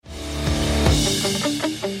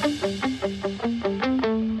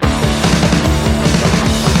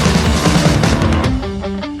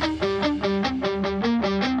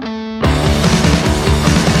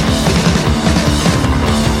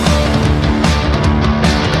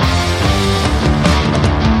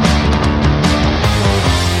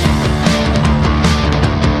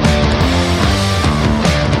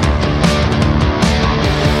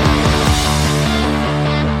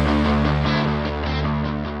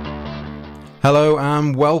Hello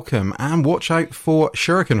and welcome, and watch out for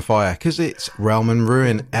Shuriken Fire, because it's Realm and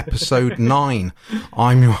Ruin episode 9.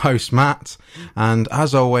 I'm your host, Matt, and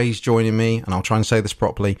as always, joining me, and I'll try and say this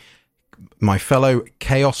properly, my fellow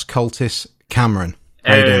Chaos Cultist, Cameron.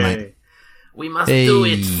 How you doing, mate? We must do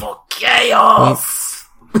it for chaos!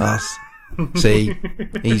 See,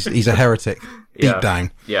 he's a heretic, deep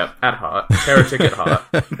down. Yeah, at heart. Heretic at heart.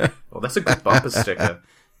 Oh, that's a good bumper sticker.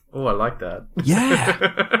 Oh, I like that.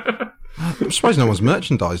 Yeah. I'm surprised no one's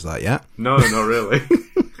merchandised that yet. No, not really.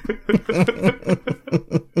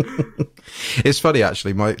 It's funny,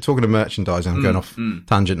 actually. Talking of merchandising, I'm going off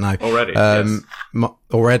tangent now. Already, yes.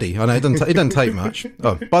 Already. I know, it doesn't take much.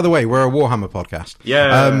 Oh, by the way, we're a Warhammer podcast.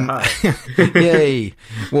 Yeah. Yay,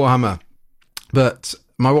 Warhammer. But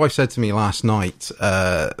my wife said to me last night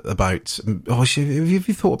about, have you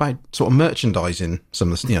thought about sort of merchandising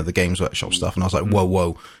some of the, the Games Workshop stuff? And I was like,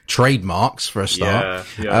 whoa, trademarks for a start.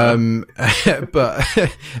 Yeah. But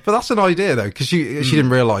that's an idea though, because she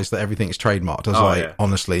didn't realise that everything's trademarked. I was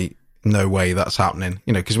honestly, no way that's happening.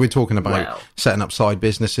 Because we're talking about setting up side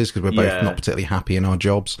businesses because we're both not particularly happy in our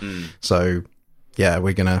jobs. So yeah,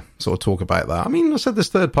 we're gonna sort of talk about that. I mean, I said there's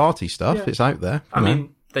third party stuff. Yeah. It's out there. I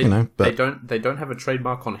mean. They don't have a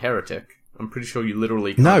trademark on Heretic. I'm pretty sure you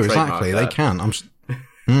literally can't exactly that. They can.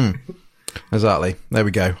 Exactly. There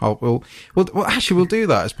we go. We'll actually do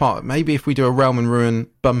that as part. Maybe if we do a Realm and Ruin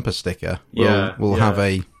bumper sticker, we'll have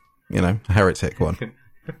a Heretic one.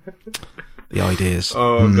 The ideas.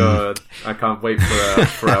 Oh god, I can't wait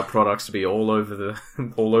for our products to be all over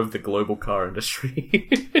the global car industry.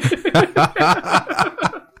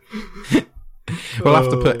 We'll have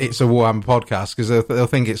to put "It's a Warhammer podcast" because they'll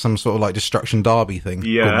think it's some sort of like Destruction Derby thing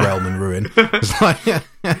called Realm and Ruin. It's like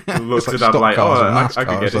looked it up like, I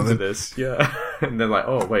could get into this, and they're like,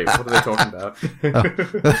 oh wait, what are they talking about? Wait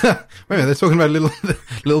a minute, they're talking about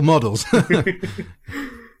little models.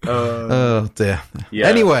 Oh dear. Yeah.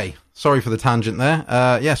 Anyway, sorry for the tangent there.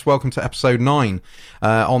 Yes, welcome to episode 9.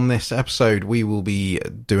 On this episode, we will be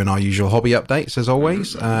doing our usual hobby updates, as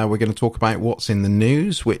always. We're going to talk about what's in the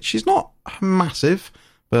news, which is not massive,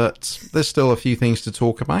 but there's still a few things to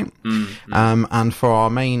talk about. And for our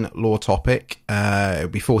main lore topic, it'll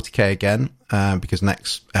be 40k again, because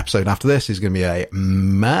next episode after this is going to be a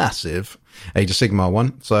massive Age of Sigmar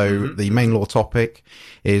one. So the main lore topic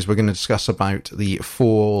is we're going to discuss about the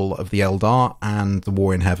fall of the Eldar and the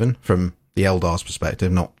war in heaven from the Eldar's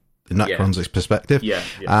perspective, not the Necrons' perspective.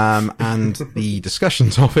 And the discussion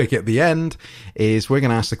topic at the end is we're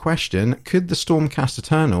going to ask the question, could the Stormcast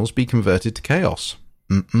Eternals be converted to Chaos?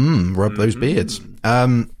 Rub those beards.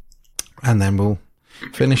 And then we'll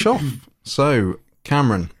finish off. So,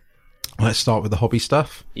 Cameron, let's start with the hobby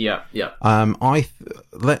stuff. Yeah.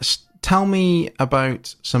 Tell me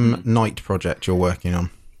about some night project you're working on.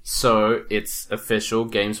 So, it's official.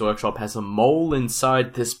 Games Workshop has a mole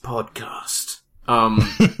inside this podcast.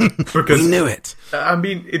 Because we knew it. I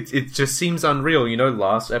mean, it just seems unreal.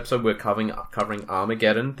 Last episode we're covering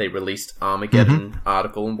Armageddon. They released Armageddon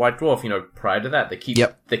article in White Dwarf. Prior to that,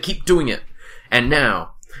 they keep doing it. And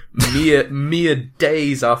now, mere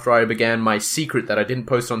days after I began my secret that I didn't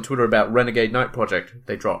post on Twitter about Renegade Knight project,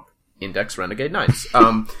 they drop Index Renegade Knights.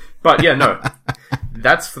 But yeah, no.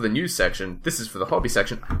 That's for the news section. This is for the hobby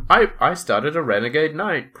section. I started a Renegade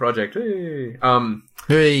Knight project.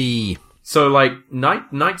 Hey. So,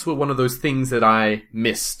 Knights were one of those things that I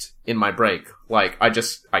missed in my break. I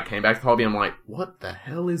came back to the hobby and I'm like, what the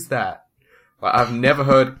hell is that? I've never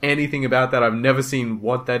heard anything about that. I've never seen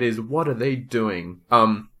what that is. What are they doing?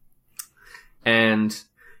 And,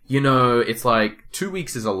 it's 2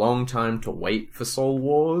 weeks is a long time to wait for Soul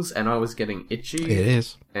Wars, and I was getting itchy. It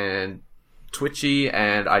is. And twitchy,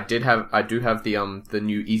 and I do have the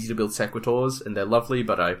new easy to build Sequitors, and they're lovely,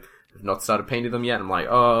 but I've not started painting them yet. I'm like,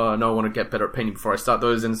 oh no, I want to get better at painting before I start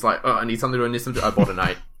those, and it's like, oh, I need something to do. I bought a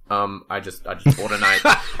knight. I just bought a knight.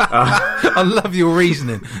 I love your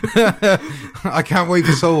reasoning. I can't wait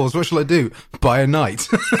for Soul Wars. What shall I do? Buy a knight.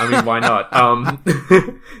 I mean, why not?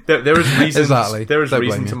 There is reason. Exactly. There is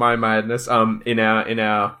reason to my madness. In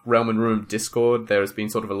our Realm and Room Discord, there has been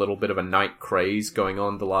sort of a little bit of a knight craze going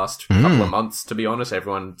on the last couple of months. To be honest,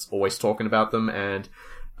 everyone's always talking about them, and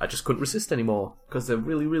I just couldn't resist anymore because they're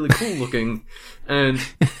really, really cool looking, and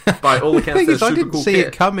by all accounts, they're super cool. I didn't see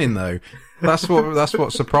it coming though. That's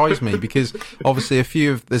what surprised me, because obviously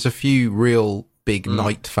there's a few real big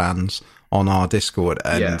Knight fans on our Discord,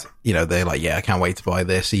 and they're like, I can't wait to buy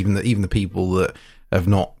this. Even the people that have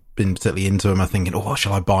not been particularly into them, I'm thinking, oh,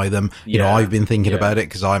 shall I buy them? You know, I've been thinking about it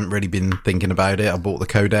because I haven't really been thinking about it. I bought the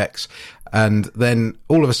codex. And then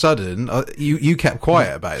all of a sudden, you kept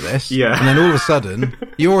quiet about this. Yeah. And then all of a sudden,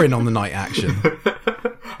 you're in on the night action.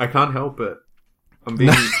 I can't help it. I'm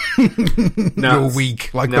being... You're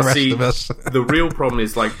weak, like the rest of us. The real problem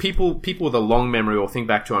is, like, people with a long memory will think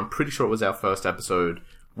back to, I'm pretty sure it was our first episode,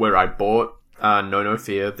 where I bought No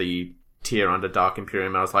Fear, the tier under Dark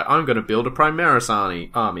Imperium, and I was like, I'm going to build a Primaris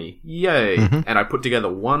army. Yay. Mm-hmm. And I put together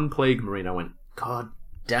one Plague Marine. I went, God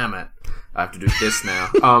damn it. I have to do this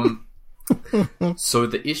now. So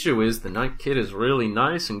the issue is the Night Kit is really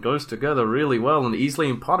nice and goes together really well and easily,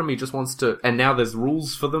 and part of me just wants to, and now there's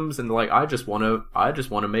rules for them, and like, I just want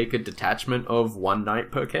to make a detachment of one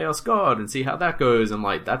Knight per Chaos God and see how that goes. And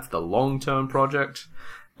like, that's the long-term project.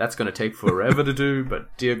 That's going to take forever to do,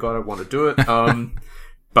 but dear God, I want to do it.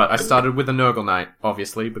 But I started with a Nurgle Knight,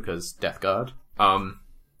 obviously, because Death Guard.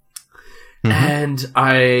 And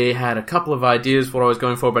I had a couple of ideas for what I was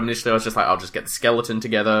going for, but initially I was just like, I'll just get the skeleton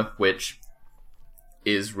together, which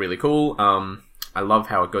is really cool. I love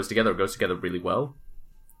how it goes together. It goes together really well.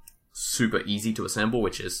 Super easy to assemble,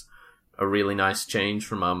 which is a really nice change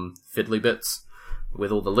from Fiddly Bits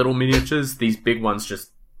with all the little miniatures. These big ones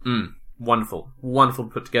just, wonderful to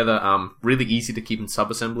put together. Really easy to keep in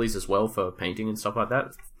sub-assemblies as well for painting and stuff like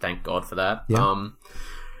that. Thank God for that. Yeah.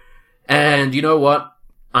 And you know what?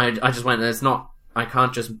 I just went, I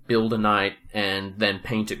can't just build a knight and then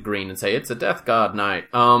paint it green and say it's a Death Guard knight.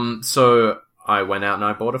 So I went out and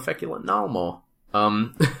I bought a Feculent Gnarlmaw.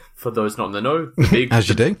 For those not in the know, the big... As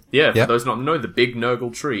you do. Yeah, for those not in the know, the big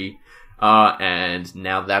Nurgle tree. And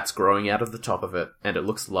now that's growing out of the top of it, and it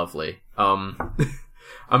looks lovely.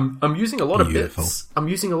 I'm using a lot of bits. I'm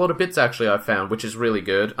using a lot of bits, actually, I found, which is really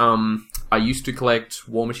good. I used to collect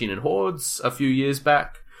War Machine and Hordes a few years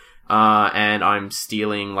back. And I'm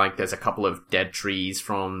stealing, like, there's a couple of dead trees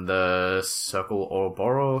from the Circle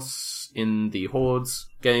Ouroboros in the Hordes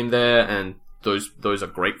game there, and those are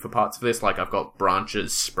great for parts of this. Like, I've got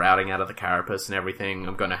branches sprouting out of the carapace and everything.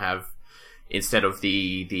 I'm gonna have, instead of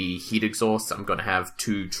the heat exhausts, I'm gonna have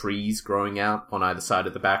 2 trees growing out on either side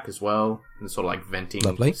of the back as well, and sort of like venting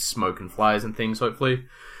smoke and flies and things, hopefully.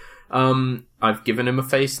 I've given him a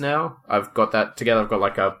face now. I've got that together. I've got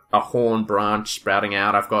like a horn branch sprouting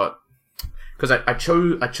out. I've got, because I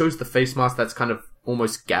chose the face mask that's kind of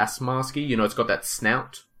almost gas masky. You know, it's got that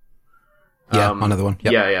snout. Yeah, another one.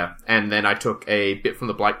 Yep. Yeah. And then I took a bit from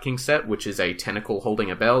the Blight King set, which is a tentacle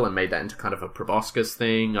holding a bell, and made that into kind of a proboscis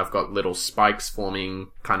thing. I've got little spikes forming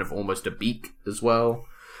kind of almost a beak as well.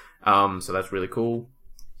 So that's really cool.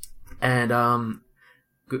 And,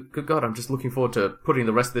 Good God, I'm just looking forward to putting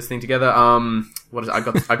the rest of this thing together. I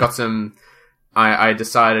got some, I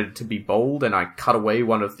decided to be bold, and I cut away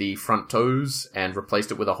one of the front toes and replaced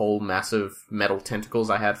it with a whole massive metal tentacles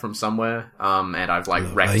I had from somewhere. And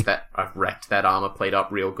I've wrecked that armor plate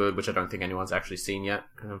up real good, which I don't think anyone's actually seen yet.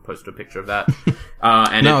 I posted a picture of that.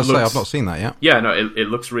 And no, I've not seen that yet. Yeah, no, it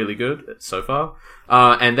looks really good so far.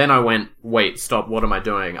 And then I went, wait, stop, what am I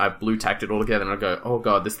doing? I blue tacked it all together, and I go, oh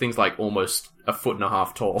God, this thing's like almost 1.5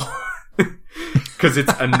 feet tall. Because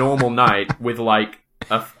it's a normal knight with like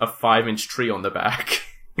a 5-inch tree on the back.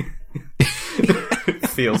 It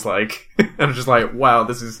feels like. And I'm just like, wow,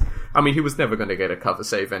 this is... I mean, he was never going to get a cover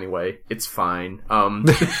save anyway. It's fine. But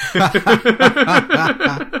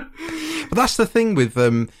that's the thing with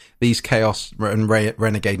these Chaos and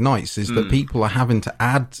Renegade Knights, is that people are having to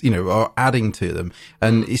add, are adding to them.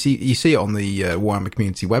 And you see it on the Warhammer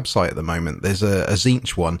Community website at the moment. There's a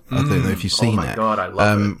Tzeentch one. I don't know if you've seen it. Oh my God, I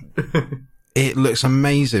love it. It looks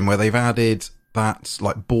amazing, where they've added that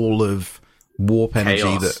like ball of warp energy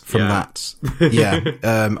Chaos.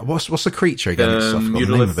 What's the creature again? I forgot the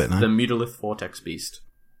name of it now. The Mutalith Vortex Beast.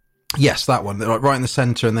 Yes, that one, right in the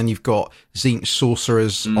center, and then you've got Tzeentch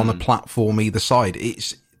sorcerers on a platform either side.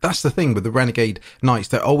 That's the thing with the Renegade Knights;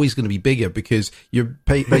 they're always going to be bigger, because you're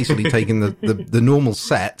basically taking the normal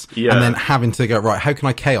set and then having to go, right, how can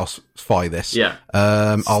I chaosify this? Yeah,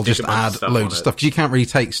 I'll just add loads of stuff, because you can't really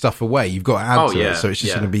take stuff away. You've got to add to it, so it's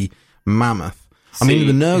just going to be mammoth. I mean,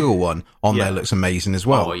 the Nurgle one on there looks amazing as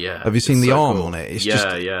well. Oh, yeah. Have you seen the arm on it? It's just,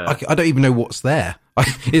 I don't even know what's there.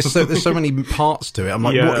 There's so many parts to it. I'm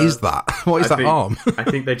like, what is that? What is that arm? I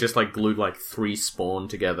think they just glued 3 spawn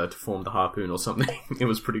together to form the harpoon or something. It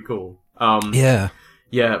was pretty cool. Yeah,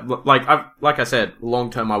 like I said, long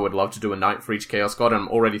term I would love to do a knight for each Chaos God. And I'm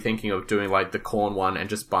already thinking of doing the Khorne one and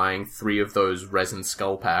just buying 3 of those resin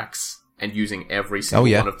skull packs and using every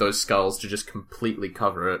single one of those skulls to just completely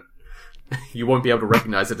cover it. you won't be able to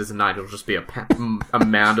recognize it as a knight. It'll just be a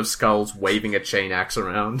mound of skulls waving a chain axe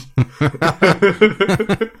around.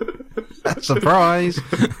 Surprise!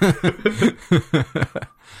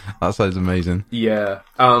 That sounds amazing. Yeah.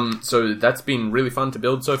 So that's been really fun to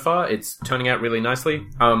build so far. It's turning out really nicely.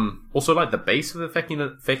 Also, like, the base of the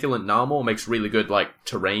Feculent Narmor makes really good, like,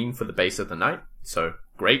 terrain for the base of the knight. So,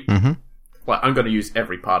 great. Mm-hmm. Like, I'm going to use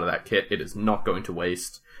every part of that kit. It is not going to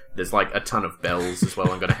waste. There's, like, a ton of bells as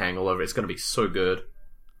well I'm going to hang all over. It's going to be so good.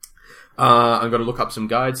 I'm going to look up some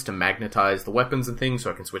guides to magnetize the weapons and things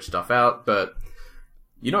so I can switch stuff out, but...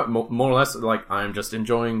 You know, more or less, like, I'm just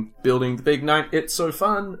enjoying building the big knight. It's so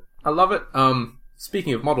fun. I love it.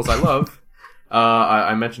 Speaking of models I love,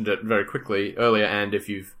 I mentioned it very quickly earlier, and if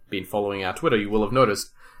you've been following our Twitter, you will have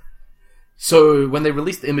noticed. So, when they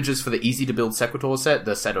released the images for the easy-to-build Sequitor set,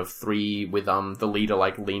 the set of 3 with the leader,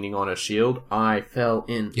 like, leaning on a shield, I fell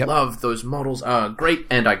in love. Those models are great,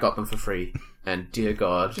 and I got them for free. And dear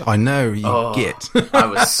God. I know, you git. I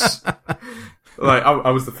was... Like, I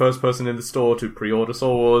was the first person in the store to pre-order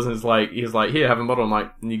Soul Wars, and he was like, here, have a model. I'm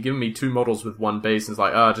like, you're giving me 2 models with 1 base, and it's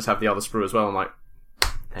like, just have the other sprue as well. I'm like,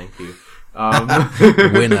 thank you.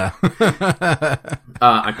 Winner.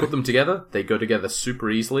 I put them together. They go together super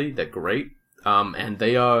easily. They're great. And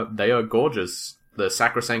they are gorgeous. The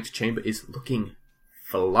Sacrosanct Chamber is looking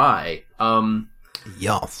fly.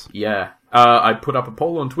 Yes. Yeah. I put up a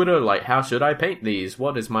poll on Twitter, like, how should I paint these?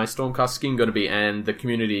 What is my Stormcast skin going to be? And the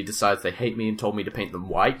community decides they hate me and told me to paint them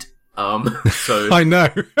white. So I know.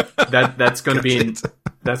 that's going to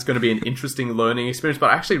be an interesting learning experience.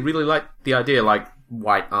 But I actually really like the idea, like,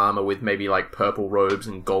 white armor with maybe, like, purple robes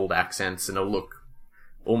and gold accents, and it'll look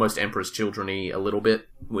almost Emperor's Children-y a little bit,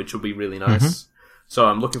 which will be really nice. Mm-hmm. So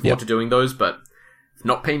I'm looking forward to doing those, but I've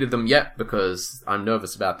not painted them yet because I'm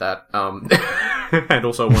nervous about that. And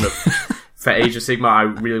also want to... For Age of Sigmar, I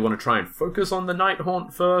really want to try and focus on the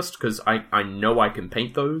Nighthaunt first, because I know I can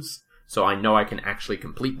paint those, so I know I can actually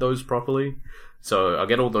complete those properly. So I'll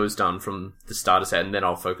get all those done from the starter set, and then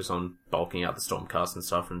I'll focus on bulking out the Stormcast and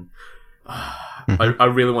stuff. And I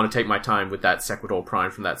really want to take my time with that Sequitor Prime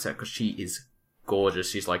from that set, because she is gorgeous.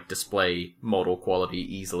 She's like display model quality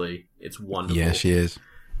easily. It's wonderful. Yeah, she is.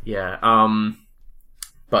 Yeah.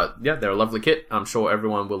 But yeah, they're a lovely kit. I'm sure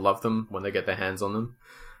everyone will love them when they get their hands on them.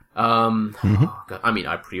 Oh God. I mean,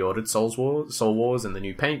 I pre-ordered Soul Wars and the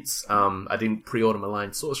new paints. I didn't pre-order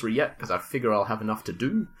Malign Sorcery yet because I figure I'll have enough to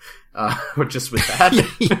do. Just with that.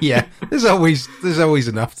 Yeah, there's always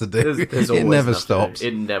enough to do. There's it never stops.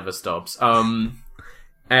 It never stops.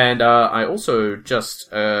 And I also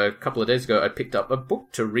just a couple of days ago I picked up a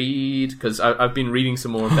book to read because I've been reading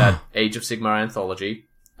some more of that Age of Sigmar anthology,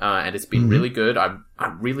 and it's been really good. I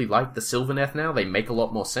really like the Sylvaneth now. They make a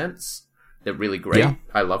lot more sense. They're really great. Yeah.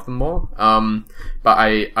 I love them more. But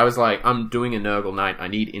I was like, I'm doing a Nurgle night. I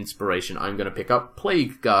need inspiration. I'm going to pick up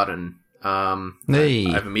Plague Garden. Hey.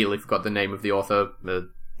 I've immediately forgot the name of the author.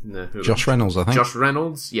 Josh Reynolds, I think. Josh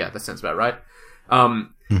Reynolds. Yeah, that sounds about right.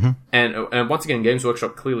 And once again, Games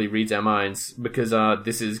Workshop clearly reads our minds because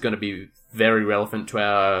this is going to be very relevant to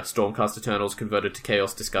our Stormcast Eternals converted to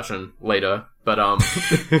Chaos discussion later. But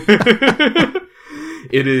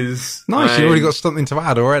it is nice. You already got something to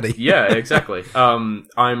add already. Yeah, exactly.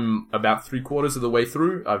 I'm about 3/4 of the way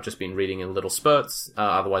through. I've just been reading in little spurts.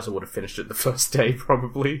 Otherwise, I would have finished it the first day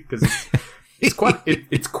probably because it's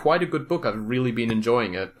quite a good book. I've really been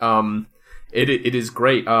enjoying it. It is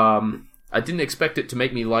great. I didn't expect it to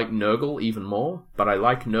make me like Nurgle even more, but I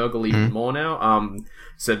like Nurgle even more now.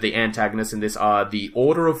 So the antagonists in this are the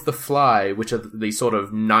Order of the Fly, which are the sort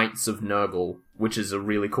of Knights of Nurgle, which is a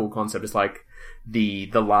really cool concept. It's like the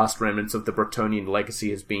last remnants of the Bretonnian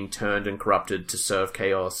legacy has been turned and corrupted to serve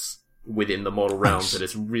chaos within the mortal realms. And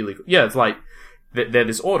it's really, it's like, they're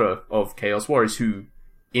this order of Chaos Warriors who,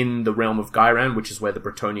 in the realm of Gairan, which is where the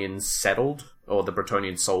Bretonnians settled, or the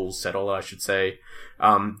Bretonnian souls settled, I should say,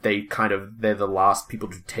 they're the last people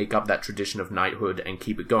to take up that tradition of knighthood and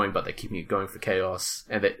keep it going, but they're keeping it going for chaos.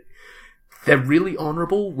 And they're really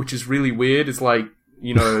honorable, which is really weird. It's like,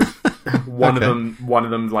 you know, one of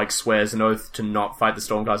them like swears an oath to not fight the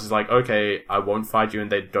Stormcast. He's like, okay, I won't fight you,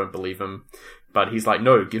 and they don't believe him. But he's like,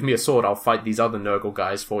 no, give me a sword, I'll fight these other Nurgle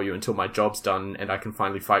guys for you until my job's done, and I can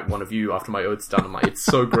finally fight one of you after my oath's done. I'm like, it's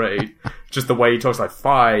so great. Just the way he talks, like,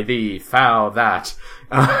 fie thee, foul that.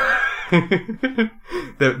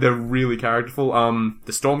 They're really characterful.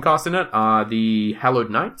 The Stormcast in it are the Hallowed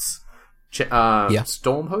Knights.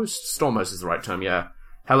 Stormhost? Stormhost is the right term, yeah.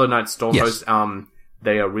 Hallowed Knights, Stormhost, yes.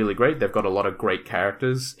 They are really great. They've got a lot of great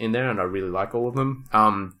characters in there, and I really like all of them.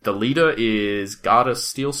 The leader is Garda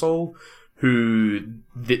Steelsoul,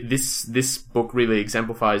 this book really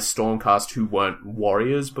exemplifies Stormcast who weren't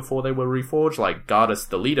warriors before they were reforged. Like, Gardas,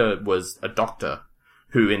 the leader, was a doctor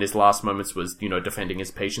who in his last moments was, defending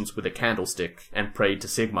his patients with a candlestick and prayed to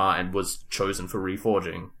Sigmar and was chosen for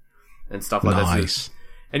reforging and stuff like that. Nice.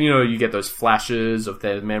 And, you get those flashes of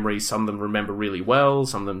their memories. Some of them remember really well,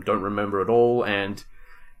 some of them don't remember at all, and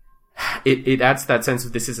it adds that sense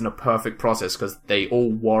of this isn't a perfect process, because they all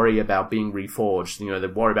worry about being reforged. They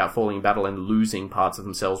worry about falling in battle and losing parts of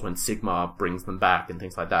themselves when Sigmar brings them back and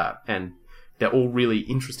things like that. And they're all really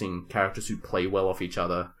interesting characters who play well off each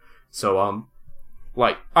other. So,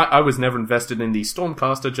 I was never invested in the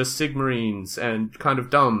Stormcaster, just Sigmarines, and kind of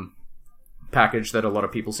dumb package that a lot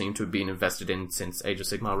of people seem to have been invested in since Age of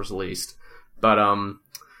Sigmar was released. But,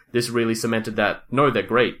 this really cemented that, no, they're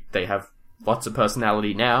great. They have lots of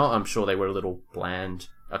personality now. I'm sure they were a little bland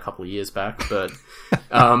a couple of years back, but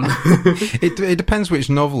it depends which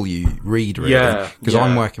novel you read, really. Because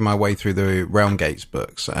I'm working my way through the Realm Gates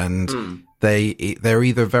books, and they're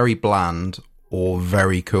either very bland or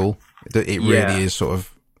very cool. It really is sort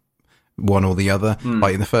of one or the other.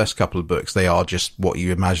 Like in the first couple of books, they are just what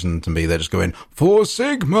you imagine them to be. They're just going for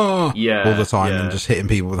Sigma all the time and just hitting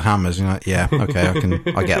people with hammers. You're like, yeah, okay,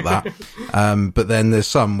 I get that. But then there's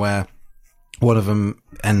some where one of them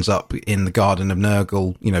ends up in the Garden of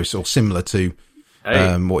Nurgle, sort of similar to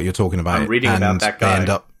what you're talking about. I'm reading about that guy. They end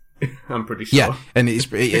up, I'm pretty sure. Yeah, and you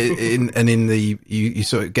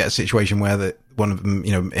sort of get a situation where one of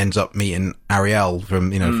them, ends up meeting Ariel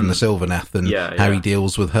from the Sylvaneth, and how he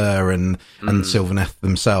deals with her and Sylvaneth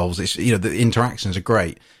themselves. It's the interactions are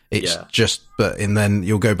great. It's and then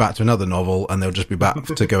you'll go back to another novel and they'll just be back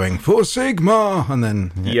to going for Sigma, and then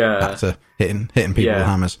back to hitting people with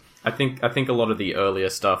hammers. I think a lot of the earlier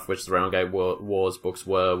stuff, which the Realm Gate Wars books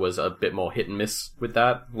was a bit more hit and miss with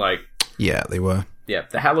that. Yeah, they were. Yeah,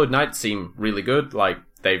 the Hallowed Knights seem really good.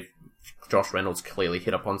 Josh Reynolds clearly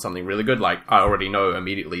hit upon something really good. I already know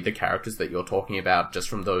immediately the characters that you're talking about just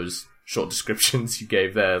from those short descriptions you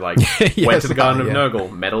gave there. Went to the Garden of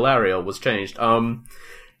Nurgle, Metal Ariel was changed.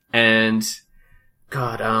 And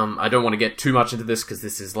God, I don't want to get too much into this because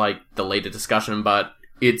this is the later discussion, but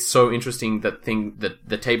it's so interesting that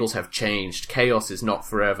the tables have changed. Chaos is not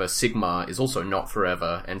forever. Sigmar is also not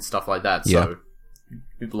forever, and stuff like that. So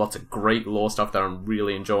lots of great lore stuff that I'm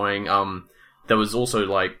really enjoying. There was also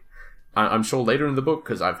I'm sure later in the book,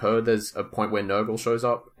 because I've heard there's a point where Nurgle shows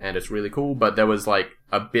up, and it's really cool, but there was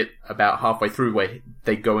a bit about halfway through where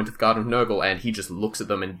they go into the Garden of Nurgle, and he just looks at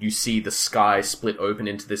them, and you see the sky split open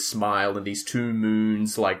into this smile, and these two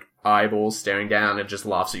moons, eyeballs staring down, and just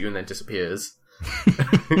laughs at you and then disappears.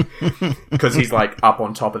 Because he's up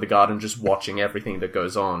on top of the garden just watching everything that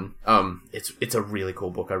goes on. It's a really cool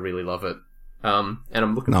book. I really love it. And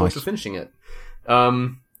I'm looking forward to finishing it.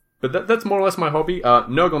 But that's more or less my hobby.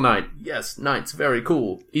 Nurgle Knight, yes, Knights, very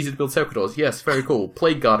cool. Easy to build Sequitors, yes, very cool.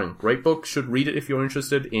 Plague Garden, great book, should read it if you're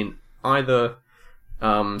interested in either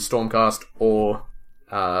Stormcast or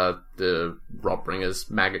the Robbringers,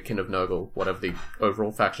 Maggotkin of Nurgle, whatever the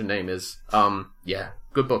overall faction name is.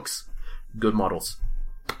 Good books. Good models.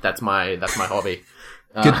 That's my hobby.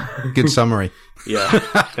 Good summary. Yeah,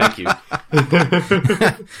 thank you.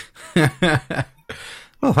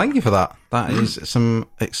 Well, thank you for that. That is some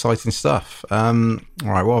exciting stuff. All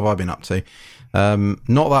right, what have I been up to?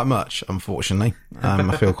 Not that much, unfortunately.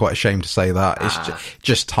 I feel quite ashamed to say that. It's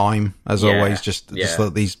just time, as always. Just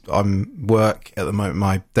these. I'm work at the moment.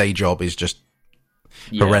 My day job is just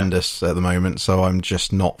horrendous at the moment, so I'm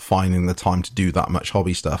just not finding the time to do that much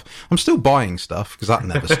hobby stuff. I'm still buying stuff because that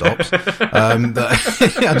never stops. But I'm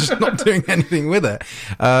just not doing anything with it.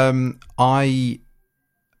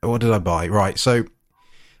 What did I buy? Right, so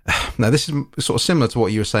now this is sort of similar to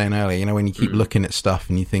what you were saying earlier. When you keep looking at stuff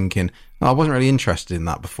and you're thinking, oh, I wasn't really interested in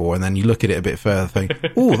that before, and then you look at it a bit further, think,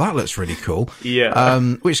 oh, that looks really cool.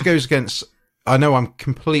 Which goes against. I know I'm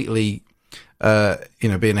completely.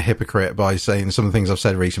 Being a hypocrite by saying some of the things I've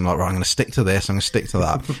said recently, right, I'm going to stick to this, I'm going to stick to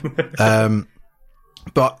that.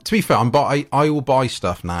 But to be fair, I will buy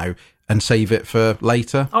stuff now and save it for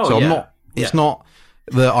later. I'm not, it's not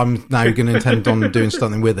that I'm now going to intend on doing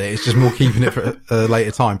something with it. It's just more keeping it for a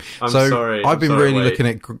later time. I've been looking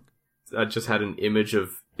at. I just had an image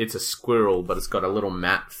of. It's a squirrel, but it's got a little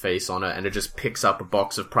mat face on it, and it just picks up a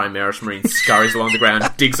box of Primaris Marines, scurries along the ground,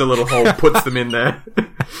 digs a little hole, puts them in there.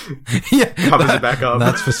 Covers it back up.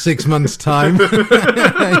 That's for 6 months' time.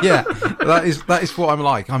 That is what I'm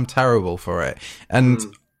like. I'm terrible for it. And,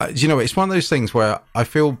 it's one of those things where I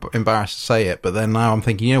feel embarrassed to say it, but then now I'm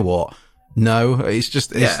thinking, you know what? No, it's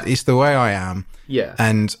just it's the way I am. Yeah.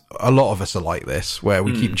 And a lot of us are like this, where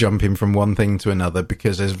we keep jumping from one thing to another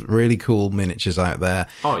because there's really cool miniatures out there.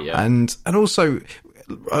 Oh yeah. And also,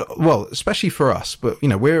 well, especially for us, but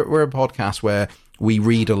we're a podcast where we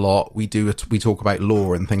read a lot. We talk about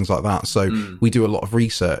lore and things like that. So we do a lot of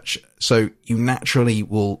research. So you naturally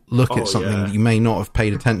will look at something that you may not have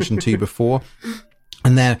paid attention to before.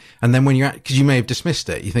 And then when because you may have dismissed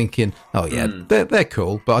it, you're thinking, oh yeah, they're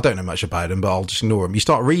cool, but I don't know much about them, but I'll just ignore them. You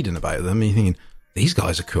start reading about them and you're thinking, these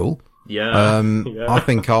guys are cool. Yeah. I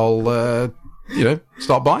think I'll,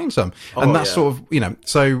 start buying some. And that's sort of,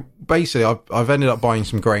 so basically I've ended up buying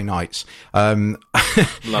some Grey Knights. Lovely.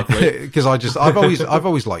 Because I've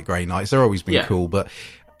always liked Grey Knights. They've always been cool, but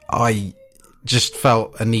I just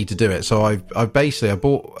felt a need to do it. So I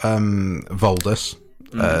bought, Voldus.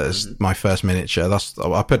 As my first miniature. That's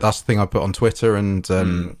the thing I put on Twitter and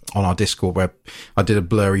on our Discord, where I did a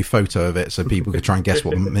blurry photo of it so people could try and guess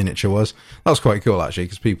what the miniature was. That was quite cool actually,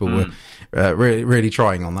 because people were really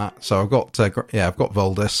trying on that. So I've got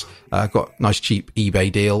Voldus. I've got a nice cheap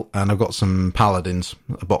eBay deal, and I've got some Paladins,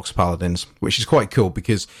 a box of Paladins, which is quite cool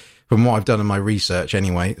because from what I've done in my research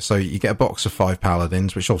anyway, so you get a box of 5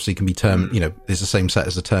 Paladins, which obviously can be is the same set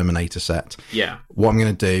as the Terminator set. Yeah. What I'm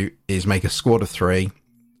going to do is make a squad of 3.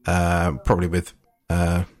 Probably with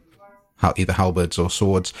either halberds or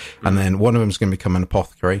swords, and then one of them is going to become an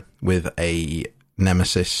apothecary with a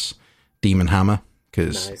nemesis demon hammer,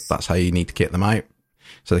 because that's how you need to kit them out,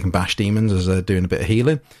 so they can bash demons as they're doing a bit of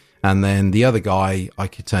healing. And then the other guy I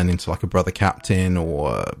could turn into like a brother captain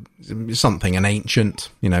or something, an ancient,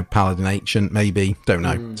 paladin ancient maybe, don't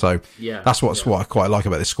know. So that's what I quite like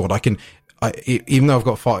about this squad. Even though I've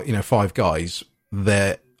got 5 guys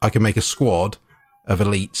there, I can make a squad of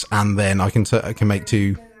elites, and then I can make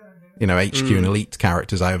 2, HQ and elite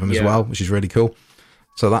characters out of them as well, which is really cool.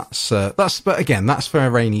 So but again, that's for a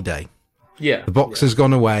rainy day. Yeah. The box has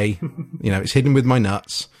gone away. It's hidden with my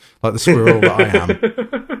nuts, like the squirrel that I am,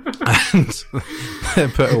 and they're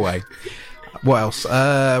put away. What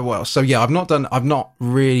else? So yeah, I've not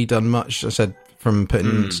really done much. I said, from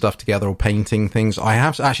putting stuff together or painting things. I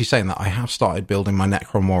have actually saying that I have started building my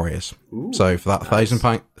Necron warriors. Ooh, so for that £1,000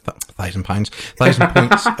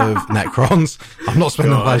 points of Necrons, I'm not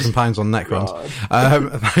spending £1,000 on Necrons.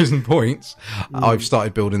 1,000 points. I've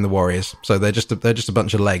started building the warriors. So they're just a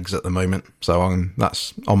bunch of legs at the moment. So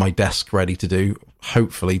that's on my desk ready to do.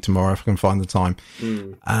 Hopefully tomorrow if I can find the time.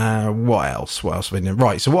 What else have I been doing?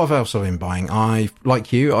 Right, so what else have I been buying? I've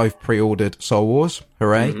pre-ordered Soul Wars.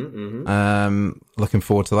 Hooray. Looking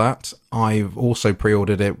forward to that. I've also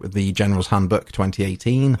pre-ordered it with the General's Handbook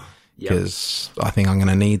 2018 because I think I'm going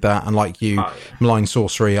to need that. And like you, Malign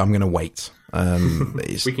Sorcery, I'm going to wait.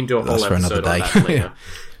 We can do a whole episode for another day. On that later.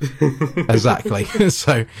 Exactly.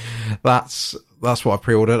 So that's what I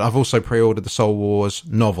pre-ordered. I've also pre-ordered the Soul Wars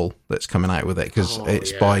novel that's coming out with it, because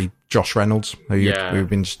it's by Josh Reynolds, who we've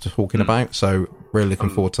been just talking about. So really looking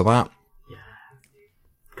forward to that. Yeah.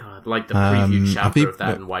 God, like the preview chapter of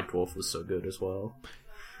that in White Dwarf was so good as well.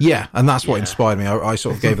 Yeah, and that's what inspired me. I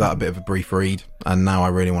sort of gave that a bit of a brief read, and now I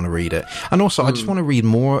really want to read it. And also, I just want to read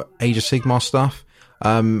more Age of Sigmar stuff.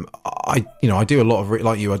 I do a lot of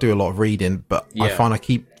I do a lot of reading, but I find I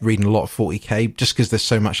keep reading a lot of 40k just because there's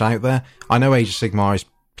so much out there. I know Age of Sigmar is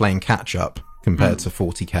playing catch up compared to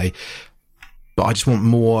 40k, but I just want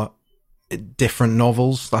more different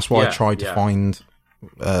novels. That's why I tried to find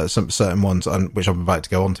some certain ones, which I'm about to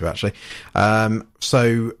go on to actually. I've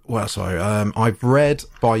read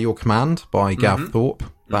By Your Command by Gav Thorpe.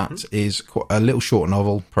 That is quite a little short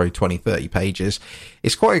novel, probably 20-30 pages.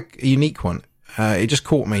 It's quite a unique one. It just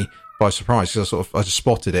caught me by surprise because I just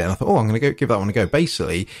spotted it and I thought, I'm going to give that one a go.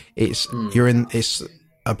 Basically, it's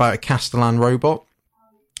about a Castellan robot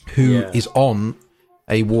who is on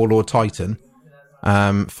a Warlord Titan,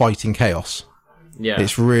 fighting chaos. Yeah,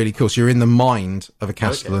 it's really cool. So you're in the mind of a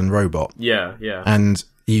Castellan robot. Yeah. And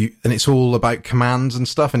it's all about commands and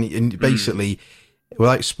stuff. And basically,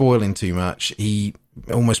 without spoiling too much, he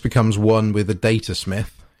almost becomes one with a data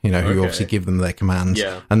smith. Who obviously give them their commands.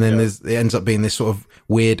 Yeah, and then it ends up being this sort of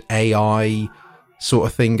weird AI sort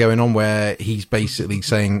of thing going on where he's basically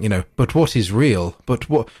saying, but what is real? But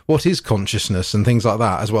what is consciousness? And things like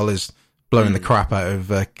that, as well as blowing the crap out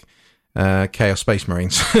of Chaos Space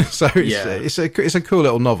Marines. So it's a cool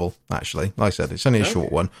little novel, actually. Like I said, it's only a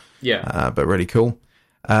short one. Yeah. But really cool.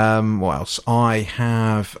 What else? I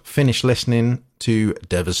have finished listening to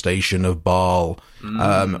Devastation of Baal,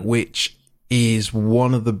 which is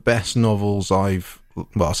one of the best novels I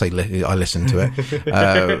listened to it,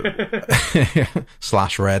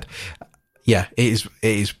 /read. yeah, it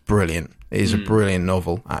is brilliant. It is a brilliant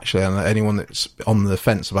novel, actually, and anyone that's on the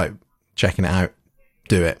fence about checking it out,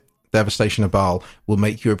 do it. Devastation of Baal will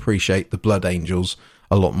make you appreciate the Blood Angels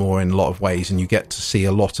a lot more in a lot of ways, and you get to see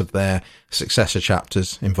a lot of their successor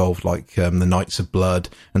chapters involved, like the Knights of Blood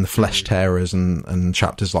and the Flesh Tearers and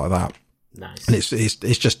chapters like that. Nice. And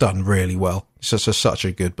it's just done really well. It's just such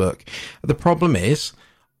a good book. The problem is,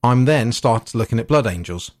 I'm then started looking at Blood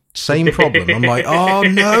Angels. Same problem. I'm like, oh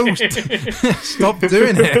no, stop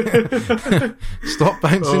doing it. Stop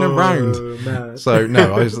bouncing around. Man. So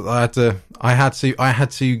no, I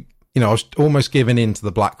had to, you know, I was almost giving in to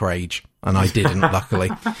the Black Rage, and I didn't, luckily.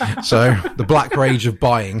 So the Black Rage of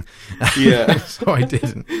buying. Yeah. So I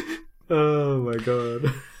didn't. Oh my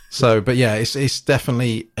god. So, but yeah, it's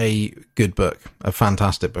definitely a good book, a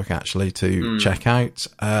fantastic book actually to check out.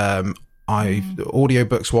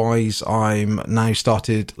 Audiobooks wise, I'm now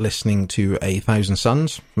started listening to A Thousand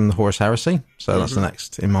Suns from the Horus Heresy. So that's the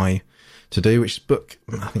next in my to do, which is book,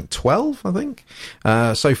 I think 12, I think.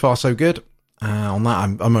 So far, so good. On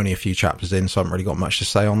that, I'm only a few chapters in, so I haven't really got much to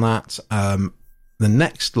say on that. The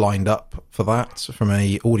next lined up for that, from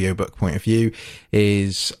a audiobook point of view,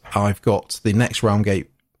 is I've got the next Realm Gate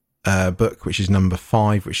book, which is number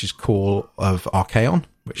 5, which is Call of Archaon,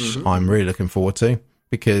 which I'm really looking forward to,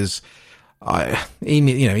 because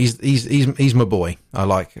he's my boy. I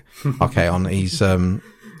like Archaon. He's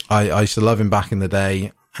I used to love him back in the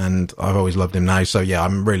day, and I've always loved him now. So yeah,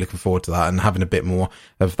 I'm really looking forward to that and having a bit more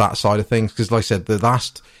of that side of things. Because like I said, the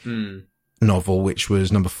last novel, which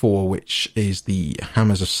was number 4, which is the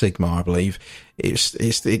Hammers of Sigmar, I believe,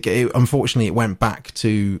 unfortunately it went back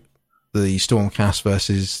to the Stormcast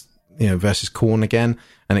versus Khorne again,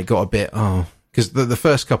 and it got a bit because the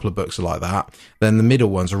first couple of books are like that. Then the middle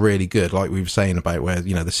ones are really good, like we were saying about where,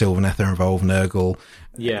 you know, the Sylvaneth are involved, Nurgle,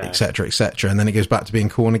 etc., etc. And then it goes back to being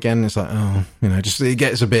Khorne again. It's like, just it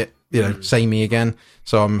gets a bit, samey again.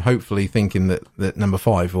 So I'm hopefully thinking that number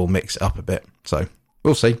 5 will mix it up a bit. So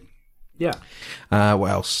we'll see. Yeah. What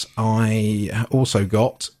else? I also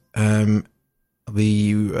got the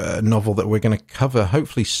novel that we're going to cover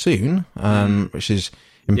hopefully soon, which is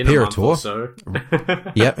Imperator.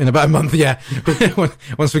 Yeah, in about a month. Yeah,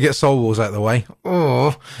 once we get Soul Wars out of the way.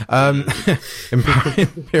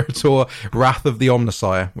 Imperator: Wrath of the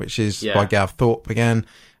Omnissiah, which is by Gav Thorpe again.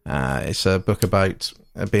 It's a book about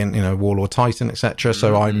being, Warlord Titan, etc.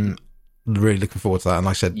 So I'm really looking forward to that. And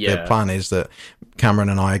like I said, the plan is that Cameron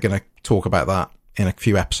and I are going to talk about that in a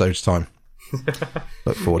few episodes' time.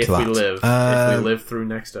 Look forward to that. If we live through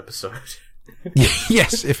next episode.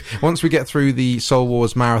 Yes, once we get through the Soul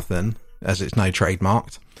Wars marathon, as it's now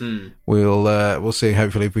trademarked, we'll see.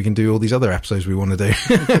 Hopefully, if we can do all these other episodes we want to do.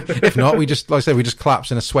 If not, we just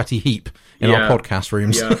collapse in a sweaty heap in our podcast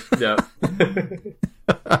rooms.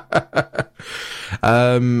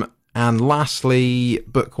 And lastly,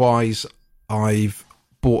 book-wise, I've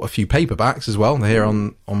bought a few paperbacks as well. They're here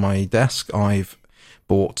on my desk. I've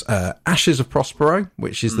bought Ashes of Prospero,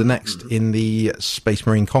 which is the next in the Space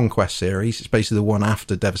Marine Conquest series. It's basically the one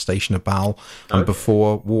after Devastation of Baal and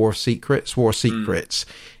before War of Secrets. War of Secrets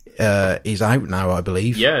is out now, I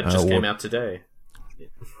believe. Yeah, it just came out today.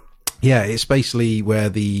 Yeah, it's basically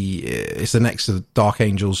where it's the next of the Dark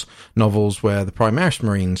Angels novels where the Primaris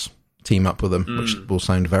Marines team up with them, which will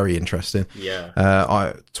sound very interesting.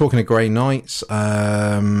 Yeah. Talking of Grey Knights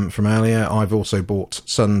from earlier, I've also bought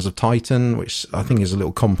Sons of Titan, which I think is a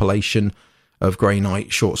little compilation of Grey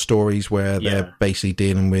Knight short stories where they're basically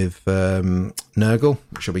dealing with Nurgle,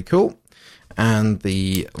 which will be cool. And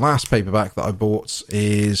the last paperback that I bought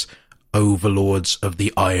is Overlords of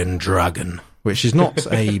the Iron Dragon, which is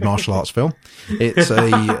not a martial arts film. It's a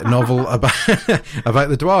novel about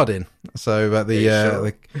the Dwarden. So about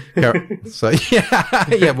so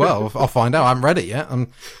yeah. Well, I'll find out. I haven't read it yet.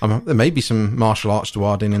 There may be some martial arts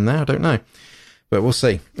Dwarden in there. I don't know, but we'll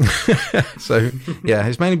see. So yeah,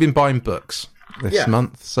 it's mainly been buying books this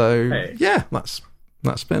month. So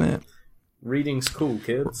that's been it. Reading's cool,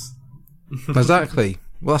 kids. Exactly.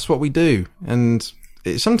 Well, that's what we do, and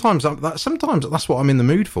sometimes that's what I'm in the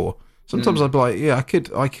mood for. Sometimes I'd be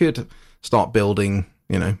like, I could start building,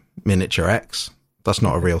 miniature X. That's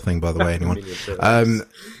not a real thing, by the way, anyone.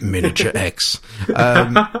 Miniature X.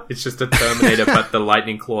 It's just a Terminator, but the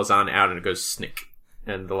lightning claws aren't out and it goes snick.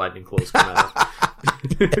 And the lightning claws come out.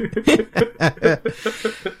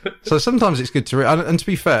 So sometimes it's good to read. And to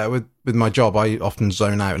be fair, with my job, I often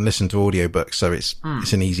zone out and listen to audiobooks. So it's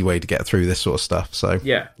an easy way to get through this sort of stuff. So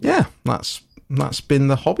yeah, that's been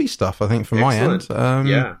the hobby stuff, I think, from my end.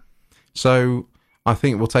 So I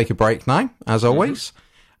think we'll take a break now, as always.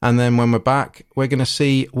 And then when we're back, we're going to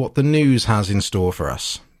see what the news has in store for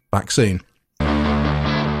us. Back soon.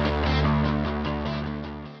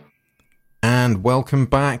 And welcome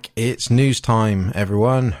back. It's news time,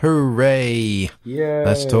 everyone. Hooray! Yay.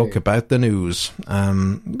 Let's talk about the news.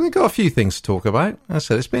 We've got a few things to talk about. As I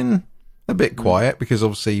said, it's been a bit quiet because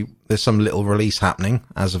obviously there's some little release happening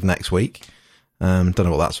as of next week. Don't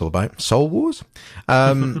know what that's all about. Soul Wars?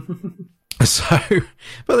 But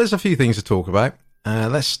there's a few things to talk about.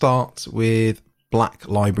 Let's start with Black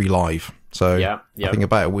Library Live. So I think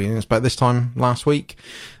about this time last week,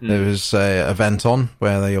 there was an event on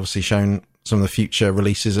where they obviously shown some of the future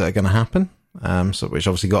releases that are going to happen. So which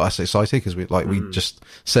obviously got us excited because we just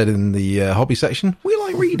said in the hobby section, we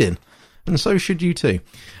like reading, and so should you too.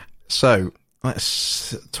 So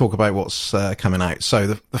let's talk about what's coming out. So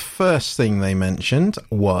the first thing they mentioned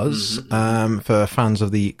was for fans of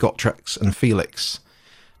the Gottrex and Felix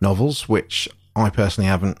novels, which I personally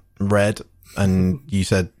haven't read. And you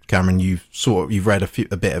said, Cameron, you've read a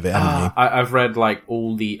bit of it, haven't you? I've read like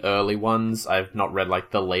all the early ones. I've not read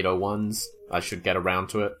like the later ones. I should get around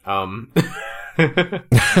to it.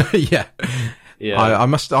 Yeah. I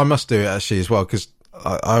must do it actually as well because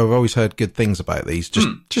I've always heard good things about these.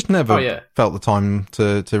 Just never felt the time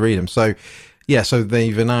to read them. So yeah, so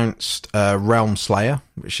they've announced Realm Slayer,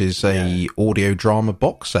 which is a audio drama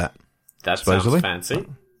box set. That supposedly. Sounds fancy.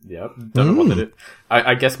 Yep. Don't know what they do.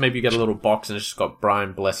 I guess maybe you get a little box and it's just got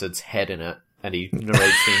Brian Blessed's head in it, and he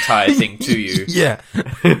narrates the entire thing to you. Yeah.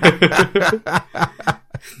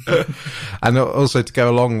 And also to go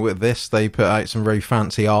along with this, they put out some very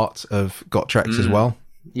fancy art of Gottrex as well.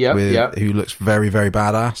 Yeah. Who looks very, very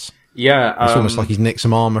badass. Yeah. It's almost like he's nicked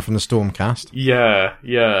some armor from the Stormcast. Yeah.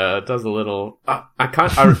 It does a little. I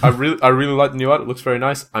really like the new art. It looks very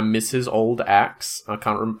nice. I miss his old axe. I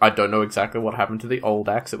don't know exactly what happened to the old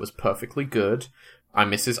axe. It was perfectly good. I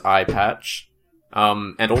miss his eye patch.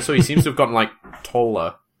 And also he seems to have gotten like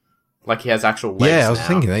taller. Like he has actual legs. Yeah, I was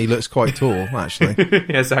thinking that he looks quite tall, actually.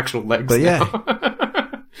 He has actual legs. But now.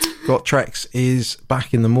 Gottrex is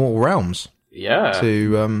back in the mortal realms. Yeah.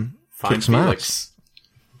 To kick some ass.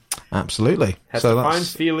 Absolutely. Has to find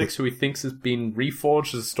Felix, who he thinks has been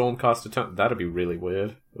reforged as a Stormcaster. That'd be really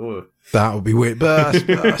weird. Ooh. That would be weird, but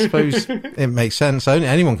I suppose it makes sense.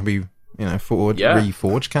 Anyone can be,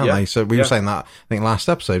 reforged, can't they? So we were saying that, I think, last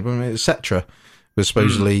episode when Cetra was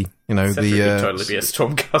supposedly, Cetra could totally be a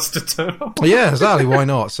Stormcaster turtle. Yeah, exactly. Why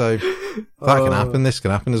not? So that can happen. This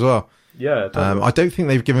can happen as well. Yeah, totally. I don't think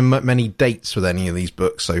they've given many dates with any of these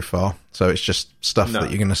books so far. So it's just stuff that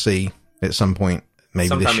you're going to see at some point. Maybe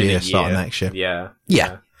sometime this year, starting next year.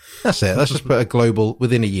 Yeah. That's it. Let's just put a global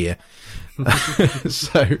within a year.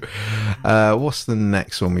 So, what's the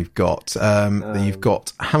next one we've got? You've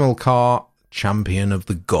got Hamilcar, Champion of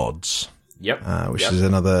the Gods. Yep. Which is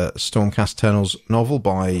another Stormcast Eternals novel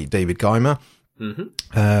by David Geimer.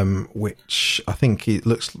 Which I think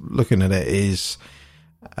looking at it is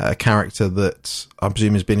a character that I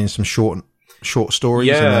presume has been in some short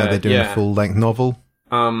stories, and they're doing a full length novel.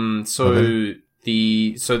 So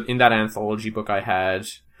in that anthology book I had,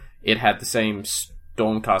 it had the same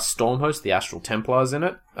Stormcast Stormhost, the Astral Templars in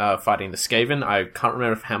it, fighting the Skaven. I can't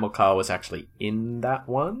remember if Hamilcar was actually in that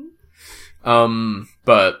one.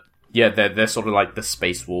 But yeah, they're sort of like the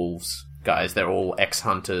Space Wolves guys. They're all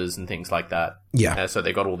ex-hunters and things like that. Yeah. So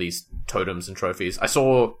they got all these totems and trophies. I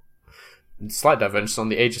saw, slight divergence, on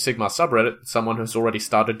the Age of Sigmar subreddit, someone who's already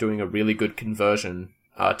started doing a really good conversion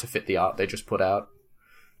to fit the art they just put out.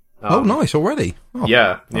 Nice already. Oh,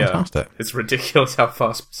 yeah. It's ridiculous how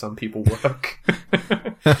fast some people work.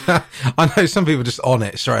 I know some people are just on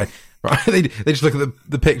it straight. Right? They just look at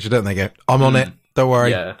the picture, don't they? Go, I'm on it. Don't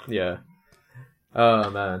worry. Yeah.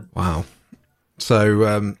 Oh man. Wow.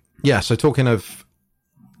 So so talking of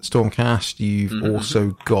Stormcast, you've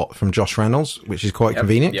also got from Josh Reynolds, which is quite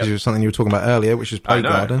convenient because it was something you were talking about earlier, which is Plague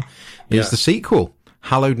Garden. Is the sequel.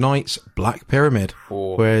 Hallowed Knights, Black Pyramid.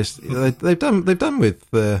 Whereas they've done with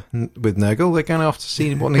Nurgle. They're going off to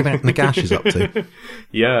see what Nagash is up to.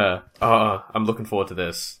 Yeah, I'm looking forward to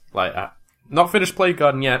this. Like, not finished Plague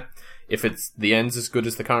Garden yet. If the end's as good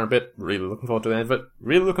as the current bit, really looking forward to the end of it.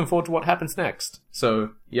 Really looking forward to what happens next. So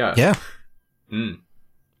yeah.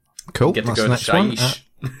 Cool. Get to go to Shaiish.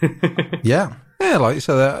 Yeah. Like you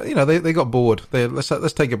said, they got bored.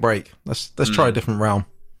 Let's take a break. Let's try a different realm.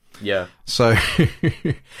 Yeah. So,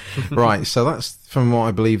 right. So that's from what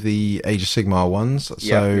I believe the Age of Sigmar ones.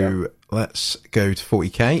 So let's go to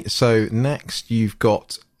 40k. So next you've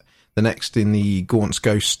got the next in the Gaunt's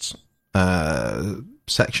Ghosts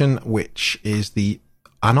section, which is the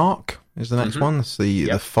Anarch. Is the next one? It's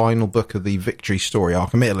the final book of the Victory story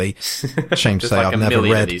arc. Admittedly, shame to say I've never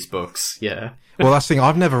read these books. Yeah. Well, that's the thing.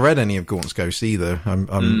 I've never read any of Gaunt's Ghosts either.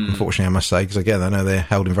 Unfortunately, I must say, because again, I know they're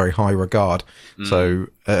held in very high regard. So,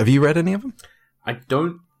 have you read any of them? I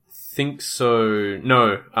don't think so.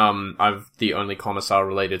 No, I've the only Commissar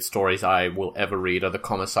related stories I will ever read are the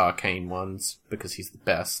Commissar Kane ones because he's the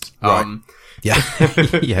best. Right. Yeah,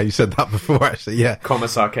 yeah, you said that before, actually. Yeah,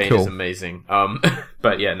 Commissar Kane is amazing.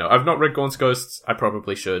 But yeah, no, I've not read Gaunt's Ghosts. I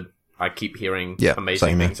probably should. I keep hearing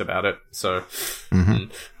amazing things about it. So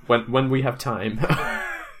when we have time.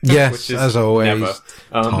 Yes, as always,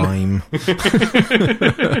 time.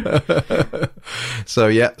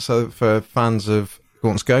 So for fans of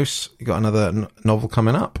Gaunt's Ghosts, you got another novel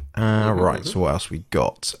coming up. Right, so what else we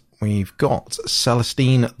got? We've got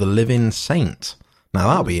Celestine the Living Saint. Now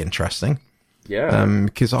that'll be interesting. Yeah.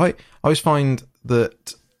 Because I always find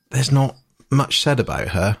that there's not much said about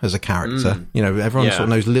her as a character. You know, everyone sort of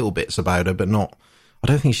knows little bits about her, but not. I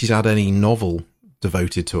don't think she's had any novel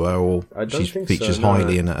devoted to her, or she features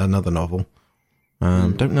highly in another novel.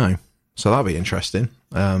 Don't know. So that'll be interesting.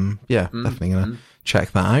 Definitely going to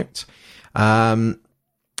check that out.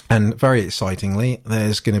 And very excitingly,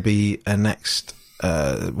 there's going to be a next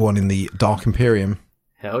one in the Dark Imperium.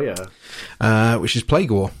 Hell yeah. Which is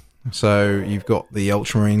Plague War. So you've got the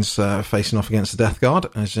Ultramarines facing off against the Death Guard,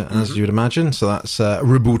 as you would imagine. So that's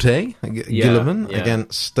Reboute, Gilliman,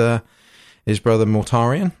 against his brother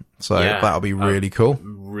Mortarion. So that'll be really cool.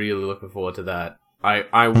 Really looking forward to that.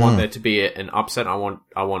 I want there to be an upset. I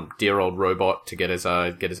want dear old Robot to get his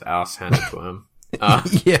ass handed to him.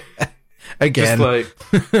 Yeah. Again. But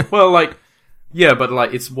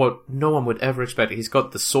it's what no one would ever expect. He's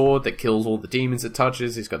got the sword that kills all the demons it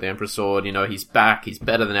touches. He's got the Emperor's sword. You know, he's back. He's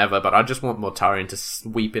better than ever. But I just want Mortarion to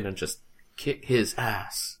sweep in and just kick his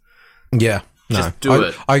ass. Yeah. Just do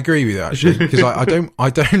it. I agree with you, actually, because I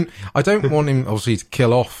don't want him obviously to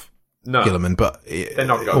kill off Gilliman, but they're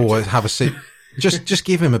not going always to. have a sit. Just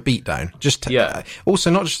give him a beatdown. Also,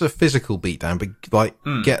 not just a physical beatdown, but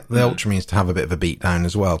get the Ultramarines to have a bit of a beatdown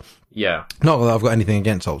as well. Yeah. Not that I've got anything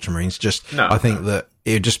against Ultramarines. I think that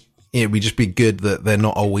it would just be good that they're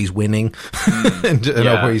not always winning and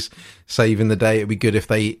always saving the day. It'd be good if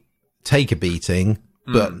they take a beating,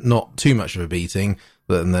 but not too much of a beating.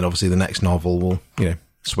 And then obviously the next novel will,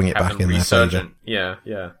 swing it back in their favour. Yeah.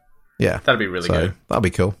 That'd be really good. That'd be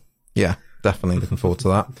cool. Yeah, definitely looking forward to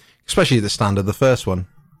that. Especially the standard. The first one,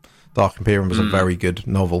 Dark Imperium, was a very good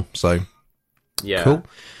novel. So, cool.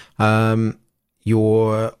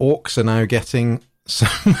 Your orcs are now getting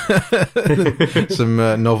some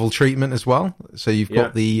novel treatment as well. So you've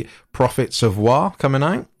got the Prophets of War coming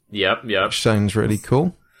out. Yep. Which sounds really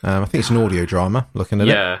cool. I think it's an audio drama. Looking at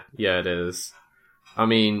it. Yeah, it is. I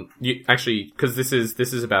mean, because this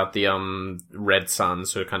is about the Red Suns,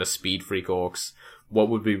 so kind of speed freak orcs. What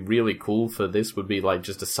would be really cool for this would be like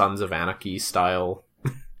just a Sons of Anarchy style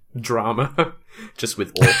drama, just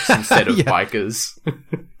with orcs instead of bikers.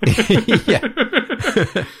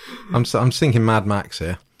 I'm thinking Mad Max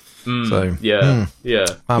here. That'd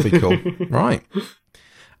be cool. Right.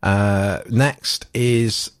 Next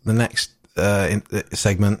is the next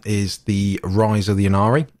segment is the Rise of the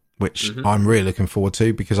Inari, which I'm really looking forward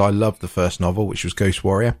to because I loved the first novel, which was Ghost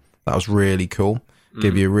Warrior. That was really cool.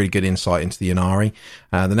 Give you a really good insight into the Inari.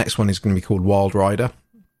 The next one is going to be called Wild Rider,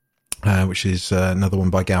 which is another one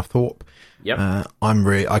by Gav Thorpe. Yep.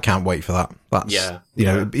 I can't wait for that. That's you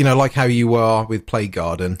know, like how you are with Plague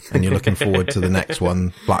Garden, and you're looking forward to the next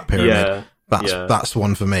one, Black Pyramid. That's the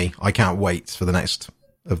one for me. I can't wait for the next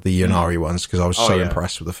of the Inari ones because I was so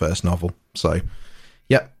impressed with the first novel. So,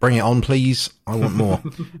 bring it on, please. I want more.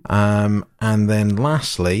 And then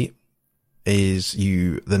lastly.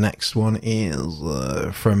 The next one is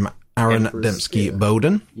from Aaron Dembski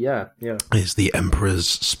Bowden. Yeah. It's the Emperor's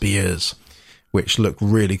Spears, which look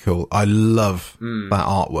really cool. I love that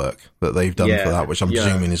artwork that they've done for that, which I'm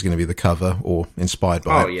presuming is going to be the cover or inspired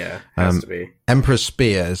by it. Oh, yeah. Has to be. Emperor's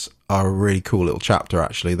Spears are a really cool little chapter,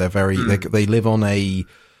 actually. They're very, they live on an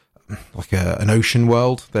ocean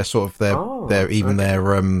world. They're sort of, their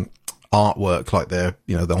artwork, like their,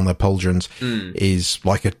 on their pauldrons is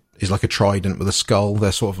like a trident with a skull.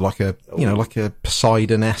 They're sort of like a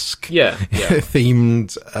Poseidon-esque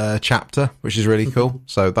themed chapter, which is really cool.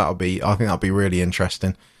 So I think that'll be really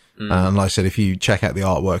interesting. And like I said, if you check out the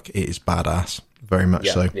artwork, it is badass. Very much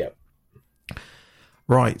so. Yeah.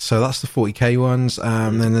 Right, so that's the 40k ones.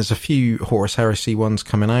 Then there's a few Horus Heresy ones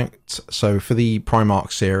coming out. So for the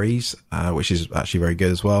Primarch series, which is actually very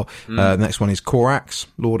good as well, the next one is Korax,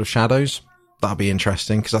 Lord of Shadows. That'll be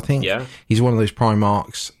interesting, because I think he's one of those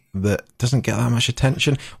Primarchs that doesn't get that much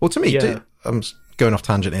attention. Well, to me, I'm going off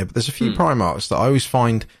tangent here, but there's a few Primarchs that I always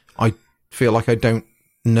find I feel like I don't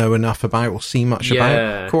know enough about or see much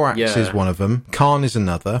about. Korax is one of them. Khan is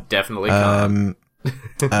another. Definitely Khan.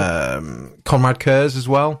 Conrad Kurz as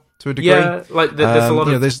well. to a degree. Yeah, like there's a lot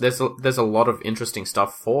of there's there's a lot of interesting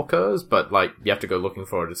stuff for Kurz, but like you have to go looking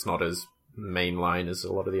for it. It's not as mainline as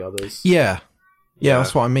a lot of the others. Yeah,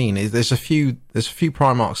 that's what I mean. Is there's a few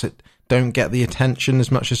Primarchs that don't get the attention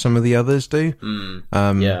as much as some of the others do.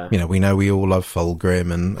 We know we all love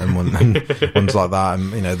Fulgrim and ones like that,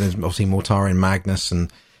 and there's obviously Mortarion Magnus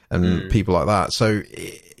and people like that. So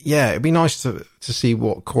yeah, it'd be nice to see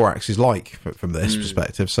what Corax is like from this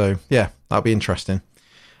perspective. So yeah, that'll be interesting.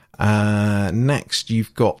 Next,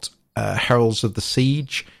 you've got Heralds of the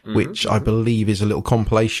Siege, which I believe is a little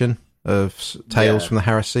compilation of tales from the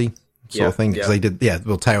Heresy sort of thing, because they did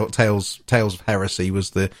Tales of Heresy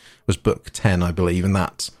was book 10, I believe, and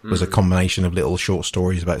that was a combination of little short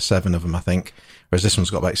stories, about 7 of them, I think, whereas this one's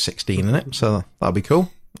got about 16 in it, so that'll be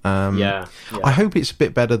cool. I hope it's a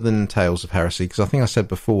bit better than Tales of Heresy, because I think I said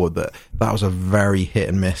before that was a very hit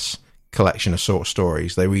and miss collection of short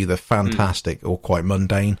stories. They were either fantastic or quite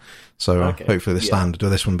mundane, so hopefully the standard of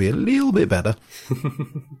this one will be a little bit better.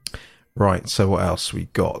 Right, so what else we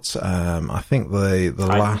got? I think the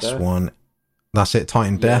last Death. One, that's it,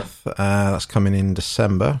 Titan Death. That's coming in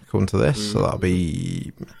December, according to this. So that'll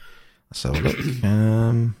be... Let's have a look.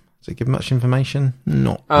 Does it give much information?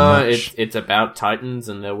 Not much. It's about Titans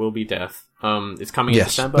and there will be death. It's coming in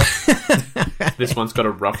December. This one's got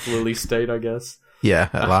a rough release date, I guess. Yeah,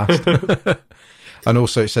 at last. And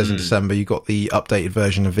also it says in December you got the updated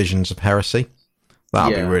version of Visions of Heresy.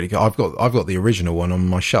 That'll be really good. I've got the original one on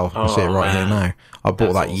my shelf. I can see it right here now. I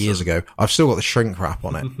bought that years ago. I've still got the shrink wrap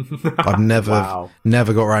on it. I've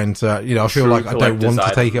never got around to, I feel like I don't want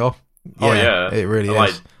to take it off. Yeah, it really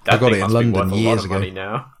is. I got it in London years ago.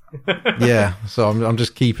 Now. Yeah, so I'm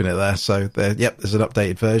just keeping it there. So there's an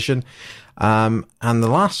updated version. And the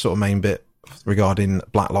last sort of main bit regarding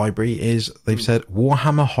Black Library is they've said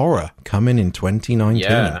Warhammer Horror coming in 2019.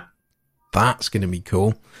 Yeah. That's going to be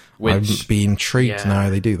cool. I'd be intrigued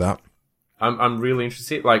now they do that. I'm really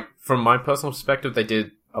interested. Like, from my personal perspective, they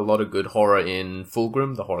did a lot of good horror in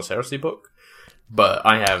Fulgrim, the Horus Heresy book. But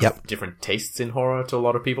I have different tastes in horror to a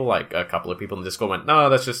lot of people. Like, a couple of people in Discord went, no,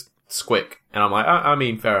 that's just squick. And I'm like, I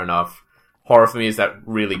mean, fair enough. Horror for me is that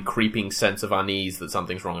really creeping sense of unease that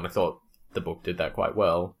something's wrong, and I thought the book did that quite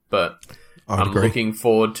well. But I'm looking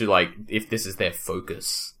forward to, like, if this is their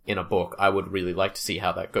focus in a book, I would really like to see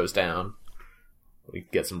how that goes down. We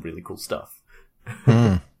get some really cool stuff.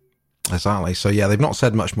 Exactly. So yeah, they've not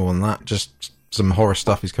said much more than that. Just some horror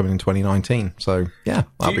stuff is coming in 2019. So yeah,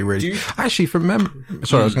 that'll be really... Actually, from memory...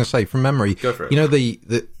 Sorry, I was going to say, from memory... Go for it.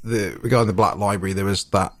 The regarding the Black Library, there was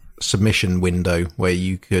that submission window where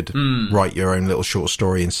you could write your own little short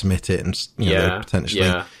story and submit it, and potentially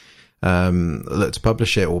look to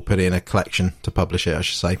publish it or put it in a collection to publish it, I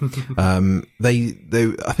should say.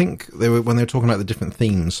 I think when they were talking about the different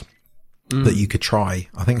themes that you could try,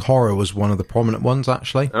 I think horror was one of the prominent ones,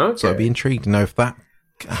 actually. Okay. So I'd be intrigued to know if that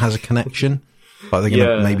has a connection. Like they're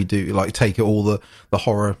going to maybe do, like, take all the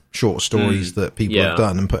horror short stories that people have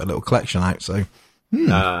done and put a little collection out. So,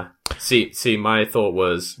 see, my thought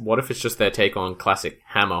was, what if it's just their take on classic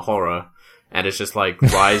Hammer horror, and it's just like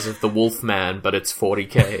Rise of the Wolfman, but it's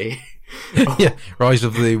 40k. Yeah, Rise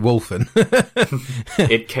of the Wolfen.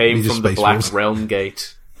 It came from the Black Realm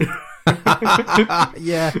Gate.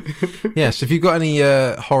 Yes, if you've got any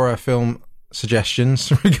horror film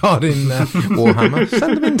suggestions regarding Warhammer,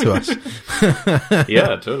 send them in to us.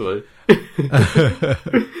 Yeah, totally.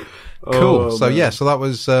 Cool. So that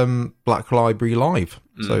was Black Library Live.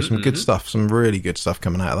 So some good stuff, some really good stuff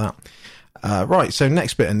coming out of that. Right, so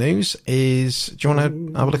next bit of news is, do you want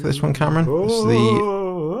to have a look at this one, Cameron?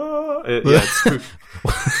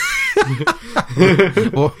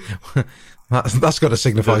 That's got to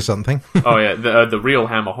signify something. Oh yeah, the real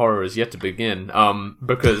Hammer horror is yet to begin.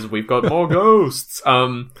 Because we've got more ghosts. They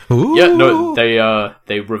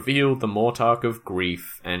revealed the Mortarch of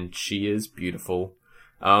Grief, and she is beautiful.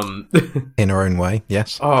 In her own way,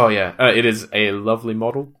 yes. Oh yeah, it is a lovely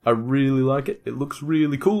model. I really like it. It looks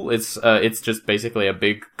really cool. It's just basically a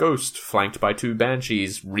big ghost flanked by 2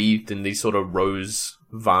 banshees, wreathed in these sort of rose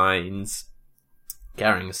vines,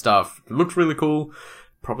 carrying stuff. It looks really cool.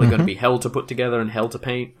 Probably going to be hell to put together and hell to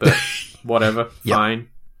paint, but whatever, fine.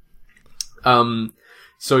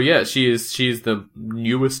 So yeah, she is the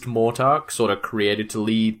newest Mortarch, sort of created to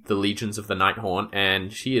lead the legions of the Nighthaunt,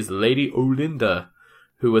 and she is Lady Olinda,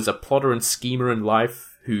 who was a plotter and schemer in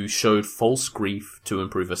life who showed false grief to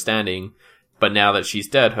improve her standing, but now that she's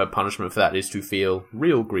dead, her punishment for that is to feel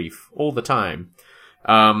real grief all the time.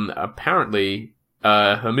 Apparently,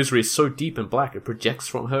 her misery is so deep and black it projects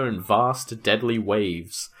from her in vast, deadly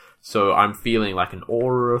waves. So I'm feeling like an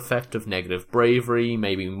aura effect of negative bravery,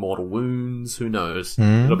 maybe mortal wounds. Who knows?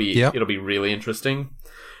 It'll be really interesting.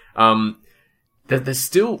 There's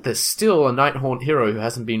still a Nighthaunt hero who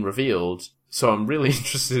hasn't been revealed, so I'm really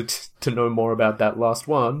interested to know more about that last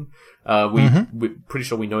one. We're pretty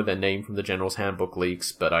sure we know their name from the General's Handbook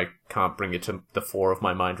leaks, but I can't bring it to the fore of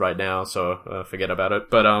my mind right now, so forget about it.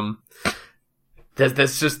 But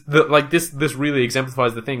there's just this really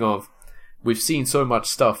exemplifies the thing of we've seen so much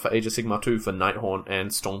stuff for Age of Sigmar 2 for Nighthaunt and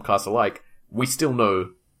Stormcast alike. We still know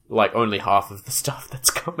like only half of the stuff that's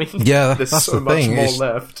coming. Yeah, there's that's so the much thing. more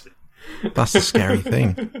left. That's the scary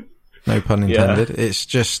thing. No pun intended. Yeah. It's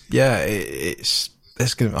just, it's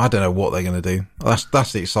gonna, I don't know what they're gonna do.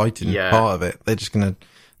 That's the exciting part of it.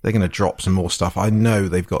 They're gonna drop some more stuff. I know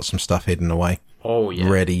they've got some stuff hidden away. Oh yeah.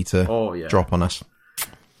 Ready to drop on us.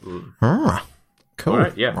 Cool.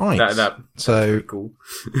 Right, yeah. Right. That's pretty cool.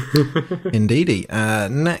 Indeedy.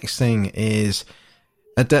 Next thing is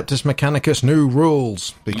Adeptus Mechanicus new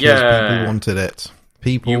rules because people wanted it.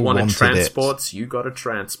 You wanted transports, you got a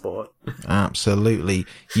transport. Absolutely.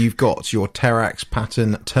 You've got your Terrax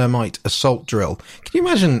pattern termite assault drill. Can you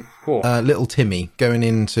imagine little Timmy going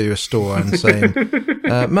into a store and saying,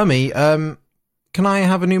 Mummy, can I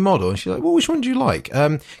have a new model? And she's like, well, which one do you like?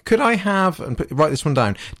 Could I have, and write this one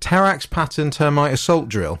down, Terrax pattern termite assault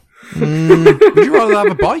drill? Would you rather have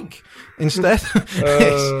a bike instead?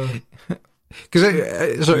 Because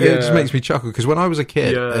it just makes me chuckle, because when I was a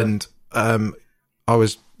kid and I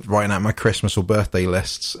was writing out my Christmas or birthday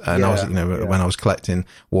lists, and I was, when I was collecting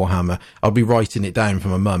Warhammer, I'd be writing it down for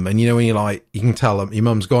my mum. And when you're like, you can tell your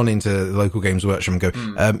mum's gone into the local Games Workshop and go,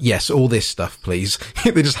 yes, all this stuff, please.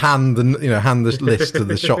 They just hand the list to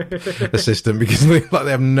the shop assistant because they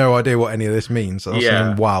have no idea what any of this means. So I was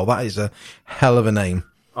saying, wow, that is a hell of a name.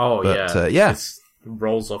 Oh, but, it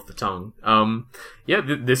rolls off the tongue.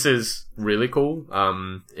 This is really cool.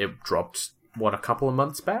 It dropped, a couple of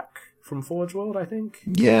months back? From Forge World, I think.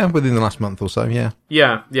 Yeah, within the last month or so. Yeah.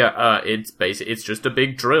 It's just a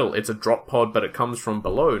big drill. It's a drop pod, but it comes from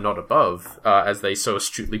below, not above, as they so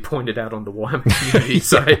astutely pointed out on the Warhammer community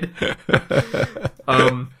side.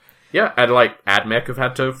 And AdMech have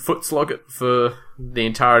had to foot slog it for the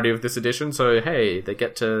entirety of this edition. So hey, they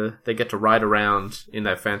get to ride around in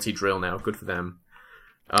their fancy drill now. Good for them.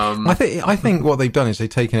 I think what they've done is they've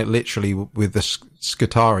taken it literally with the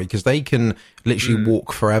Skitarii, because they can literally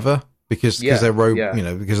walk forever. Because they're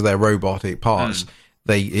because of their robotic parts,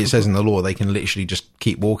 it says in the law they can literally just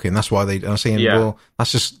keep walking. That's why I'm saying, well,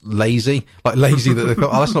 that's just lazy. Like lazy that they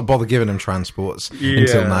thought, let's not bother giving them transports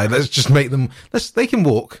until now. Let's just make them. They can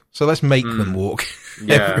walk, so let's make them walk.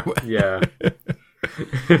 everywhere.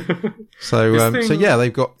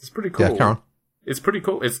 They've got. It's pretty cool. Yeah, Karen. It's pretty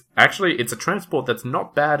cool. It's a transport that's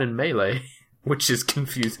not bad in melee, which is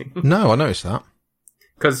confusing. No, I noticed that.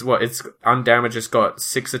 Because, it's undamaged, it's got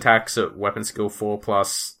 6 attacks at weapon skill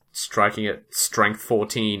 4+, striking at strength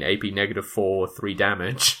 14, AP -4, 3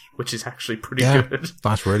 damage, which is actually pretty good.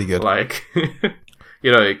 That's really good.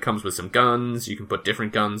 It comes with some guns, you can put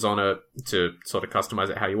different guns on it to sort of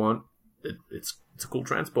customize it how you want. It's a cool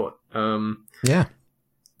transport. Yeah.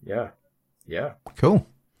 Cool.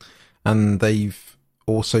 And they've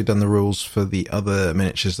also done the rules for the other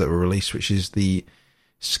miniatures that were released, which is the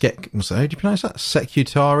how do you pronounce that?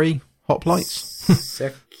 Skitarii hoplites?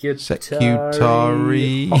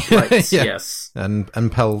 Skitarii hoplites, yes. And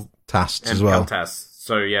Peltasts as well. Peltasts.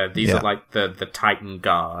 So these are like the Titan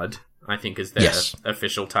Guard, I think is their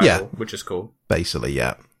official title, which is cool. Basically,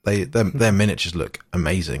 yeah. Their miniatures look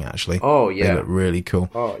amazing, actually. Oh, yeah. They look really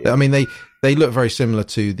cool. Oh, yeah. I mean, they look very similar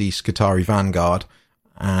to the Skitarii Vanguard,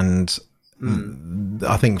 and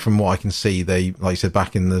I think from what I can see, they, like you said,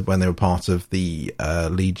 back when they were part of the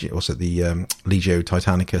Legio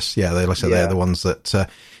Titanicus, they're the ones that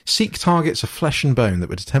seek targets of flesh and bone that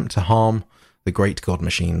would attempt to harm the great god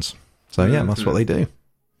machines. So that's what they do.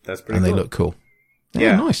 That's pretty cool. And they look cool.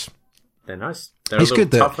 Yeah, nice. They're nice. They're a little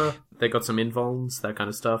tougher. They got some invulns, that kind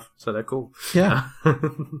of stuff, so they're cool. Yeah.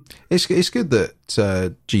 It's good that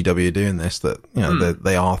GW are doing this, that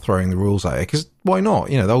they are throwing the rules out here, because why not?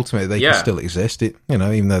 Ultimately they can still exist.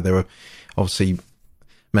 Even though they were obviously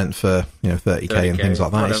meant for 30k and things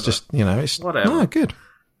like that. Whatever. It's just it's whatever. No, good.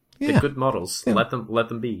 Yeah. They're good models. Yeah. Let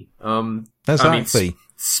them be. Exactly.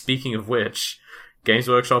 Speaking of which, Games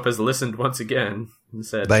Workshop has listened once again and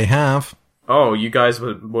said they have. Oh, you guys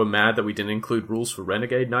were mad that we didn't include rules for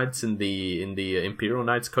Renegade Knights in the Imperial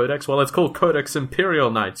Knights Codex? Well, it's called Codex Imperial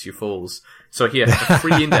Knights, you fools. So here, have a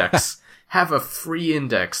free index. Have a free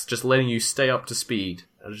index, just letting you stay up to speed.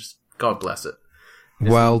 God bless it.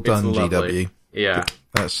 Well done, GW. Yeah.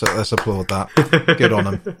 Let's applaud that. Good on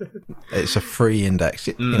them. It's a free index.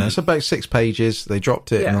 It's about 6 pages. They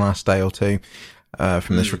dropped it in the last day or two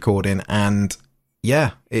from this recording, and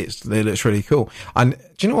it looks really cool. And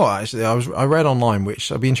do you know what? Actually, I read online,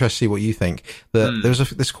 which I'd be interested to see what you think. That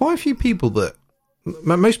there's quite a few people that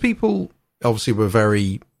most people obviously were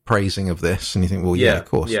very praising of this, and you think, well, of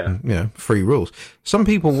course, and, free rules. Some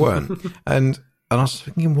people weren't, and I was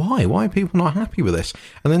thinking, why? Why are people not happy with this?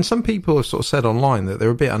 And then some people have sort of said online that they're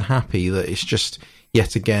a bit unhappy that it's just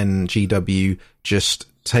yet again GW just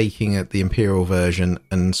taking the Imperial version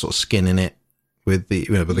and sort of skinning it with the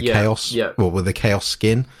with the chaos, with the chaos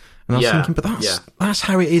skin. And I was thinking, but that's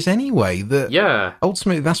how it is anyway. That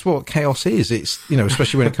ultimately that's what chaos is. It's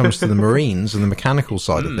especially when it comes to the Marines and the mechanical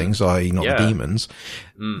side of things, i.e., not the demons.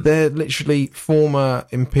 They're literally former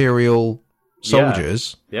Imperial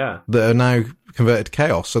soldiers that are now converted to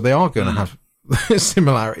chaos, so they are going to have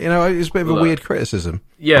similarity. It's a bit of a weird criticism.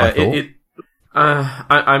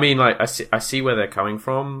 I mean, like, I see where they're coming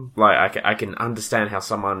from. Like, I can understand how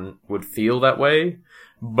someone would feel that way,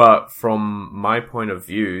 but from my point of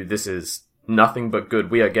view, this is nothing but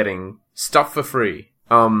good. We are getting stuff for free.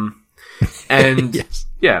 And yes.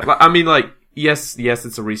 Yes,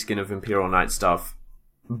 it's a reskin of Imperial Knight stuff,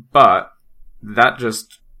 but that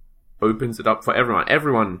just opens it up for everyone.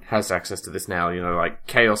 Everyone has access to this now. Like,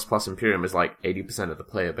 Chaos plus Imperium is like 80% of the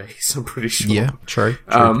player base, I'm pretty sure. Yeah, true.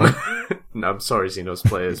 No, I'm sorry, Xenos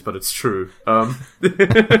players, but it's true. But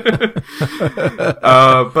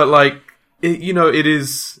like, it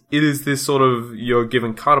is this sort of, you're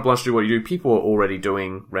given carte blanche to do what you do. People are already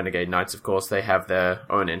doing Renegade Knights, of course. They have their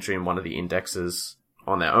own entry in one of the indexes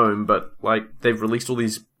on their own, but like, they've released all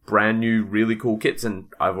these brand new, really cool kits, and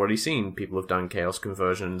I've already seen people have done Chaos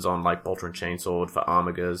conversions on like Bolter and Chainsword for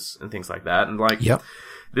Armigers and things like that. And like,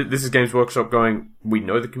 this is Games Workshop going, we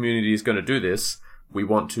know the community is going to do this. We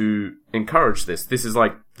want to encourage this. This is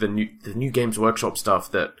like the new Games Workshop stuff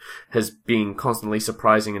that has been constantly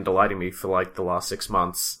surprising and delighting me for like the last 6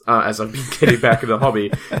 months as I've been getting back in the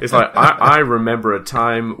hobby. It's like, I remember a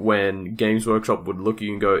time when Games Workshop would look at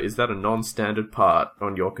you and go, is that a non-standard part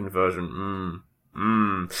on your conversion?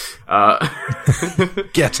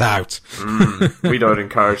 Get out. We don't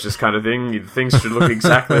encourage this kind of thing. Things should look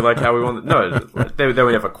exactly like how we want them. No, they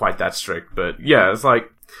were never quite that strict, but it's like,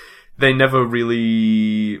 they never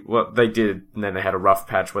really, they did, and then they had a rough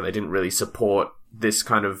patch where they didn't really support this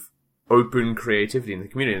kind of open creativity in the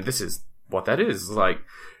community, and this is what that is. Like,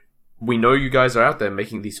 we know you guys are out there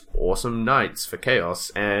making these awesome knights for Chaos,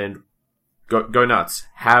 and go nuts.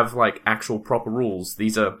 Have, like, actual proper rules.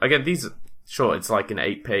 Sure, it's like an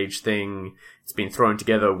 8-page thing. It's been thrown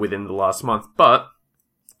together within the last month, but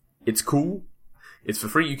it's cool. It's for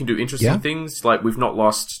free. You can do interesting things. Like, we've not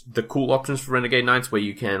lost the cool options for Renegade Knights where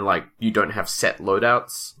you can, like, you don't have set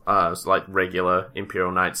loadouts. So like regular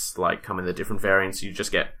Imperial Knights, like, come in the different variants. You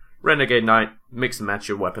just get Renegade Knight, mix and match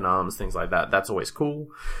your weapon arms, things like that. That's always cool.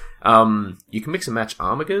 You can mix and match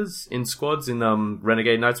Armigers in squads in,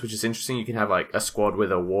 Renegade Knights, which is interesting. You can have, like, a squad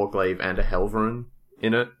with a Warglaive and a Helverin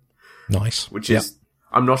in it. Nice. Which is,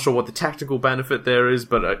 I'm not sure what the tactical benefit there is,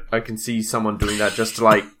 but I can see someone doing that just to,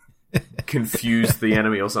 like, confuse the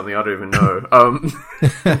enemy or something. I don't even know.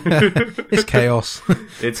 It's chaos.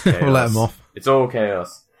 It's chaos. We'll let them off. It's all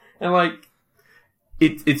chaos. And like,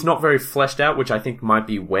 it's not very fleshed out, which I think might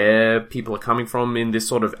be where people are coming from in this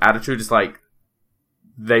sort of attitude. It's like,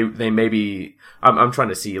 they maybe, I'm trying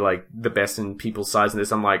to see like the best in people's sides in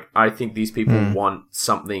this. I'm like, I think these people want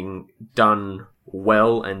something done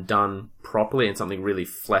well and done properly and something really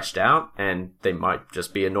fleshed out, and they might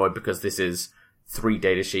just be annoyed because this is 3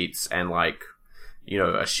 data sheets and like,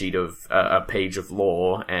 a sheet of a page of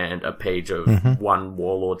lore and a page of 1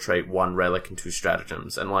 warlord trait, 1 relic, and 2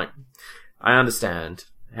 stratagems. And like, I understand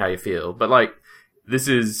how you feel, but like, this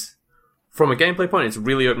is, from a gameplay point, it's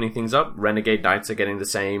really opening things up. Renegade Knights are getting the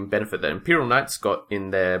same benefit that Imperial Knights got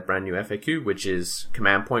in their brand new FAQ, which is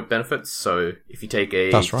command point benefits. So if you take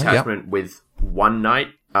a detachment with 1 knight,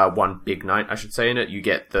 1 big knight, I should say, in it, you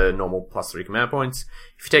get the normal +3 command points.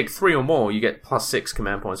 If you take 3 or more, you get +6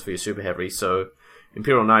 command points for your super heavy. So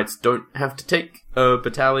Imperial Knights don't have to take a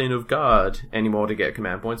battalion of guard anymore to get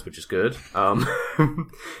command points, which is good. And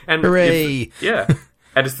hooray!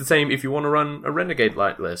 And it's the same if you want to run a Renegade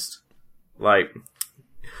Light list. Like,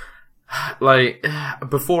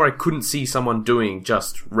 before I couldn't see someone doing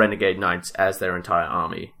just Renegade Knights as their entire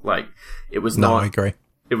army. Like, it was not... I agree.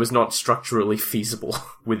 It was not structurally feasible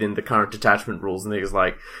within the current detachment rules. And it was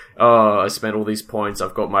like, oh, I spent all these points,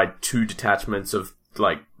 I've got my 2 detachments of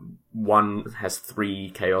like one has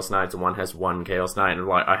 3 Chaos Knights and one has 1 Chaos Knight, and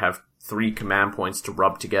like I have 3 command points to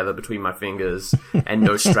rub together between my fingers, and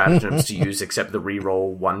no stratagems to use except the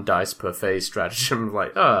reroll 1 dice per phase stratagem.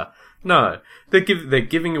 Like, no, they're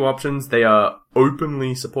giving you options. They are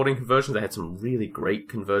openly supporting conversions. They had some really great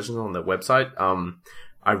conversions on their website.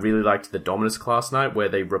 I really liked the Dominus class knight where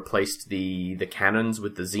they replaced the cannons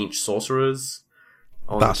with the Tzeentch sorcerers.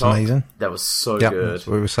 That's amazing. That was so good. That's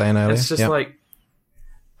what we were saying earlier. It's just like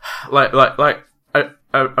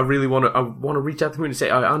I really want to reach out to them and say,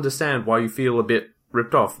 I understand why you feel a bit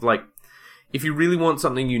ripped off. Like, if you really want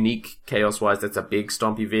something unique, chaos-wise, that's a big,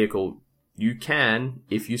 stompy vehicle, you can,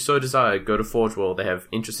 if you so desire, go to Forge World. They have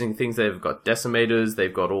interesting things. They've got Decimators,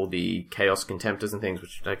 they've got all the Chaos Contemptors and things,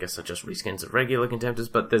 which I guess are just reskins of regular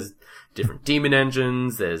Contemptors, but there's different demon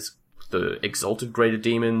engines, there's the Exalted Greater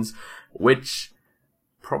Demons, which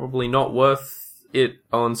probably not worth it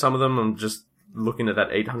on some of them. I'm just looking at that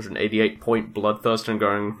 888-point Bloodthirster and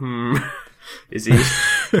going, is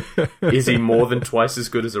he more than twice as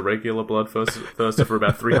good as a regular Bloodthirster for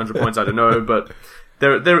about 300 points? I don't know, but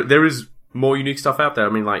there is more unique stuff out there. I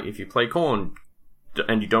mean, like, if you play Khorne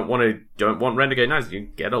and you don't want Renegade Knights, you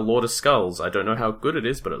get a Lord of Skulls. I don't know how good it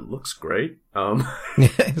is, but it looks great. Yeah,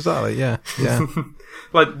 exactly. Yeah.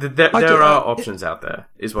 Like, there are options out there,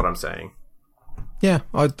 is what I'm saying. Yeah,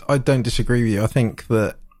 I don't disagree with you. I think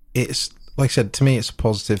that it's, like I said, to me, it's a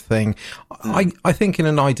positive thing. I think in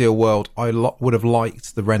an ideal world, I would have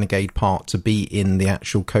liked the Renegade part to be in the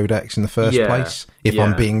actual codex in the first place. If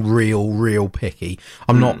I'm being real picky,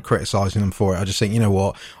 I'm not criticising them for it. I just think, you know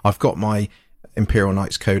what, I've got my Imperial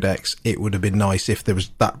Knights Codex. It would have been nice if there was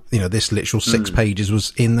that, this literal 6 pages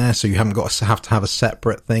was in there, so you haven't got to have a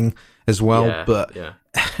separate thing as well. But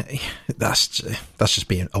that's just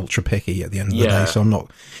being ultra picky at the end of the day. So I'm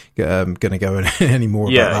not going to go any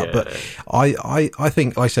more about that. But I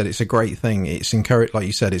think, like I said, it's a great thing. It's like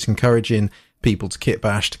you said, it's encouraging people to kit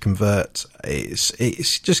bash, to convert.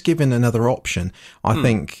 It's just giving another option. I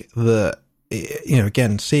think that,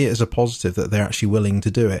 again, see it as a positive that they're actually willing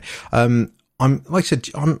to do it. Like I said,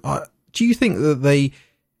 do you think that they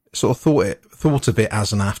sort of thought of it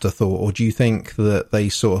as an afterthought, or do you think that they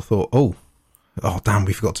sort of thought, oh damn,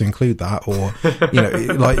 we forgot to include that, or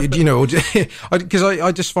because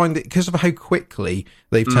I just find it, because of how quickly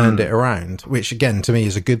they've turned it around, which again to me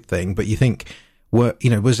is a good thing. But you think,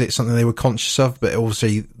 was it something they were conscious of? But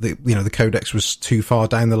obviously, the codex was too far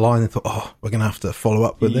down the line and thought, we're going to have to follow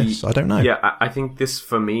up with this. I don't know. Yeah, I think this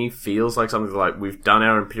for me feels like something like, we've done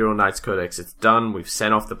our Imperial Knights Codex, it's done, we've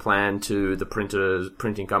sent off the plan to the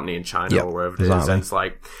printing company in China or wherever it is, and it's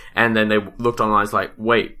like, and then they looked online, it's like,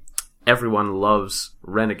 wait, everyone loves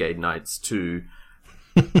Renegade Knights too.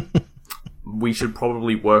 We should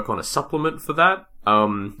probably work on a supplement for that.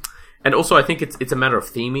 And also, I think it's a matter of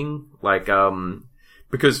theming, like,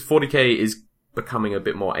 because 40k is becoming a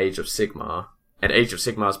bit more Age of Sigmar, and Age of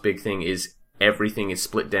Sigmar's big thing is everything is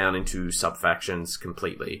split down into sub-factions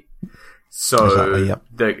completely. So,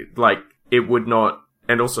 it would not,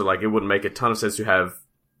 and also, like, it wouldn't make a ton of sense to have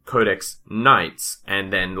Codex Knights,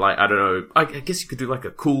 and then, like, I don't know, I guess you could do, like,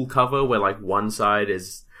 a cool cover where, like, one side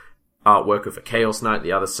is artwork of a Chaos Knight,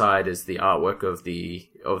 the other side is the artwork of the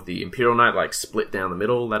Imperial Knight, like, split down the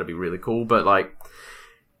middle. That'd be really cool. But, like,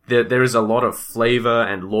 there is a lot of flavor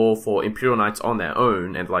and lore for Imperial Knights on their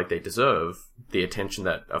own, and, like, they deserve the attention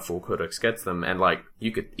that a full codex gets them. And, like,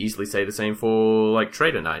 you could easily say the same for, like,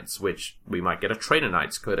 Traitor Knights, which we might get a Traitor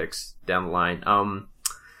Knights codex down the line.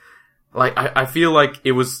 Like, I feel like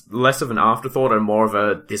it was less of an afterthought and more of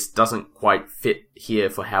a, this doesn't quite fit here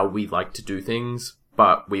for how we like to do things,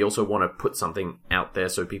 but we also want to put something out there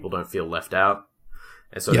so people don't feel left out.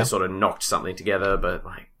 And so they sort of knocked something together, but,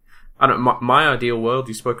 like, I don't know, my ideal world,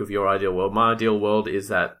 you spoke of your ideal world, my ideal world is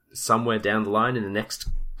that somewhere down the line in the next,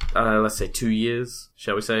 let's say 2 years,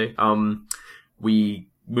 shall we say, we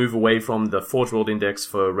move away from the Forge World Index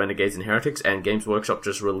for Renegades and Heretics, and Games Workshop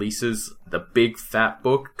just releases the big fat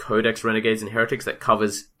book, Codex Renegades and Heretics, that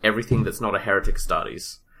covers everything that's not a Heretic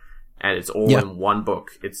Astartes. And it's all in one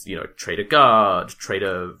book. It's, Traitor Guard,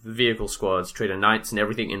 Traitor Vehicle Squads, Traitor Knights, and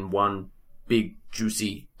everything in one big,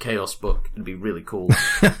 juicy Chaos book. It'd be really cool.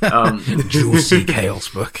 Juicy Chaos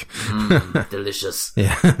book. Delicious.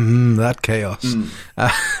 Yeah, that chaos.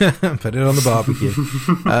 Put it on the barbecue.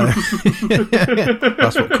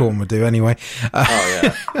 That's what Khorne would do anyway.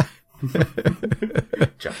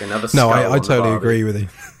 Chuck another skull. No, I totally agree with you.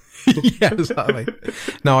 Yeah, exactly.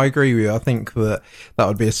 No, I agree with you. I think that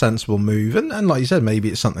would be a sensible move, and like you said, maybe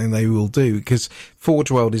it's something they will do, because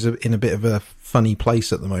Forge World is in a bit of a funny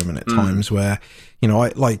place at the moment at times, where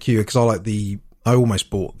I like you, because I like the I almost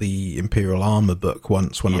bought the Imperial Armor book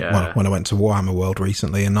once when I went to Warhammer World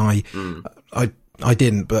recently, and I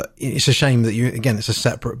didn't, but it's a shame that it's a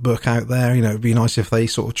separate book out there. You know, it'd be nice if they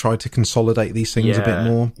sort of tried to consolidate these things a bit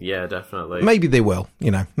more. Yeah, definitely. Maybe they will,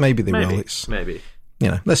 maybe they will. Maybe.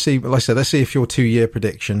 Let's see. Like I said, let's see if your 2-year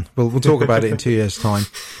prediction. We'll talk about it in 2 years' time,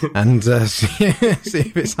 and see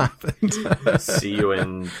if it's happened. see you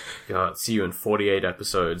in 48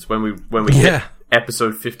 episodes when we hit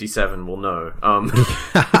episode 57. We'll know.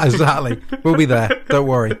 Exactly. We'll be there. Don't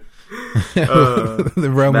worry. The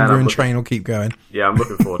Realm and Ruin train will keep going. Yeah, I'm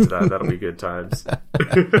looking forward to that. That'll be good times.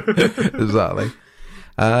 Exactly.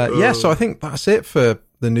 So I think that's it for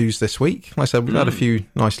the news this week. Like I said, we've had a few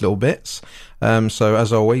nice little bits. So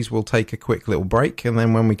as always, we'll take a quick little break, and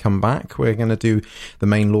then when we come back, we're going to do the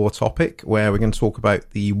main lore topic, where we're going to talk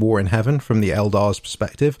about the War in Heaven from the Eldar's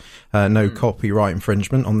perspective. No copyright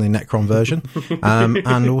infringement on the Necron version.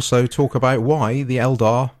 And also talk about why the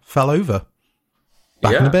Eldar fell over.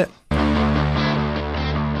 Back in a bit.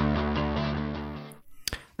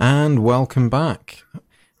 And welcome back.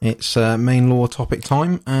 It's main lore topic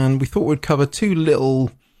time, and we thought we'd cover two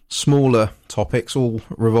little smaller topics, all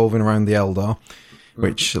revolving around the Eldar,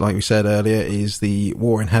 which, like we said earlier, is the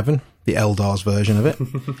War in Heaven, the Eldar's version of it,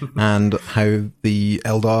 and how the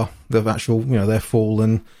Eldar, the actual, their fall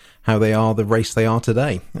and how they are the race they are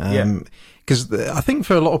today. Because I think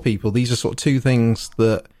for a lot of people, these are sort of two things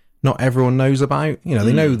that not everyone knows about.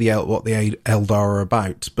 They know what the Eldar are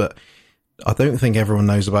about, but I don't think everyone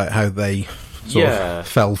knows about how they sort of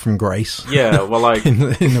fell from grace. Yeah, well, like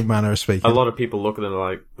in a manner of speaking, a lot of people look at them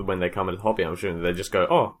like when they come into the hobby. I'm sure they just go,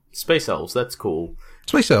 "Oh, space elves, that's cool."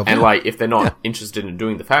 Space elves, and like if they're not interested in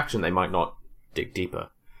doing the faction, they might not dig deeper.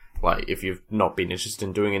 Like if you've not been interested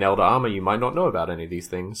in doing an Eldar armor, you might not know about any of these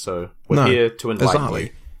things. So we're here to enlighten you,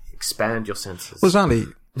 expand your senses. Well, exactly.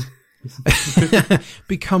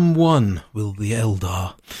 Become one with the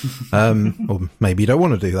Eldar. Or maybe you don't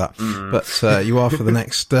want to do that, but you are for the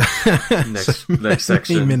next next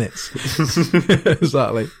section. Minutes.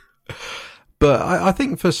 Exactly. But I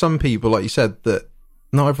think for some people, like you said, that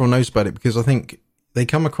not everyone knows about it, because I think they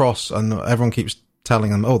come across and everyone keeps telling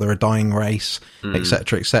them, oh, they're a dying race,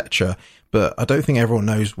 etc., etc. But I don't think everyone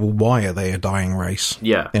knows, well, why are they a dying race?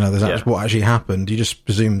 Yeah. There's what actually happened. You just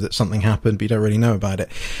presume that something happened, but you don't really know about it.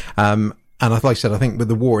 And like I said, I think with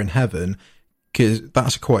the War in Heaven, because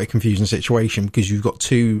that's quite a confusing situation, because you've got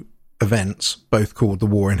two events, both called the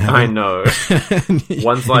War in Heaven. I know.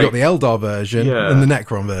 One's like... You've got the Eldar version and the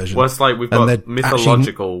Necron version. Well, it's like we've got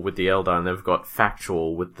mythological with the Eldar, and they've got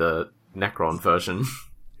factual with the Necron version.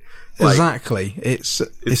 Exactly. It's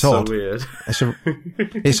odd. So weird.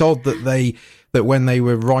 It's odd that when they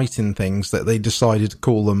were writing things, that they decided to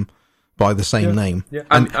call them by the same name. Yeah.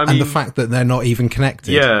 And the fact that they're not even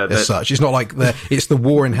connected as such. It's not like it's the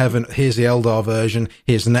War in Heaven, here's the Eldar version,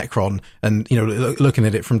 here's the Necron, and, looking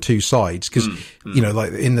at it from two sides. Because,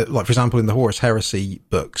 like for example, in the Horus Heresy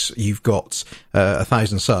books, you've got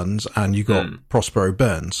 1,000 Suns and you've got Prospero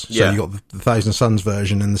Burns. So you've got the 1,000 Suns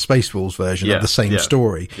version and the Space Wolves version of the same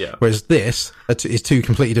story. Yeah. Whereas this is two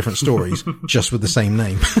completely different stories, just with the same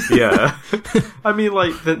name. Yeah. I mean,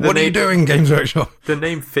 like... What are you doing, Games Workshop? The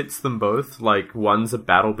name fits them both. Like, one's a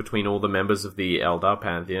battle between all the members of the Eldar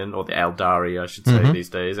pantheon, or the Eldari, I should say, these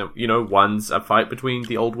days. And, one's a fight between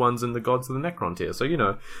the old ones and the gods of the Necron tier.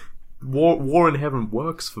 So, War in Heaven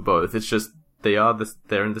works for both. It's just,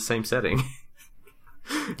 they're in the same setting.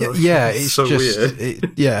 It's so just,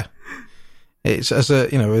 weird. It's as a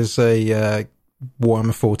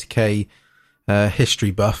Warhammer 40k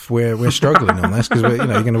history buff, we're struggling on this, because you're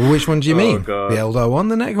going to, which one do you mean? God. The Eldar one,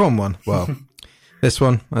 the Necron one? Well, this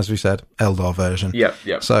one, as we said, Eldar version.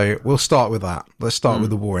 Yep. So we'll start with that. Let's start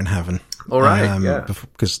with the War in Heaven. All right.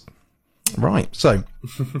 So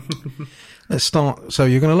let's start. So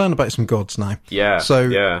you're going to learn about some gods now. Yeah.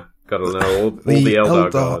 So got to know all the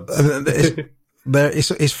Eldar gods.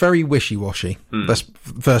 It's very wishy-washy. That's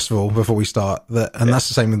first of all, before we start. That's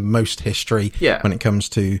the same with most history when it comes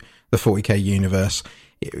to the 40k universe.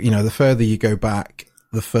 The further you go back,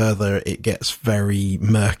 the further it gets very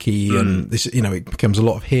murky, and this, it becomes a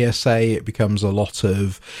lot of hearsay. It becomes a lot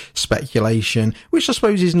of speculation, which I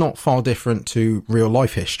suppose is not far different to real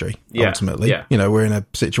life history. Ultimately, we're in a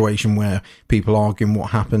situation where people arguing what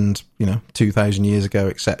happened, 2,000 years ago,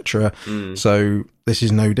 etc. So this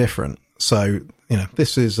is no different. So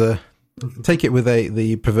this is take it with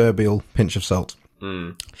the proverbial pinch of salt.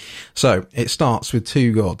 So it starts with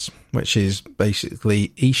two gods, which is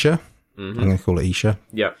basically Isha. I'm going to call it Isha.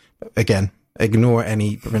 Yeah. Again, ignore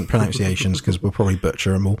any pronunciations, because we'll probably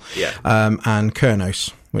butcher them all. Yeah. And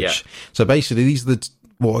Kurnos, which so basically these are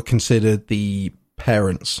what are considered the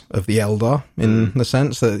parents of the Eldar, in the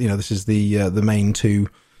sense that, this is the main two.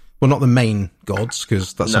 Well, not the main gods,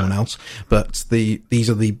 because that's someone else, but these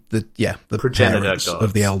are the parents gods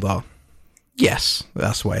of the Eldar. Yes,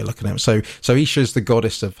 that's the way of looking at it. So Isha's the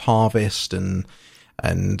goddess of harvest and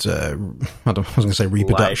I was going to say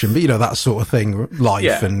reproduction, life. but that sort of thing,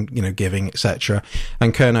 life and giving, etc.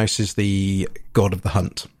 And Kurnos is the god of the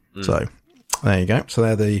hunt. So there you go. So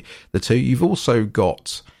they're the two. You've also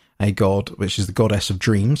got a god which is the goddess of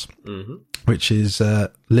dreams, which is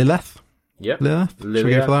Lilith. Yeah, Lilith. Should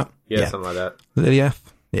we go for that? Yeah, something like that.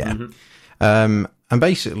 Lilith. Yeah. And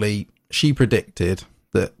basically, she predicted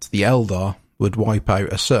that the Eldar would wipe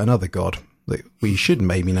out a certain other god that we should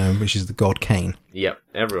maybe know, which is the god Cain. Yep,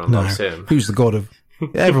 everyone loves him. Who's the god of...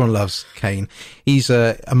 Everyone loves Cain. He's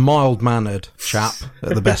a mild-mannered chap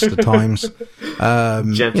at the best of times.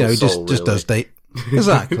 Gentle he soul, just does date.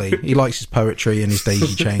 Exactly. He likes his poetry and his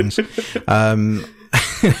daisy chains.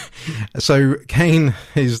 So Cain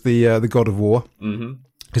is the god of war.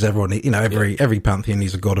 Because everyone, every pantheon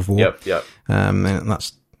needs a god of war. Yep. And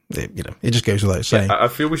that's... it just goes without saying. I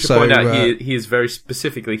feel we should point out he is very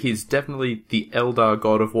specifically, he's definitely the Eldar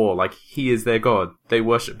god of war. Like, he is their god. They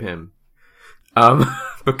worship him.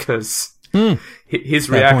 Because his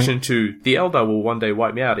reaction to the Eldar will one day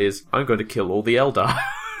wipe me out is, I'm going to kill all the Eldar.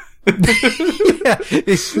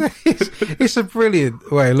 It's a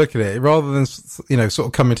brilliant way of looking at it. Rather than, sort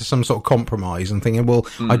of coming to some sort of compromise and thinking, well,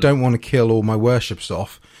 I don't want to kill all my worships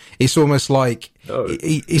off. It's almost like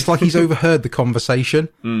it's like he's overheard the conversation.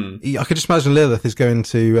 I could just imagine Lilith is going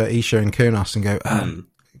to Isha and Kurnos and go,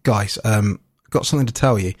 guys, got something to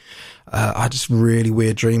tell you. I had this really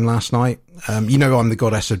weird dream last night. I'm the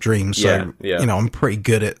goddess of dreams, so I'm pretty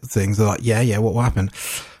good at things. They're like, yeah, what happened?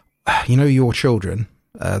 Your children,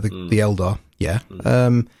 the Eldar,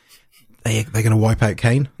 they're going to wipe out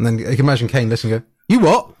Cain, and then you can imagine Cain listening and go, you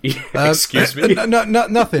what? Excuse me? No,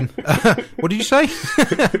 nothing. What did you say?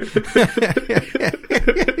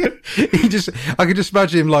 I could just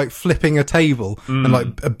imagine him like flipping a table and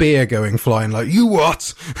like a beer going flying, like, you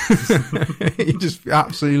what? He's just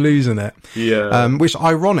absolutely losing it. Yeah. Which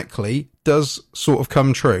ironically does sort of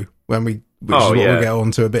come true when which is what we'll get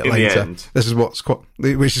on to a bit later. This is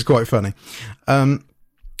which is quite funny.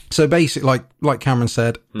 So basically, like Cameron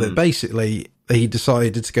said, that basically he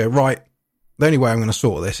decided to go, right, the only way I'm going to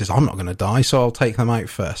sort this is I'm not going to die, so I'll take them out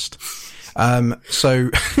first.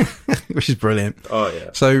 Which is brilliant. Oh,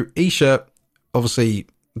 yeah. So Isha obviously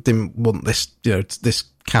didn't want this, this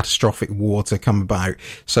catastrophic war to come about.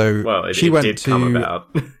 So she went to... come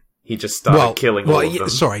about. He just started killing all of them.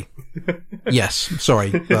 Sorry. Yes,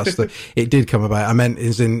 sorry. It did come about. I meant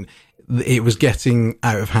it was getting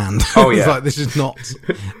out of hand. Oh, yeah. It's like, this is not...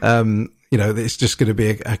 it's just going to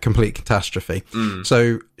be a complete catastrophe.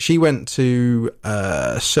 So she went to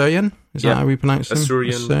Suryan. Is that how we pronounce him?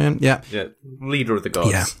 Suryan. Yeah. Leader of the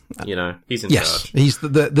gods. Yeah. He's in charge. He's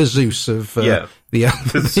the Zeus of the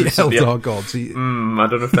Eldar gods. I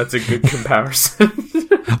don't know if that's a good comparison.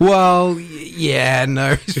 Well, yeah,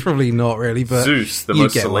 no, it's probably not really. But Zeus, the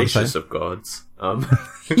most salacious of gods.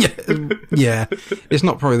 Yeah, it's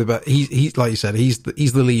not probably the best. He's like you said, he's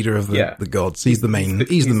the leader of the gods. He's the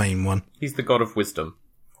main one. He's the god of wisdom.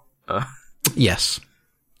 Yes.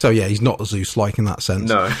 So yeah, he's not Zeus-like in that sense.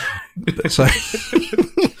 No. So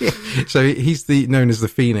he's known as the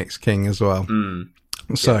Phoenix King as well.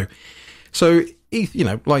 So he,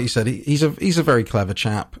 like you said, he's a very clever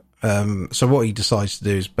chap. So what he decides to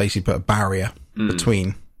do is basically put a barrier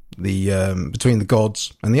between the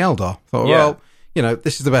gods and the Eldar. Thought,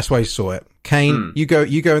 this is the best way to sort it. Cain, you go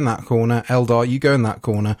in that corner. Eldar, you go in that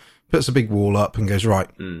corner. Puts a big wall up and goes, right,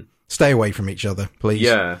 stay away from each other, please.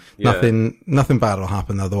 Yeah. Nothing bad will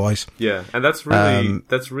happen otherwise. Yeah, and that's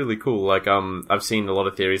really cool. Like, I've seen a lot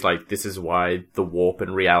of theories like this is why the warp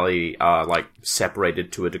and reality are like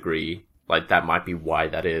separated to a degree. Like that might be why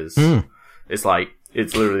that is. It's like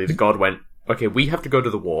it's literally the god went, okay, we have to go to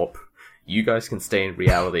the warp. You guys can stay in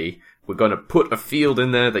reality. We're going to put a field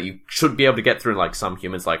in there that you should be able to get through. And like some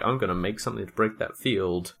humans, like, I'm going to make something to break that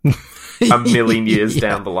field a million years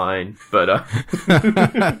down the line. But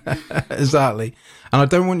exactly. And I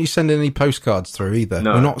don't want you sending any postcards through either.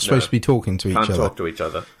 We're not supposed to be talking to each other. Can't talk to each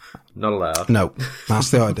other. Not allowed. No,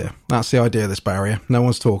 that's the idea. That's the idea of this barrier. No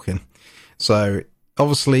one's talking. So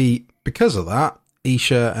obviously, because of that,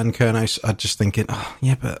 Isha and Kurnos are just thinking, oh,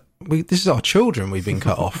 yeah, but this is our children we've been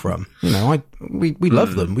cut off from. We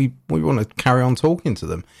love them. We want to carry on talking to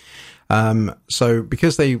them. So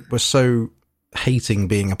because they were so hating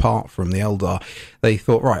being apart from the Eldar, they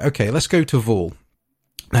thought, right, okay, let's go to Vul.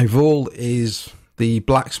 Now, Vul is the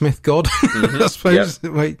blacksmith god, I suppose.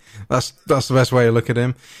 Yep. Wait, that's the best way to look at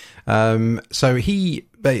him. So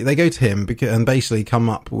they go to him and basically come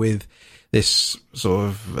up with this sort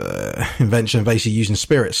of invention of basically using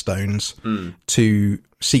spirit stones to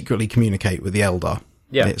secretly communicate with the Eldar.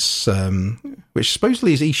 Yeah, it's which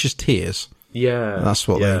supposedly is Isha's tears. Yeah, that's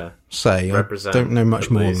what they say. I don't know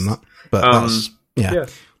much more than that, but that's yeah.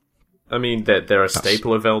 I mean, they're a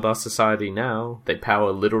staple of Eldar society now. They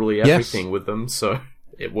power literally everything with them, so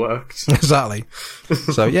it worked. Exactly.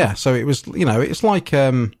 So yeah, so it was, it's like,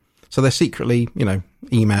 so they're secretly,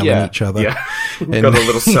 emailing each other. Yeah, got a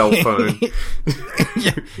little cell phone.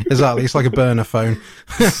 Yeah, exactly. It's like a burner phone.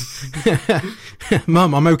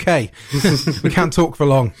 Mum, I'm okay. We can't talk for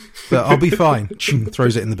long, but I'll be fine.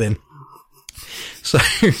 Throws it in the bin.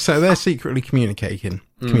 So they're secretly communicating.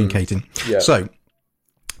 Yeah. So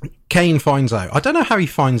Kane finds out. I don't know how he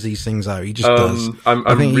finds these things out. He just does. I'm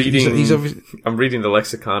reading the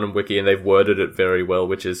Lexicanum wiki, and they've worded it very well,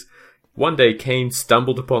 which is, one day Kane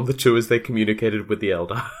stumbled upon the two as they communicated with the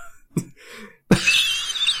Eldar.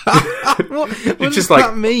 What does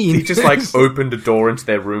that mean? He just opened a door into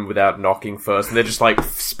their room without knocking first, and they're just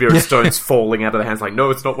spirit stones falling out of their hands. Like, no,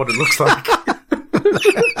 it's not what it looks like.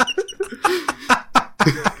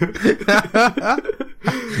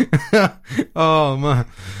 Oh man,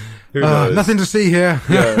 nothing to see here.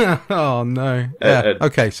 Yeah. Oh no. Yeah.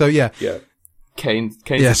 Okay. So yeah. Kane's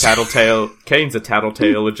a tattletale. Kane's a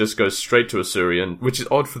tattletale and just goes straight to Assyrian, which is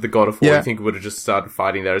odd for the God of War. I think it would have just started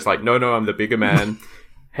fighting there. It's like, no, I'm the bigger man.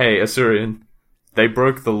 Hey, Assyrian, they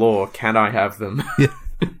broke the law. Can I have them?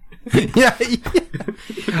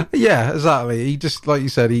 Yeah, exactly. He just, like you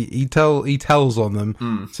said, he tells on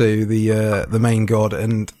them to the main god,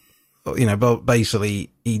 and but basically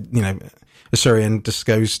Assyrian just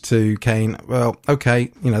goes to Kane. Well,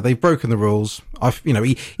 okay, they've broken the rules.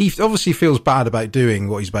 He obviously feels bad about doing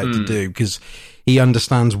what he's about to do, because he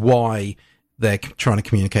understands why they're trying to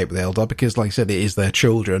communicate with Eldar, because, like I said, it is their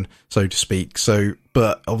children, so to speak. So,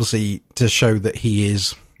 but obviously to show that he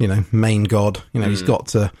is, main god, he's got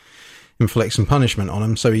to inflict some punishment on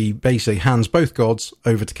him. So he basically hands both gods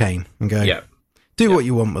over to Kane and go, do what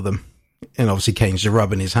you want with them. And obviously Kane's just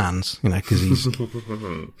rubbing his hands, because he's a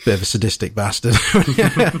bit of a sadistic bastard.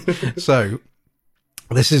 So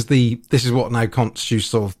this is what now constitutes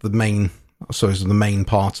sort of the main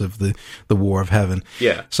part of the War of Heaven.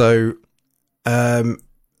 Yeah. So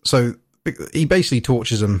he basically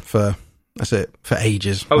tortures them for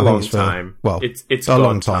ages. A long time. Well, it's a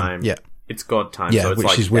long time. Yeah. It's God time, so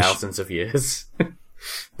it's thousands of years.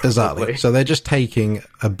 Exactly. So they're just taking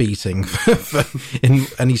a beating,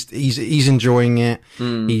 and he's enjoying it.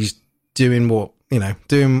 He's doing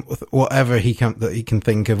whatever he can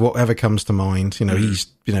think of, whatever comes to mind. He's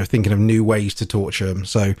thinking of new ways to torture him.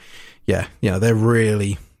 So yeah, they're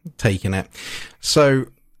really taking it. So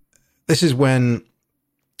this is when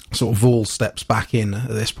sort of Vol steps back in at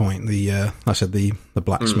this point. The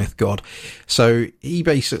blacksmith god. So he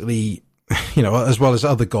basically, as well as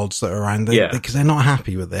other gods that are around, because they're not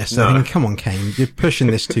happy with this. They're thinking, come on, Kane, you're pushing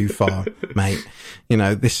this too far, mate.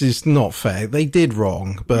 This is not fair. They did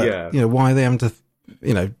wrong, but, why are they having to,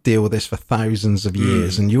 deal with this for thousands of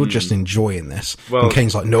years, and you're just enjoying this? Well, and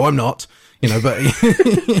Kane's like, no, I'm not. But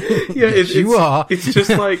you are. It's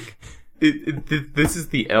just like, this is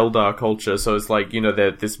the Eldar culture, so it's like,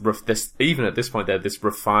 they're this even at this point, they're this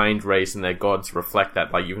refined race, and their gods reflect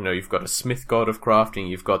that. Like, you've got a smith god of crafting,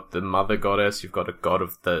 you've got the mother goddess, you've got a god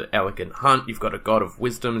of the elegant hunt, you've got a god of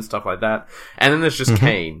wisdom and stuff like that. And then there's just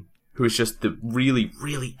Kane, who is just the really,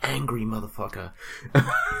 really angry motherfucker.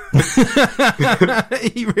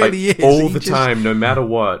 He really is. All the time, no matter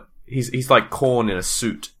what. He's like Korn in a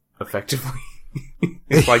suit, effectively.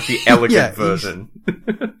 It's like the elegant version.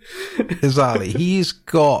 Exactly. He's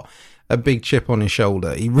got a big chip on his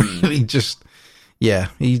shoulder. He really just,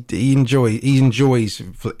 he enjoys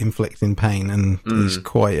inflicting pain, and he's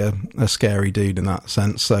quite a scary dude in that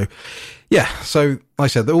sense. So, so like I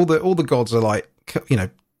said, all the gods are like,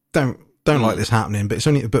 don't like this happening, but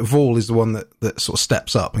Vol is the one that sort of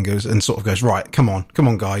steps up and goes, right, come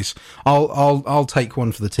on guys, I'll take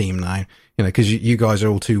one for the team now. Because you guys are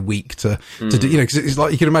all too weak to do, because it's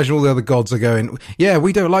like, you can imagine all the other gods are going,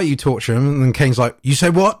 we don't like you torture him. And then Kane's like, you say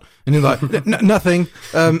what? And you're like, nothing,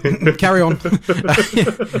 carry on.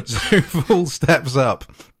 So Vol steps up,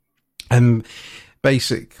 and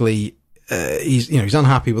basically, he's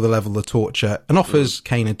unhappy with the level of torture, and offers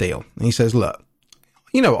Kane a deal. And he says, look,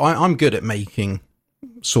 I'm good at making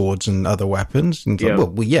swords and other weapons. And like,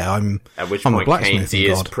 I'm at which I'm point a blacksmith Kane's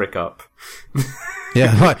ears prick up.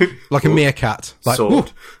 Yeah, like a meerkat. Like,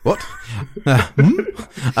 sword. What?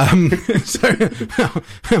 So,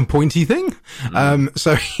 pointy thing.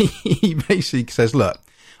 So he basically says, look,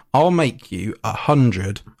 I'll make you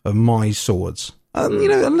 100 of my swords. You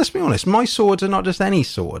know, and let's be honest, my swords are not just any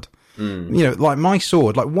sword. You know, like my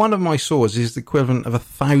sword, like one of my swords is the equivalent of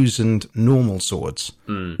 1,000 normal swords.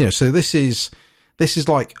 You know, so this is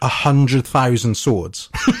like 100,000 swords.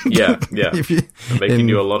 Yeah. If you, making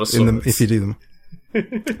you a lot of swords. if you do them.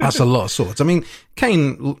 That's a lot of swords. I mean,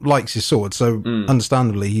 Cain likes his swords, so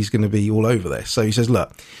understandably he's going to be all over this. So he says,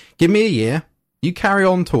 look, give me a year, you carry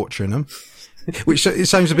on torturing them. Which it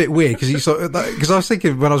sounds a bit weird because I was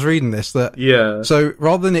thinking when I was reading this that so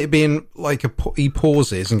rather than it being like he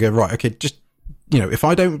pauses and go, right, okay, just, you know, if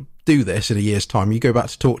I don't do this in a year's time, you go back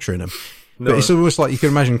to torturing them. No. But it's almost like you can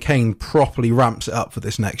imagine Cain properly ramps it up for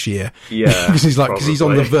this next year. Yeah, because he's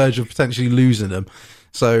on the verge of potentially losing them.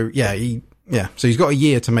 So so he's got a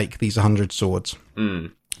year to make these 100 swords.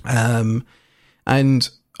 And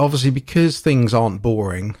obviously because things aren't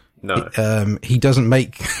boring. No. He doesn't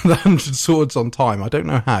make the 100 swords on time. I don't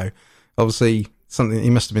know how. Obviously, something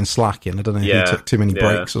he must have been slacking. I don't know if he took too many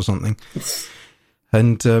breaks or something.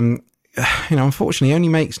 And, you know, unfortunately, he only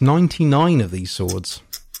makes 99 of these swords.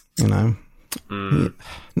 You know,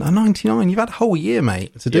 99. You've had a whole year,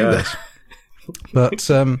 mate, to do this.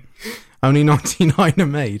 But only 99 are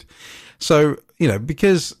made. So, you know,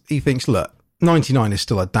 because he thinks, look, 99 is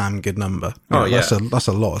still a damn good number. You know, that's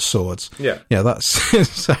a lot of swords. Yeah,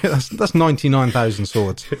 that's 99,000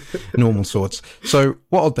 swords, normal swords. So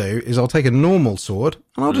what I'll do is I'll take a normal sword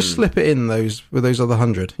and I'll just slip it in with those other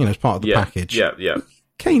 100, you know, as part of the package. Yeah.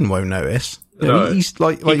 Cain won't notice. You know, he's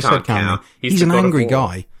like you said, Cameron. He's an angry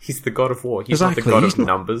guy. He's the god of war. He's not the god of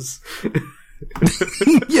numbers.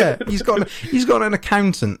 Yeah, he's got an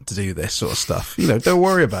accountant to do this sort of stuff. You know, don't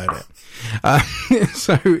worry about it.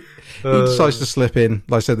 So he decides to slip in,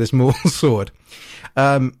 like I said, this mortal sword.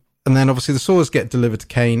 And then obviously the swords get delivered to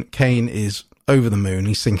Cain. Cain is over the moon.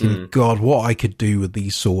 He's thinking, God, what I could do with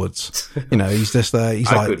these swords. You know, he's just there.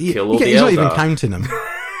 He's like, he's not even counting them.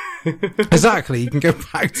 Exactly. He can go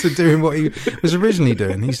back to doing what he was originally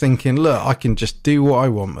doing. He's thinking, look, I can just do what I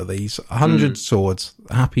want with these 100 swords.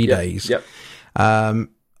 Happy days. Yep.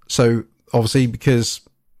 So obviously because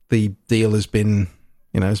the deal has been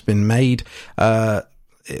made,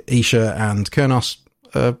 Isha and Kurnos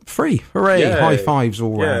are free. Hooray. Yay. High fives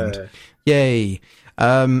all round. Yay.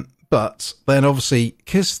 But then obviously,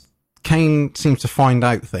 because Cain seems to find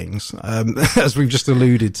out things, as we've just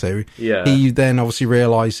alluded to, he then obviously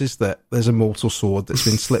realises that there's a mortal sword that's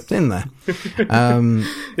been slipped in there.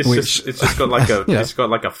 It's just got like a it's got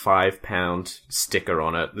like a £5 sticker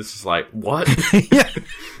on it. This is like, what?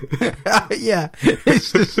 Yeah.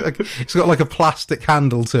 It's got like a plastic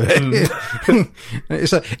handle to it.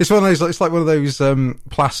 It's one of those. It's like one of those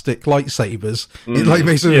plastic lightsabers. It like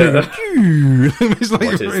makes it's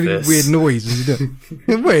like a really weird noise.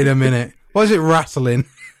 Wait a minute. Why is it rattling?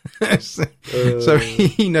 So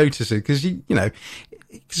he notices because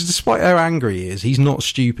despite how angry he is, he's not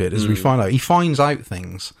stupid. As we find out, he finds out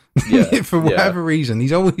things for whatever reason.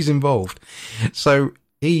 He's always involved. So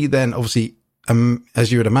he then obviously, as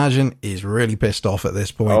you would imagine, is really pissed off at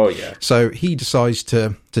this point. Oh yeah. So he decides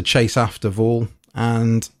to chase after Vol,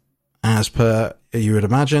 and as per you would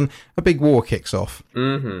imagine, a big war kicks off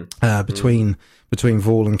between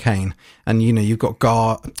Vol and Cain, and you know you've got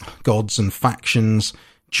gods and factions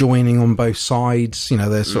joining on both sides. You know,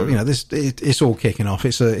 there's sort of, it's all kicking off.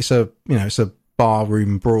 It's a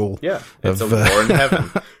barroom brawl. Yeah, it's a war in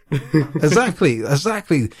heaven. Exactly.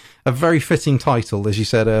 A very fitting title, as you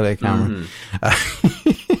said earlier, Cameron.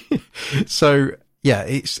 So yeah,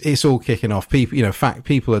 it's all kicking off. People,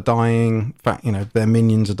 people are dying. Their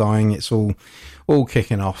minions are dying. It's all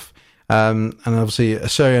kicking off. And obviously,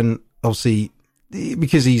 Assyrian,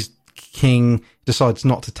 because he's king, decides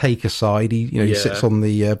not to take a side. He sits on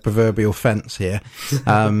the proverbial fence here.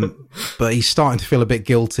 But he's starting to feel a bit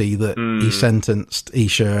guilty that he sentenced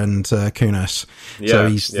Isha and Kunos. So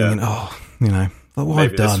he's thinking, what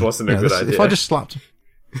I've done. This wasn't a good idea. If I just slapped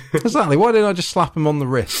exactly, why didn't I just slap him on the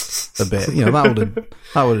wrist a bit?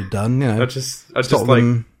 That would have done. I just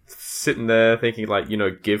like sitting there thinking, like,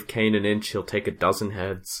 give Cain an inch, he'll take a dozen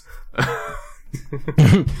heads.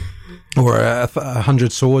 Or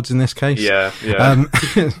 100 swords in this case. Yeah.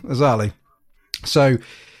 Exactly. So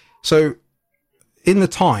in the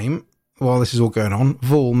time while this is all going on,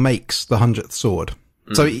 Vol makes the 100th sword.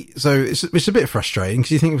 So it's a bit frustrating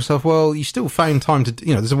because you think to yourself, well, you still found time to,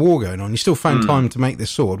 there's a war going on. You still found time to make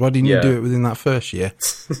this sword. Why didn't you do it within that first year?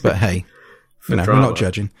 But hey, we're not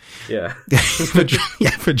judging. Yeah.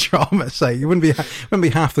 for drama's sake. It wouldn't be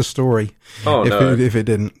half the story if it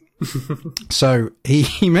didn't. So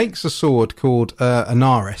he makes a sword called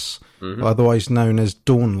Anaris, otherwise known as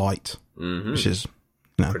Dawnlight, which is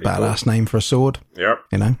badass name for a sword. Yep.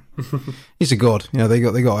 He's a god. They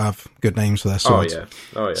got to have good names for their swords.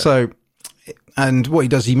 Oh yeah. So, and what he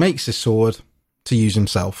does, he makes this sword to use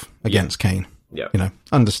himself against Cain. Yeah.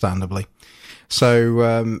 Understandably.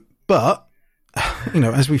 So, but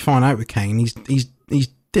as we find out with Cain, he's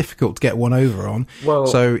difficult to get one over on. Well,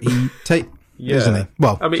 so he isn't he?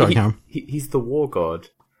 Well, I mean, sorry, he's the war god.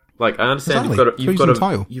 Like, I understand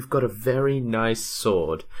you've got a very nice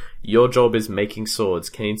sword. Your job is making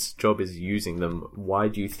swords. Cain's job is using them. Why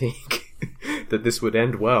do you think that this would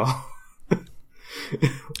end well?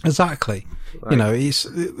 Exactly. Let's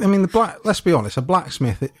be honest, a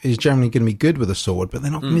blacksmith is generally going to be good with a sword, but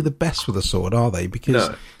they're not going to be the best with a sword, are they? Because,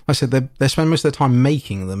 like I said, they spend most of their time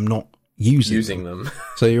making them, not using them.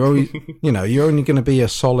 So you're always, you're only going to be a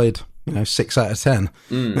solid, 6 out of 10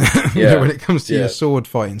 when it comes to your sword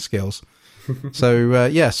fighting skills. So,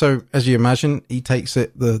 so as you imagine, he takes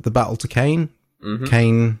the battle to Cain.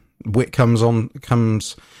 Cain, Wit comes on,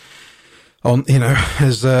 as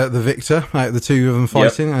the victor out of the two of them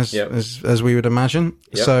fighting, as we would imagine.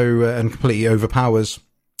 Yep. So, and completely overpowers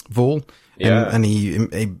Vol, and he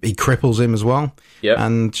cripples him as well. Yep.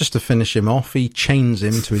 And just to finish him off, he chains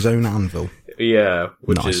him to his own anvil. Yeah,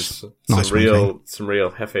 which is some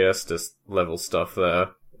real Hephaestus level stuff there.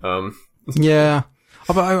 Yeah,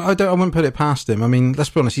 but I wouldn't put it past him. I mean,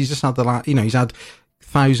 let's be honest, he's just had he's had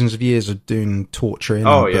thousands of years of doing torturing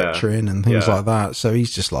and butchering and things like that. So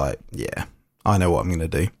he's just like, I know what I'm going to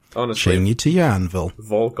do. Honestly, chain you to your anvil.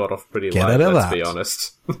 Vol got off pretty light, let's be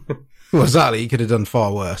honest. Well, exactly. He could have done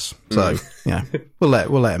far worse. So, we'll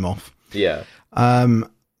let him off. Yeah.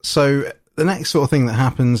 So the next sort of thing that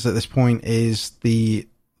happens at this point is the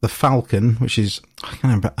Falcon, which is, I can't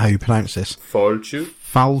remember how you pronounce this.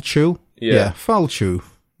 Falchu? Yeah, Falchu.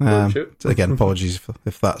 Again, apologies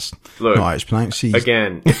if that's not how it's pronounced.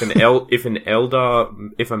 Again, if a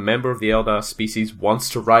member of the Eldar species wants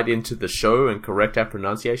to write into the show and correct our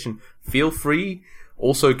pronunciation, feel free.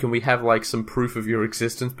 Also, can we have some proof of your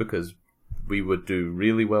existence, because we would do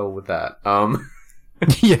really well with that.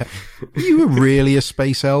 Yeah, you were really a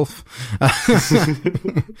space elf.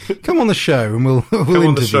 Come on the show and we'll come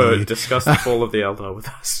on the show and discuss the fall of the Eldar with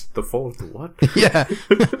us. The fall of the what? Yeah,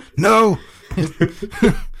 no,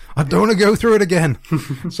 I don't want to go through it again.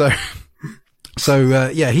 So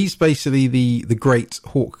he's basically the great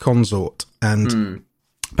Hawk consort, and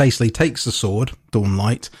basically takes the sword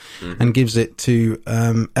Dawnlight and gives it to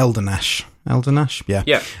Eldanash.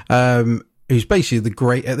 Who's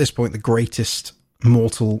basically at this point the greatest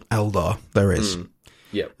mortal Eldar there is.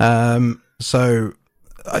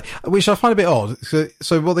 Which I find a bit odd.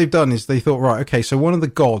 So what they've done is they thought, right, okay, so one of the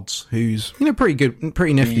gods who's pretty good,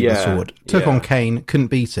 pretty nifty with the sword, took on Cain, couldn't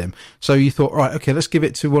beat him. So you thought, right, okay, let's give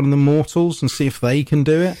it to one of the mortals and see if they can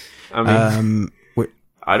do it. I mean,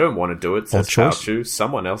 I don't want to do it, says Palchu.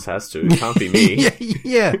 Someone else has to. It can't be me.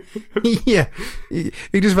 yeah. You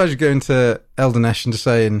just imagine going to Eldanash and just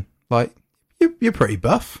saying, you're pretty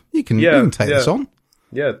buff. You can take this on.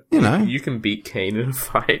 Yeah, you can beat Cain in a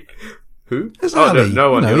fight. Who? Exactly. Oh,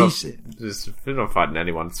 no one. You're not fighting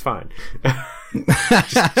anyone. It's fine.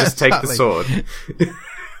 just take the sword.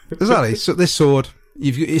 Exactly. So this sword,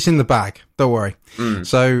 it's in the bag. Don't worry.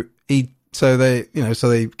 So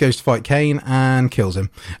they goes to fight Cain and kills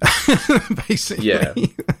him. Basically. Yeah.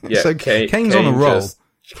 So Cain's on a roll.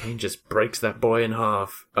 Cain just breaks that boy in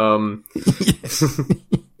half.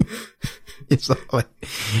 Exactly.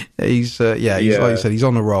 He's like you said, he's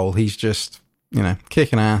on a roll. He's just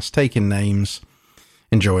kicking ass, taking names,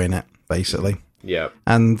 enjoying it, basically. Yeah.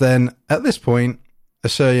 And then at this point,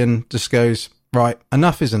 Assyrian just goes, right,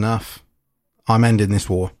 enough is enough. I'm ending this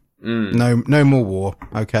war. No more war.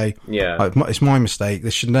 Okay. Yeah. It's my mistake.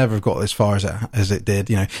 This should never have got as far as it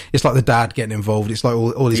did. It's like the dad getting involved. It's like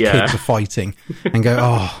all his kids are fighting and go,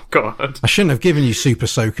 oh God, I shouldn't have given you super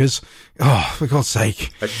soakers. Oh, for God's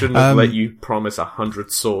sake. I shouldn't have let you promise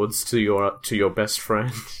 100 swords to your best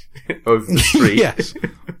friend over the street. Yes.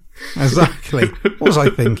 Exactly. What was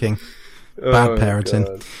I thinking? Bad parenting.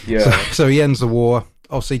 God. Yeah. So he ends the war.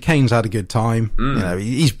 Obviously, Cain's had a good time.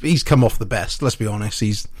 He's come off the best. Let's be honest.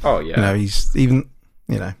 He's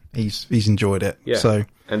he's enjoyed it. Yeah. So,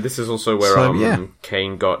 and this is also where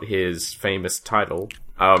Cain got his famous title.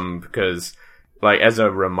 Because as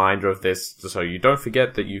a reminder of this, so you don't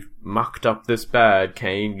forget that you've mucked up this bad,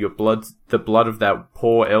 Cain. The blood of that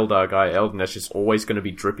poor Eldar guy, Eldnesh, is always going to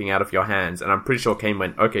be dripping out of your hands. And I'm pretty sure Cain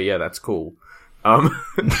went, okay, yeah, that's cool. But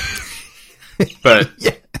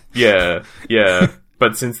yeah.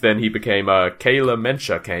 But since then, he became Kayla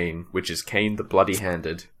Mensha Kane, which is Kane the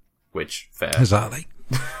Bloody-Handed, which fair. Exactly.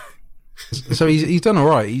 So he's done all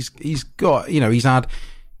right. He's got, he's had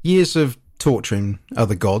years of torturing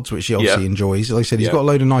other gods, which he obviously enjoys. Like I said, he's got a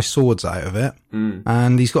load of nice swords out of it,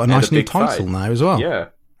 and he's got a nice new title now as well. Yeah,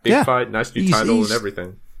 big fight, nice new title, and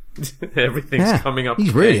everything. Everything's coming up.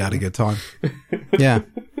 He's really had a good time. Yeah.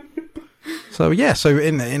 So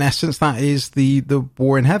in essence, that is the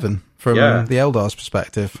war in heaven from the Eldar's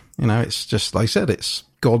perspective. It's just like I said, it's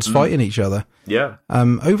gods fighting each other. Yeah.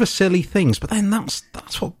 Over silly things, but then that's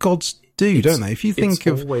what gods do, don't they? If you think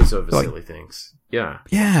of always over silly things. Yeah.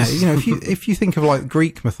 Yeah, if you think of like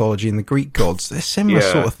Greek mythology and the Greek gods, they're similar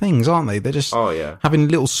sort of things, aren't they? They're just having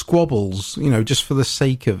little squabbles, just for the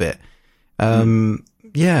sake of it.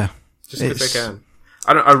 Yeah. Just because they can.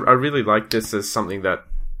 I really like this as something that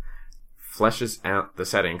fleshes out the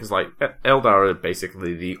setting, because like Eldar are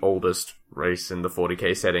basically the oldest race in the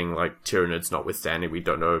 40k setting, like Tyranids notwithstanding. We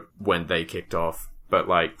don't know when they kicked off, but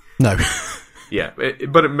like no. Yeah,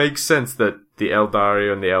 but it makes sense that the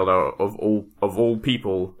Eldari and the Eldar of all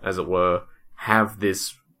people, as it were, have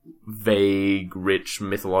this vague, rich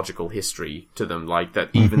mythological history to them, like that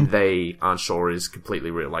even they aren't sure is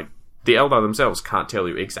completely real. Like the Eldar themselves can't tell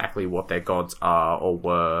you exactly what their gods are or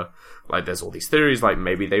were. Like there's all these theories, like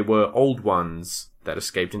maybe they were old ones that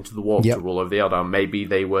escaped into the warp to rule over the Eldar. Maybe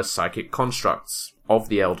they were psychic constructs of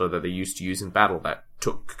the Eldar that they used to use in battle that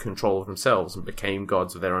took control of themselves and became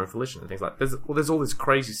gods of their own volition and things like that. There's all this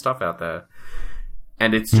crazy stuff out there.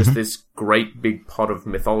 And it's just this great big pot of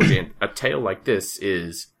mythology. And a tale like this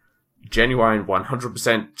is genuine,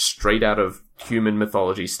 100% straight out of human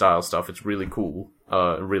mythology style stuff. It's really cool.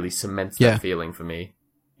 Really cements that feeling for me.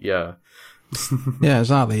 Yeah. Yeah,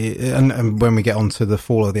 exactly. And when we get onto the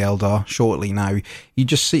fall of the Eldar shortly now, you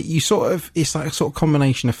just see, it's like a sort of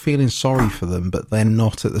combination of feeling sorry for them, but they're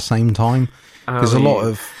not at the same time. There's a lot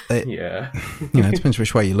of it. Yeah. It depends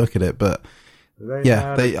which way you look at it, but they're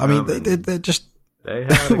just.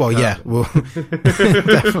 Well,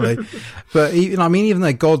 definitely. But even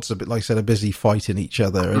their gods, like I said, are busy fighting each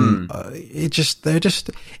other, and they're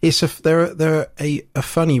a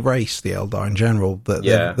funny race, the Eldar in general.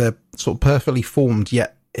 That they're sort of perfectly formed,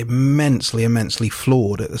 yet immensely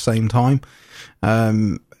flawed at the same time.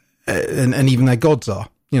 And even their gods are,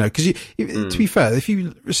 because to be fair, if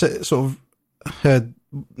you sort of heard,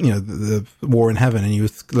 the war in heaven, and you were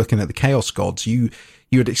looking at the chaos gods, you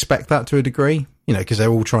would expect that to a degree, because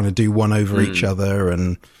they're all trying to do one over each other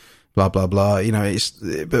and blah, blah, blah. But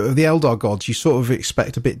with the Eldar gods, you sort of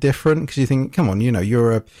expect a bit different, because you think, come on,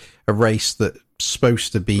 you're a race that's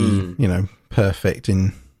supposed to be, perfect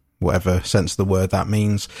in whatever sense of the word that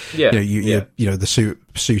means. Yeah. The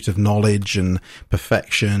pursuit of knowledge and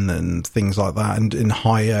perfection and things like that, and in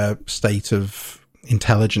higher state of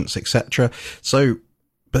intelligence, etc. So,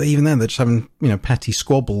 but even then, they're just having, petty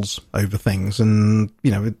squabbles over things, and,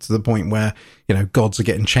 to the point where, gods are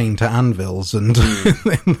getting chained to anvils and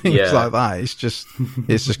things like that. It's just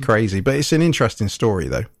crazy. But it's an interesting story,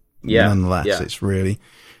 though. Yeah. Nonetheless, it's really,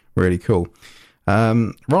 really cool.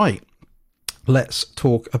 Right. Let's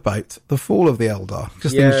talk about the fall of the Eldar,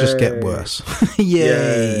 because things just get worse.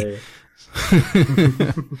 Yay!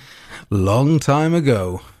 Long time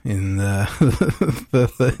ago, in the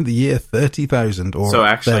year 30,000 or so,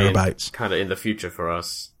 actually, thereabouts. Kind of in the future for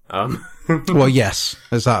us. Well, yes,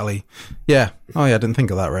 exactly. Yeah. Oh, yeah. I didn't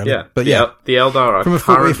think of that really. Yeah. But the Eldar are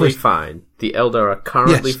currently fine. The Eldar are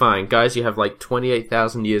currently fine, guys. You have like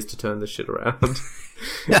 28,000 years to turn this shit around.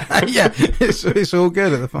 Yeah, it's all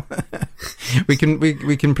good at the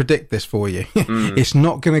we can predict this for you. It's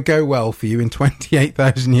not going to go well for you in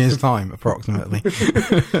 28,000 years time, approximately.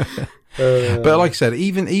 But like I said,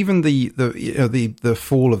 even the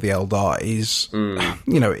fall of the Eldar is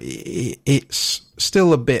it's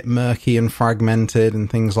still a bit murky and fragmented and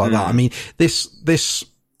things like that. I mean, this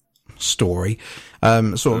story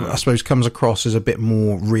sort of, I suppose, comes across as a bit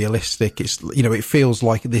more realistic. It's, it feels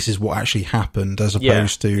like this is what actually happened, as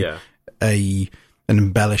opposed to an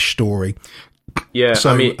embellished story. Yeah,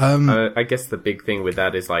 so, I guess the big thing with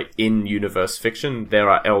that is, like, in universe fiction, there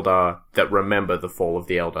are Eldar that remember the fall of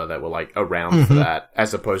the Eldar that were, like, around for that,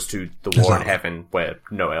 as opposed to the War in Heaven, where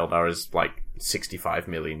no Eldar is, like, 65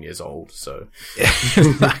 million years old, so...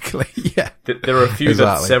 Exactly, yeah. There are a few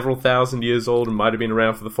that several thousand years old and might have been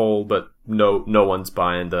around for the fall, but no one's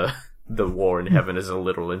buying the War in Heaven as a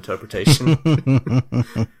literal interpretation.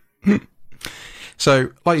 So,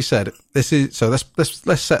 like you said, let's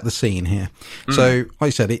set the scene here. So, like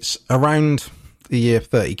you said, it's around the year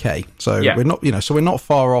 30k. So we're not, we're not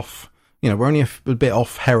far off we're only a bit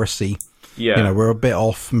off heresy. Yeah. We're a bit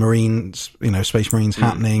off Marines, Space Marines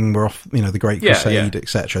happening. We're off, the Great Crusade,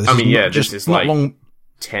 etc. This is not like long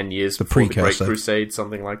 10 years the before precursor. the Great Crusade,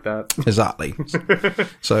 something like that. Exactly.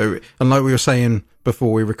 So, and like we were saying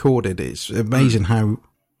before we recorded, it's amazing how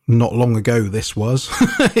not long ago this was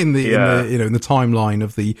in the timeline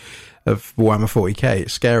of Warhammer 40k.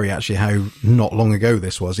 It's scary actually how not long ago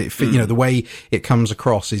this was. The way it comes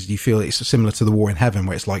across is you feel it's similar to the War in Heaven,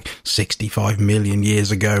 where it's like 65 million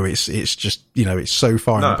years ago. It's just, it's so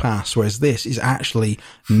far in the past, whereas this is actually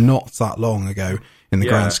not that long ago in the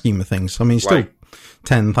grand scheme of things. I mean, it's still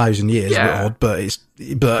 10,000 years, a bit odd, but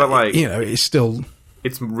it's still...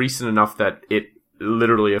 It's recent enough that it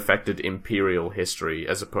literally affected Imperial history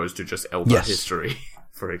as opposed to just Eldar history,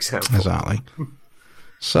 for example. Exactly.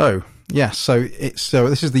 So this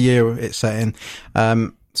is the year it's set in.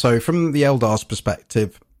 So from the Eldar's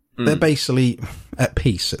perspective, they're basically at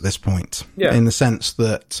peace at this point, in the sense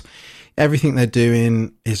that everything they're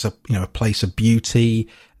doing is a place of beauty.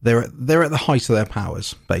 They're at the height of their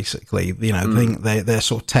powers, basically. I think they're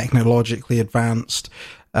sort of technologically advanced.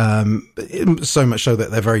 So much so that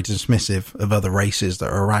they're very dismissive of other races that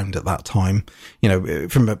are around at that time.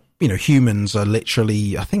 Humans are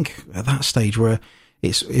literally, I think, at that stage where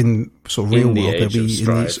it's in sort of real world, they'll be in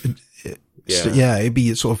these. It'd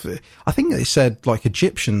be sort of, I think they said like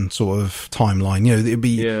Egyptian sort of timeline, it'd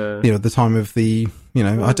be, the time of the,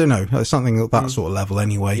 I don't know, something at that sort of level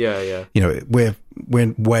anyway. We're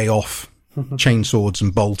way off chainswords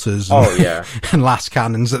and bolters and last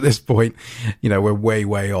cannons at this point. We're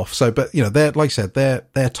way off. So, but, they're, like I said,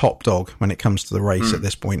 they're top dog when it comes to the race at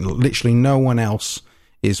this point. Literally no one else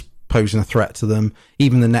is posing a threat to them.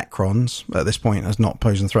 Even the Necrons at this point is not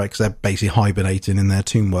posing a threat because they're basically hibernating in their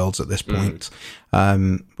tomb worlds at this point,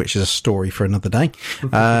 which is a story for another day.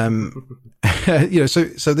 So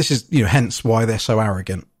this is, hence why they're so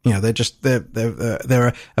arrogant.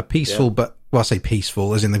 They're a peaceful, but, well, I say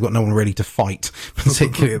peaceful as in they've got no one ready to fight,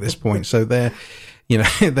 particularly at this point. So they're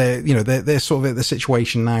sort of at the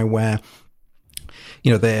situation now where,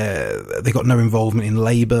 they've got no involvement in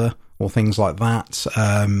labor or things like that.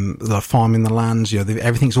 They're farming the lands,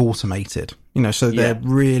 everything's automated, so they're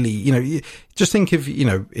really, just think of,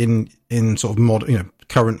 in sort of modern,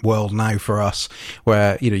 current world now for us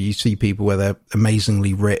where, you see people where they're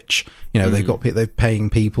amazingly rich, they're paying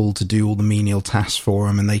people to do all the menial tasks for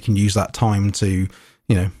them and they can use that time to,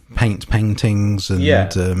 paint paintings and,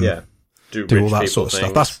 do all that sort of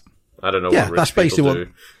stuff. That's, I don't know what rich that's basically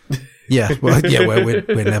do. Well,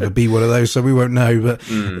 we'd never be one of those, so we won't know. But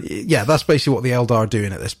that's basically what the Eldar are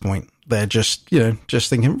doing at this point. They're just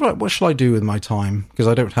thinking, right, what shall I do with my time? Because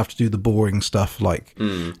I don't have to do the boring stuff like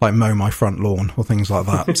mow my front lawn or things like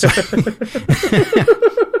that.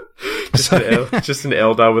 Just an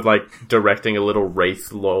Eldar with like directing a little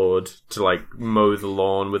Wraith Lord to like mow the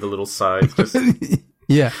lawn with a little scythe. Just...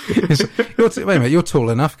 Yeah. Wait a minute, you're tall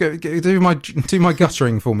enough. Go, do my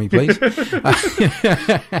guttering for me, please.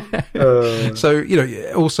 So,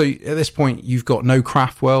 also at this point, you've got no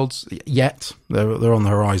craft worlds yet. They're on the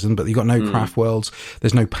horizon, but you've got no craft worlds.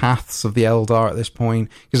 There's no paths of the Eldar at this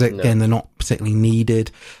point because again, they're not particularly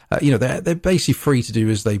needed. They're basically free to do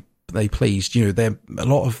as they pleased. They're a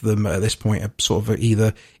lot of them at this point are sort of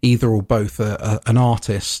either or both an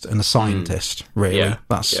artist and a scientist. Really,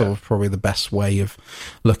 that's sort of probably the best way of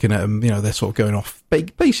looking at them. They're sort of going off,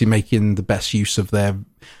 basically making the best use of their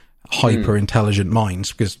hyper intelligent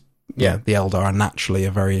minds because the Eldar are naturally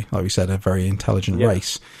a very intelligent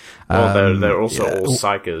race. Well, they're also all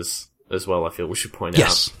psychers as well. I feel we should point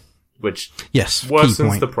out, which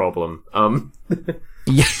worsens the problem.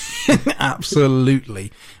 Yeah,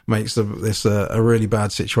 absolutely makes this a really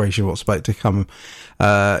bad situation. What's about to come,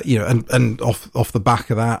 and off the back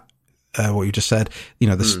of that, what you just said,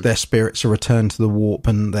 their spirits are returned to the warp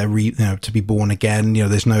and they're to be born again.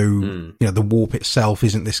 There's no, the warp itself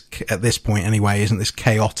isn't this at this point anyway, isn't this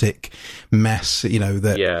chaotic mess,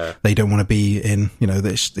 that they don't want to be in.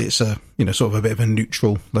 It's a sort of a bit of a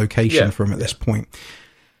neutral location for them at this point.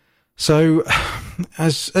 So,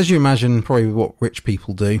 as you imagine, probably what rich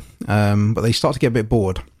people do, but they start to get a bit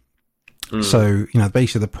bored. So,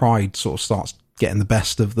 basically the pride sort of starts getting the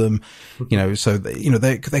best of them. So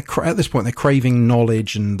they're at this point they're craving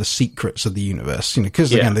knowledge and the secrets of the universe.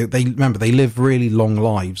 Because again, they remember they live really long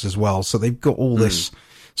lives as well, so they've got all this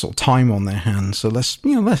sort of time on their hands. So let's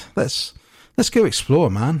go explore,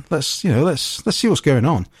 man. Let's see what's going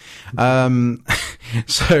on.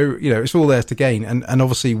 So, it's all theirs to gain. And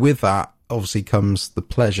obviously with that, comes the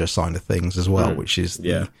pleasure side of things as well, which is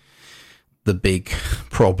the big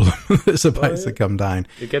problem that's about to come down.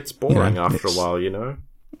 It gets boring after a while,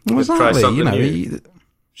 Well, Try exactly. something new.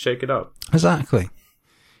 Shake it up. Exactly.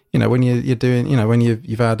 When you're doing, when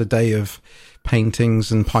you've had a day of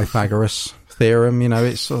paintings and Pythagoras theorem,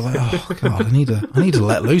 it's sort of like, oh god, I need to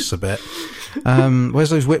let loose a bit. Where's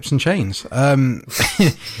those whips and chains? Which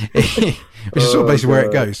is sort of basically where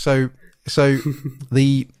it goes. So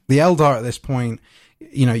the Eldar at this point,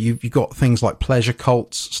 you've got things like pleasure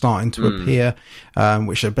cults starting to appear,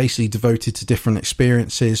 which are basically devoted to different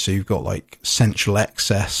experiences. So you've got like sensual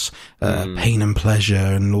excess, pain and pleasure,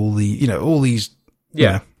 and all these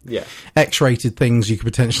X-rated things you could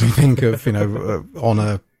potentially think of, on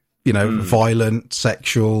a violent,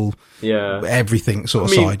 sexual, everything sort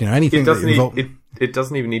of side. Anything it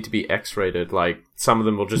doesn't even need to be X-rated. Like, some of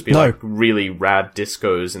them will just be like really rad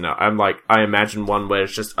discos, and I imagine one where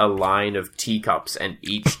it's just a line of teacups, and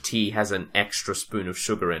each tea has an extra spoon of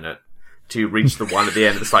sugar in it to reach the one at the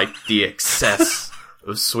end. It's like the excess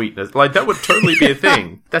of sweetness. Like, that would totally be a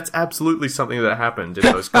thing. That's absolutely something that happened in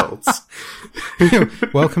those cults.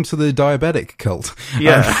 Welcome to the diabetic cult.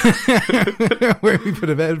 Yeah. Where we put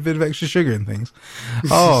a bit of extra sugar in things.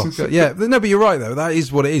 Oh, God, yeah. No, but you're right, though. That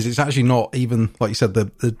is what it is. It's actually not even, like you said,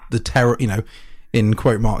 the terror, in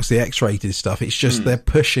quote marks, the X-rated stuff. It's just they're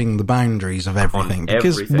pushing the boundaries of everything.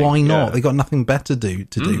 Because why not? They got nothing better to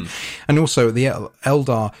do. And also, the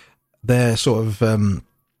Eldar, their sort of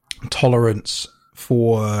tolerance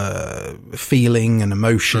for feeling and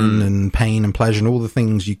emotion and pain and pleasure and all the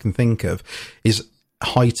things you can think of is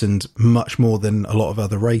heightened much more than a lot of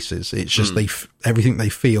other races. It's just everything they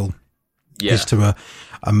feel is to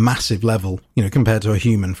a massive level, compared to a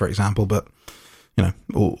human, for example, but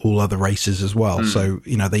all other races as well. So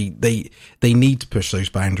they need to push those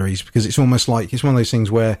boundaries, because it's almost like it's one of those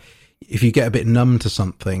things where if you get a bit numb to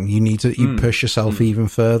something, you push yourself even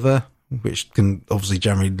further, which can obviously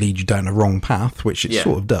generally lead you down a wrong path, which it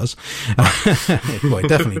sort of does. Well, it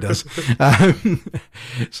definitely does.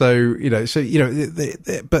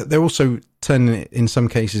 But they're also turning it in some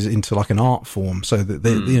cases into like an art form. So that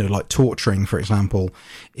like torturing, for example,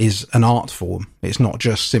 is an art form. It's not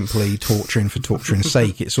just simply torturing for torturing's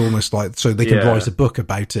sake. It's almost like, so they can write a book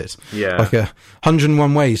about it. Yeah. Like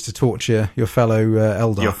 101 ways to torture your fellow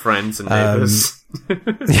Eldar. Your friends and neighbors.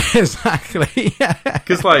 Exactly.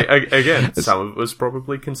 Because, again, some of it was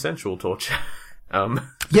probably consensual torture.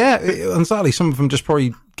 Exactly. Some of them just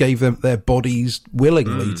probably gave them their bodies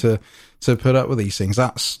willingly to put up with these things.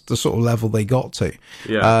 That's the sort of level they got to.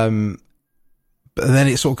 Yeah. But then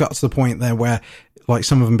it sort of got to the point there where, like,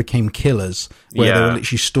 some of them became killers, where they were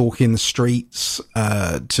literally stalking the streets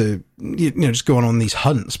to just going on these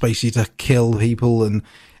hunts, basically to kill people. And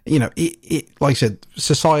it like I said,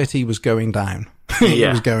 society was going down. It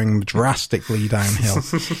was going drastically downhill.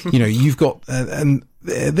 You've got, and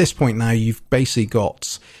at this point now, you've basically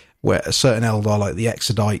got where a certain Eldar, like the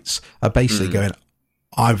Exodites, are basically going,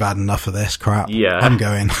 I've had enough of this crap. Yeah. I'm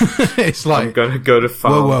going. It's like, I'm going to go to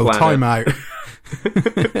farm planet. Time out.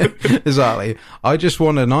 Exactly. I just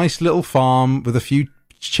want a nice little farm with a few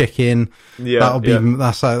chicken.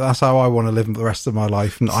 That's how I want to live the rest of my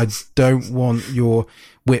life. And I don't want your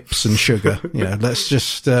whips and sugar. Let's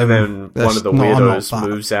just and then one of the weirdos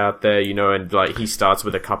moves out there, and like he starts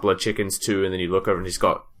with a couple of chickens too, and then you look over and he's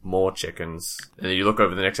got more chickens, and then you look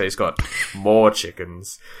over the next day, he's got more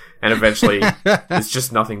chickens, and eventually there's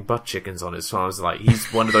just nothing but chickens on his farm. It's like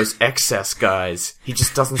he's one of those excess guys. He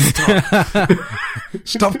just doesn't stop.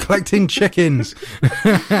 Stop collecting chickens.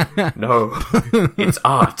 No, it's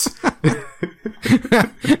art.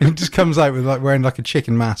 It just comes out with like wearing like a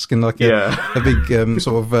chicken mask and like a big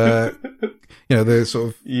sort of the sort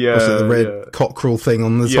of the red cockerel thing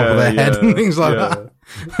on the top of their head and things like that.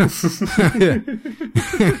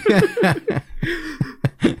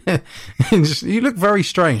 You look very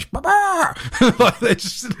strange. Like they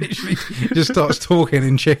just literally just starts talking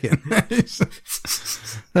in chicken. Must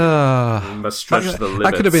stretch the limits.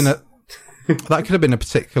 That could have been a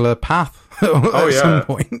particular path at some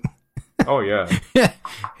point. Oh yeah.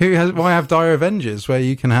 Why have Dire Avengers where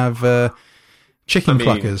you can have chicken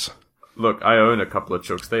cluckers? Look, I own a couple of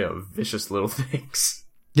chooks. They are vicious little things.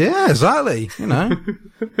 Yeah, exactly.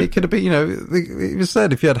 It could have been. It was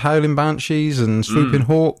said if you had howling banshees and swooping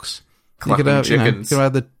hawks, you could have chickens. You could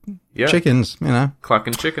have the chickens.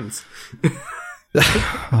 Clucking chickens.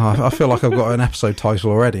 I feel like I've got an episode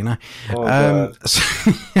title already now.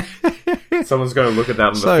 Someone's going to look at that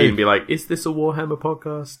on the feed and be like, is this a Warhammer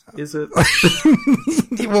podcast? Is it?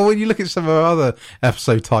 Well, when you look at some of our other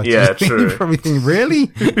episode titles, true. You probably think, really?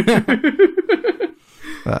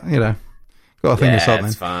 But, got to think of something.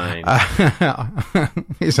 It's fine.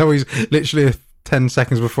 It's always literally 10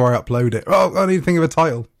 seconds before I upload it. Oh, I need to think of a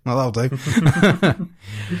title. Well, that'll do.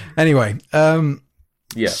 Anyway,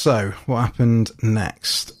 so what happened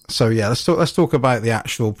next? So yeah, let's talk about the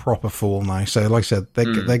actual proper fall now. So like I said,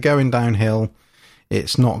 they're going downhill.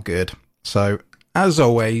 It's not good. So as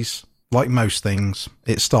always, like most things,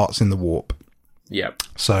 it starts in the warp. Yep.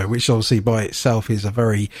 So, which obviously by itself is a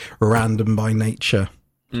very random by nature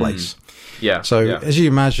place. Yeah. So as you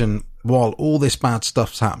imagine, while all this bad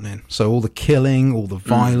stuff's happening, so all the killing, all the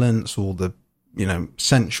violence, all the,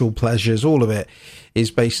 sensual pleasures, all of it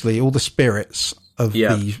is basically all the spirits of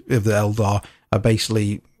the Eldar are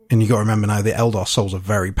basically, and you got to remember now, the Eldar souls are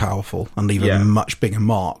very powerful and leave a much bigger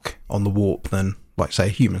mark on the warp than, like, say, a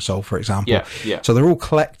human soul, for example. Yeah. So they're all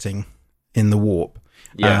collecting in the warp.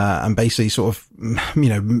 And basically sort of,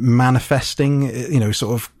 manifesting,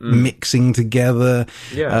 sort of mixing together,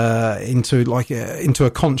 into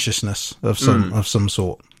a consciousness of some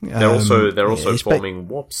sort. They're also forming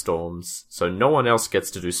warp storms, so no one else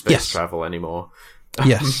gets to do space travel anymore.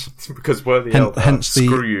 Yes. Because we're the Eldar.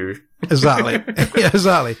 Screw you. Exactly. Yeah,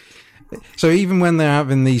 exactly. So even when they're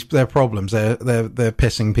having their problems, they're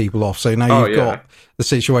pissing people off. So now you've got the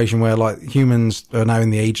situation where, like, humans are now in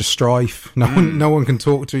the age of strife. No one can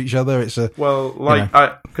talk to each other. It's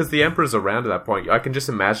because the Emperor's around at that point. I can just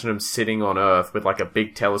imagine him sitting on Earth with, like, a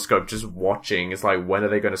big telescope, just watching. It's like, when are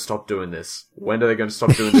they going to stop doing this? When are they going to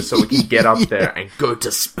stop doing this so we can get up there and go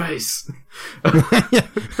to space?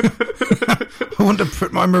 I want to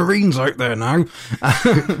put my Marines out there now.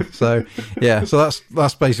 So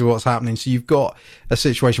that's basically what's happening. So you've got a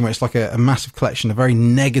situation where it's like a massive collection of very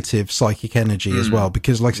negative psychic energy as well,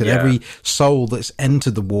 because, like I said, every soul that's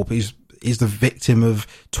entered the warp is the victim of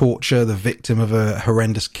torture, the victim of a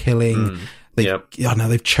horrendous killing.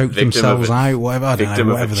 They've choked themselves out, whatever. I don't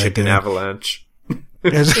know, whatever they're doing. Avalanche.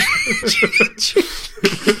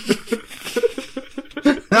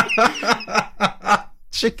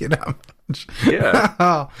 Chicken avalanche.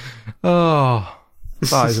 Yeah. Oh,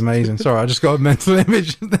 that is amazing. Sorry, I just got a mental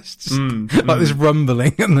image of this, like this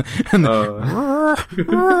rumbling and this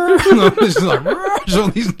like all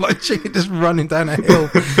these like chicken just running down a hill.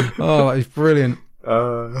 Oh, that is brilliant.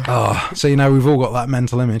 So we've all got that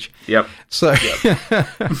mental image. Yep. So,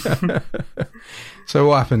 so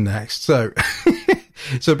what happened next? So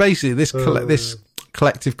basically, this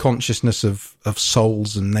collective consciousness of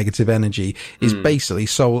souls and negative energy is basically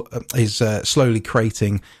slowly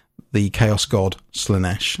creating the chaos god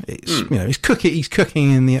Slaanesh. It's he's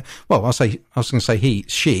cooking in the, well, I was going to say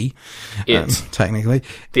she, technically.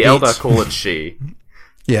 The Eldar call it she.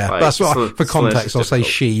 Yeah, that's what, for context, I'll say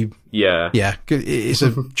she. Yeah. Yeah, it's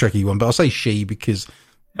a tricky one, but I'll say she because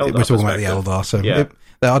Eldar we're talking about the Eldar, so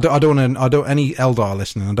I don't want any Eldar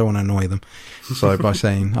listening, I don't want to annoy them. So by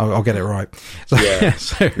saying, I'll get it right. So,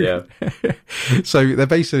 so they're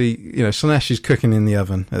basically, Slaanesh is cooking in the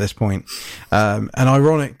oven at this point. And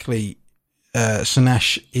ironically,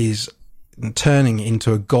 Slaanesh is turning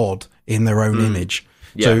into a god in their own image.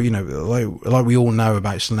 Yeah. So, like we all know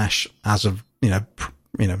about Slaanesh as of,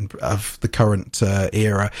 of the current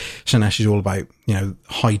era, Slaanesh is all about,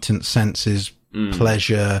 heightened senses,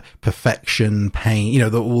 pleasure, perfection, pain,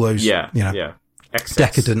 all those, excess.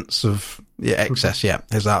 Decadence of excess. Yeah,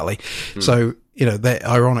 exactly. So,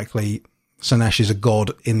 ironically, Slaanesh is a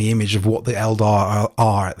god in the image of what the Eldar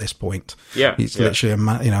are at this point. Yeah. He's literally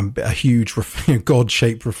a huge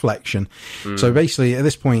god-shaped reflection. So basically at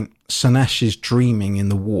this point, Slaanesh is dreaming in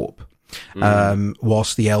the warp,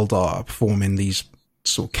 whilst the Eldar are performing these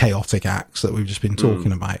sort of chaotic acts that we've just been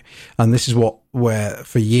talking about. And this is where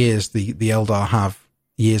for years the Eldar have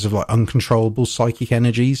years of like uncontrollable psychic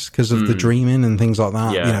energies because of the dreaming and things like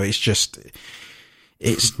that.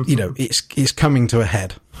 It's coming to a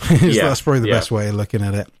head. That's probably the best way of looking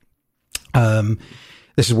at it.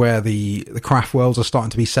 This is where the craft worlds are starting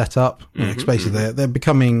to be set up. Basically they're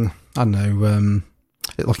becoming, I don't know,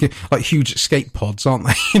 like huge escape pods, aren't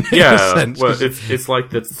they? Well, it's like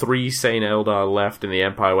the 3 sane Eldar left and the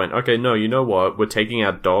Empire went, okay, no, you know what? We're taking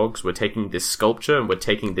our dogs, we're taking this sculpture, and we're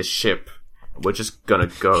taking this ship. We're just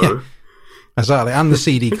gonna go. Yeah, exactly, and the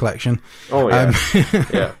CD collection. Oh, yeah.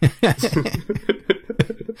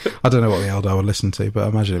 I don't know what the Eldar would listen to, but I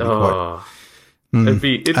imagine it'd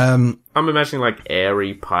be quite... I'm imagining like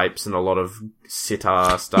airy pipes and a lot of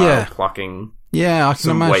sitar style plucking. Yeah, I can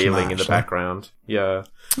some imagine wailing in the background. Yeah.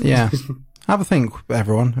 Yeah. Have a think,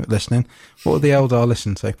 everyone listening. What would the Eldar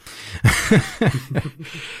listen to?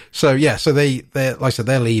 So they're like I said,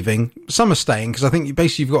 they're leaving. Some are staying because I think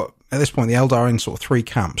basically you've got at this point the Eldar are in sort of 3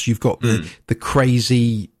 camps. You've got the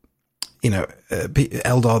crazy,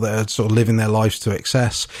 Eldar that are sort of living their lives to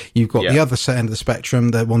excess. You've got the other end of the spectrum,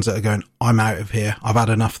 the ones that are going, I'm out of here, I've had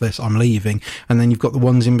enough of this, I'm leaving. And then you've got the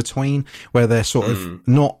ones in between where they're sort of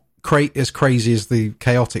not as crazy as the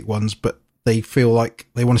chaotic ones, but they feel like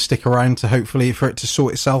they want to stick around to hopefully for it to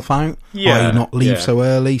sort itself out, i.e. not leave so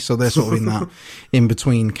early. So they're sort of in that in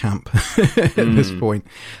between camp at this point.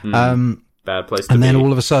 Bad place to be. And then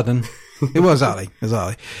all of a sudden, it was exactly.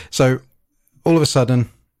 So all of a sudden,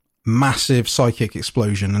 massive psychic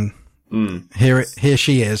explosion, and here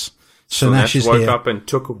she is. Slanesh is woke here. up and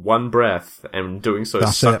took one breath, and doing so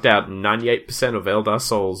sucked out 98% of Eldar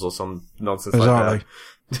souls or some nonsense like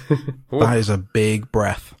that. That is a big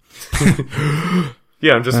breath.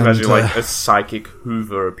 Yeah, I'm just imagining like a psychic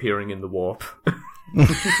Hoover appearing in the warp.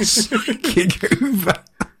 Psychic Hoover.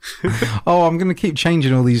 Oh, I'm going to keep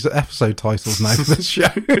changing all these episode titles now for this show.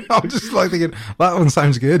 I'm just like thinking, that one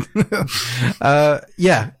sounds good.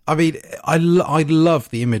 Yeah, I mean, I love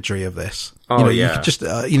the imagery of this. Oh, you could just,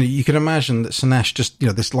 you can imagine that Slanesh just,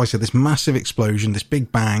 this, like I said, this massive explosion, this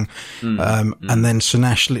big bang, and then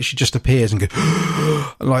Slanesh literally just appears and goes,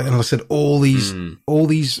 and I said, all these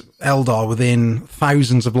Eldar within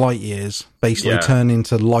thousands of light years basically turn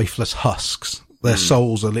into lifeless husks. Their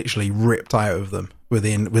souls are literally ripped out of them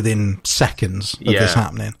within seconds of this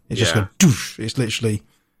happening. It just goes, doosh, it's literally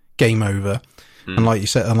game over. And like you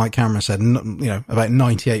said, and like Cameron said, about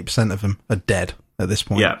 98% of them are dead at this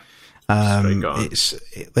point. Yeah.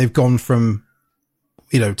 They've gone from,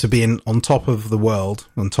 to being on top of the world,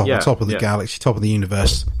 on top of the galaxy, top of the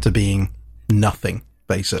universe, to being nothing.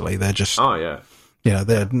 Basically, they're just,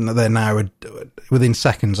 they're now within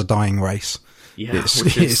seconds a dying race. Yeah,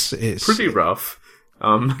 it's pretty rough.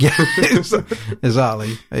 Yeah,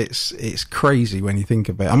 exactly. It's crazy when you think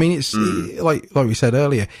about it. I mean, it's like we said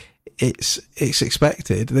earlier. It's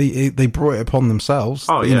expected. They brought it upon themselves.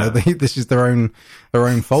 Oh yeah. This is their own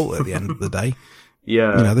fault at the end of the day.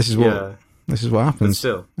 Yeah. This is what happens. But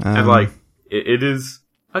still, and it is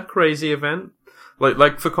a crazy event.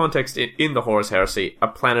 Like for context, in the Horus Heresy, a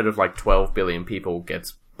planet of 12 billion people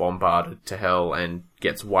gets bombarded to hell and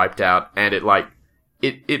gets wiped out, and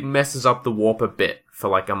it messes up the warp a bit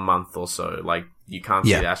for a month or so. You can't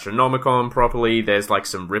see the Astronomicon properly. There's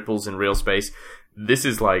some ripples in real space. This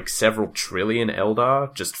is several trillion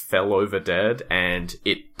Eldar just fell over dead, and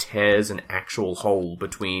it tears an actual hole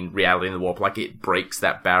between reality and the warp. It breaks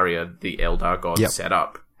that barrier the Eldar gods set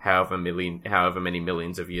up however many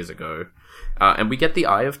millions of years ago. And we get the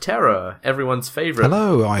Eye of Terror, everyone's favorite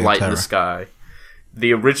light in the sky.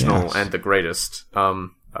 The original and the greatest.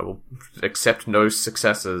 I will accept no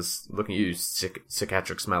successors. Looking at you,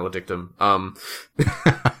 Cicatrix Maledictum.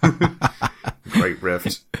 Great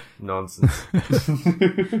rift. Nonsense.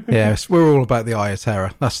 Yes, we're all about the Eye of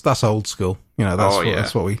Terror. That's old school.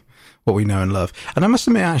 That's what we know and love. And I must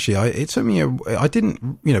admit, actually, it took me I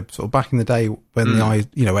didn't, sort of back in the day when the Eye,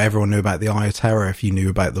 everyone knew about the Eye of Terror if you knew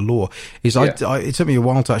about the lore. It took me a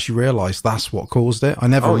while to actually realise that's what caused it. I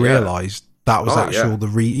never realised that was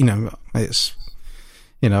it's.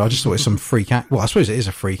 I just thought it was some freak well, I suppose it is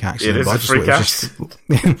a freak accident. It is a freak accident.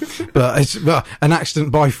 But it's an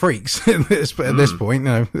accident by freaks at this point,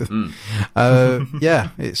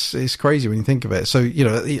 it's crazy when you think of it. So,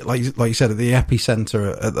 like you said, at the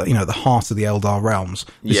epicenter, at the heart of the Eldar realms,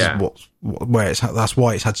 this is that's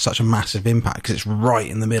why it's had such a massive impact, because it's right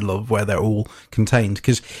in the middle of where they're all contained.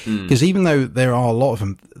 Because even though there are a lot of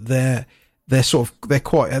them, they're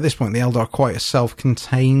quite, at this point, the Eldar are quite a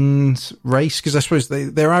self-contained race, because I suppose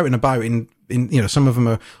they're out and about in some of them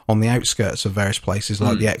are on the outskirts of various places,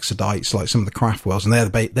 like the Exodites, like some of the craft worlds, and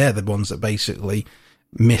they're the ones that basically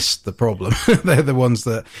missed the problem. They're the ones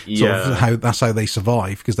that that's how they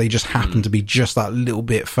survive, because they just happen to be just that little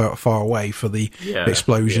bit far away for the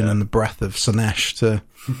explosion and the breath of Slanesh to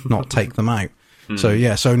not take them out.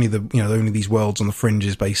 So so only only these worlds on the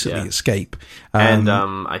fringes basically escape. And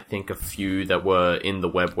I think a few that were in the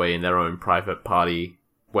Webway in their own private party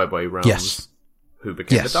Webway realms who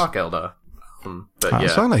became the Dark Eldar.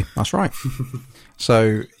 Absolutely, that's right.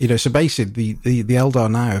 So so basically the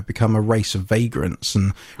Eldar now have become a race of vagrants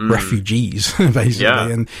and refugees, basically,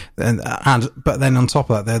 and but then on top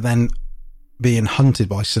of that, they're then being hunted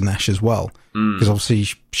by Slanesh as well, because obviously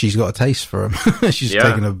she's got a taste for him. She's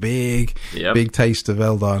taken a big taste of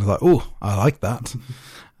Eldar, and like, oh, I like that.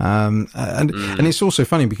 And it's also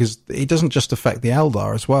funny because it doesn't just affect the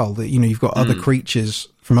Eldar as well. That you've got other creatures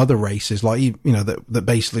from other races, like that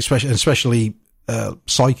basically, especially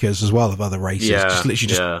psychers as well of other races, just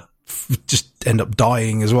literally just end up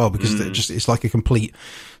dying as well, because it's like a complete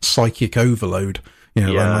psychic overload.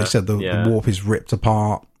 Like I said, the warp is ripped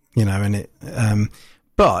apart. And it,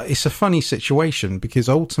 But it's a funny situation because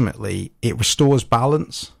ultimately it restores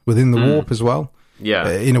balance within the warp as well. Yeah.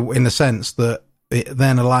 In the sense that it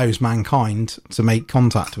then allows mankind to make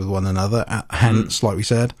contact with one another. Hence, like we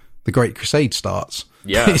said, the Great Crusade starts.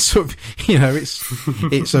 Yeah. It's sort of,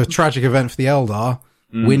 it's a tragic event for the Eldar.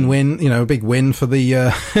 Win-win, a big win for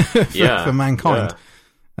the for mankind.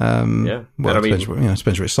 Yeah. Well,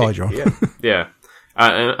 depends which side you're on. Yeah.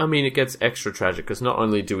 I mean, it gets extra tragic because not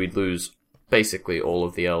only do we lose basically all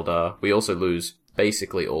of the Eldar, we also lose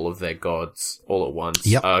basically all of their gods all at once.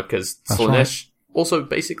 Yep. Because Slaanesh also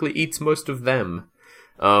basically eats most of them.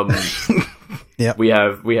 Yep. We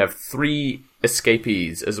have 3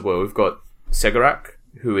 escapees as well. We've got Segarak,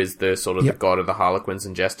 who is the sort of the god of the Harlequins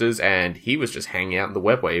and Jesters, and he was just hanging out in the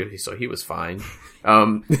webway, so he was fine.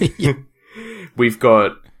 We've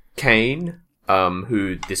got Kane,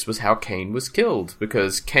 who this was how Kane was killed,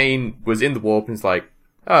 because Kane was in the warp and is like,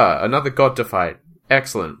 another god to fight.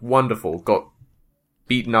 Excellent, wonderful. Got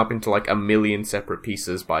beaten up into like 1 million separate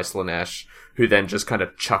pieces by Slaanesh, who then just kind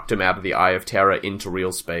of chucked him out of the Eye of Terror into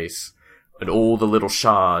real space. And all the little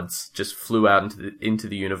shards just flew out into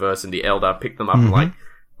the universe, and the Eldar picked them up and like,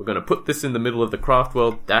 we're going to put this in the middle of the craft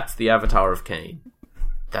world. That's the avatar of Kane.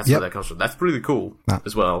 That's where that comes from. That's pretty cool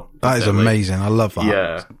as well. That is amazing. I love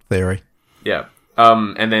that theory. Yeah.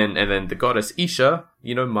 And then the goddess Isha,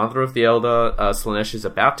 mother of the Eldar, Slaanesh is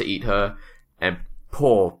about to eat her, and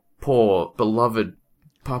poor beloved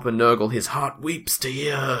Papa Nurgle, his heart weeps to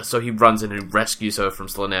hear her, so he runs in and rescues her from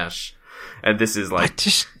Slaanesh. And this is like,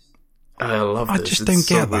 I love this. I just don't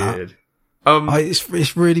get that. Weird.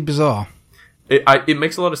 It's really bizarre. It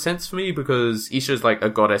makes a lot of sense for me because Isha is like a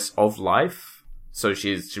goddess of life, so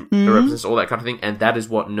she represents all that kind of thing, and that is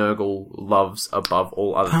what Nurgle loves above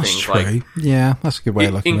all other things. True. Like, yeah, that's a good way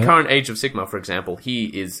of looking at it. In current Age of Sigmar, for example, he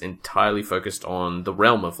is entirely focused on the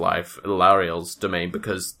realm of life, Lariel's domain,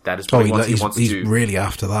 because that is what he wants. He's really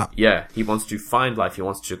after that. Yeah, he wants to find life. He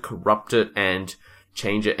wants to corrupt it and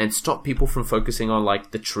change it and stop people from focusing on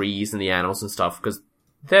like the trees and the animals and stuff, because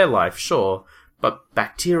their life, sure, but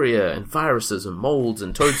bacteria and viruses and molds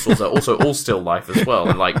and toadstools are also all still life as well,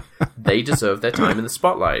 and like they deserve their time in the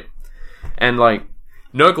spotlight. And like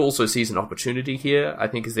Nurgle also sees an opportunity here, I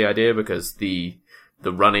think is the idea, because the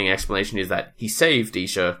running explanation is that he saved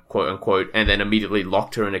Isha, quote unquote, and then immediately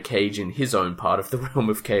locked her in a cage in his own part of the realm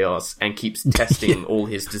of chaos and keeps testing all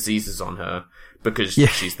his diseases on her. Because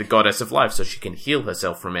she's the goddess of life, so she can heal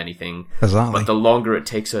herself from anything. Exactly. But the longer it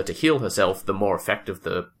takes her to heal herself, the more effective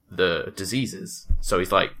the disease is. So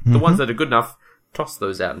he's like, the ones that are good enough, toss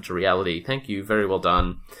those out into reality. Thank you, very well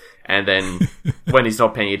done. And then, when he's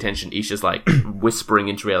not paying attention, Isha's like, whispering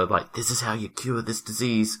into reality, like, this is how you cure this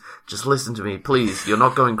disease. Just listen to me, please. You're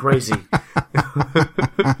not going crazy.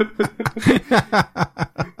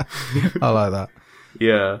 I like that.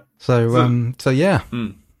 Yeah. So yeah.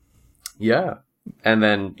 Yeah. And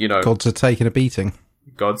then, gods are taking a beating.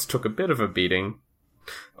 Gods took a bit of a beating.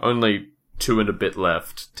 Only 2 and a bit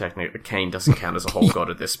left. Technically, Kane doesn't count as a whole god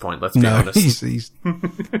at this point, let's be honest. He's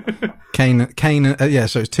Kane,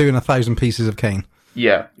 so it's 2 and 1,000 pieces of Kane.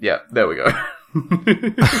 Yeah, there we go.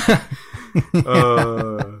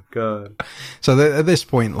 Oh, God. So at this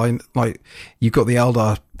point, like you've got the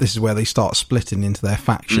Eldar, this is where they start splitting into their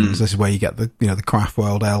factions. This is where you get the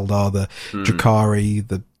Craftworld Eldar, the Drakari,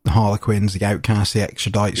 the Harlequins, the Outcasts, the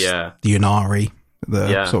Extradites, the Unari,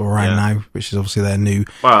 sort of around now, which is obviously their new.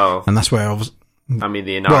 Well, and that's where I mean,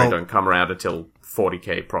 the Unari don't come around until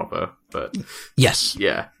 40k proper, but yes,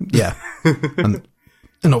 yeah, and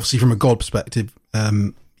obviously from a god perspective,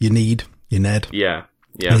 your Ned,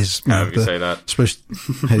 is however you say that,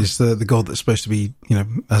 is the god that's supposed to be,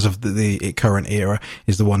 as of the current era,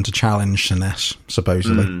 is the one to challenge Slaanesh,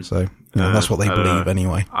 supposedly. So that's what they believe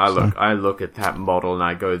anyway. I look at that model and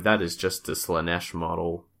I go, that is just a Slaanesh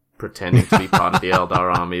model pretending to be part of the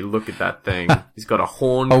Eldar army. Look at that thing. He's got a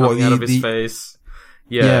horn coming out of his face.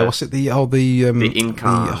 Yeah, what's it? The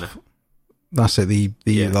Incarn. That's it.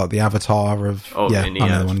 Like the avatar of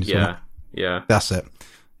Iniad. Yeah. That's it.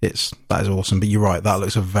 That is awesome. But you're right. That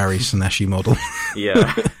looks a very Slaaneshi model.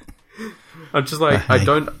 Yeah. I'm just like, I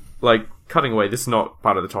don't like cutting away. This is not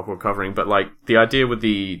part of the topic we're covering, but like the idea with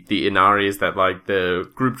the Inari is that like they're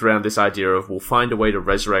grouped around this idea of we'll find a way to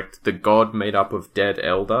resurrect the god made up of dead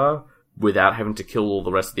Eldar without having to kill all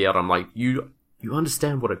the rest of the Eldar. I'm like, you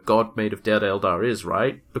understand what a god made of dead Eldar is,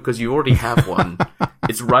 right? Because you already have one.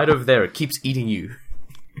 It's right over there. It keeps eating you.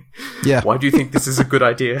 Yeah. Why do you think this is a good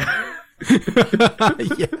idea?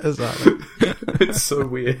 Yeah, exactly. It's so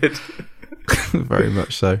weird. Very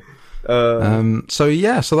much so. So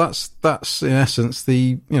that's in essence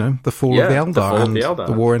the fall of the Eldar and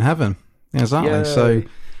the war in heaven. Exactly. Yay.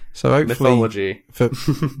 So hopefully, mythology.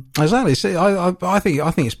 Exactly. See, I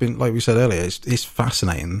think it's been, like we said earlier, it's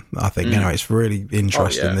fascinating. I think it's really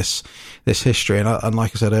interesting this history, and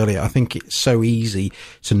like I said earlier, I think it's so easy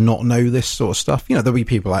to not know this sort of stuff. There'll be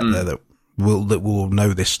people out there that will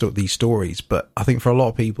know these stories, but I think for a lot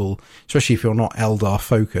of people, especially if you're not Eldar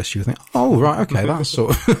focused, you think, oh right, okay, that's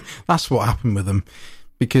that's what happened with them,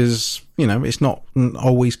 because it's not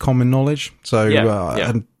always common knowledge. So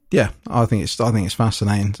and I think it's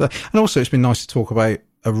fascinating. So, and also it's been nice to talk about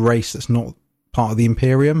a race that's not part of the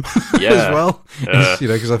Imperium as well.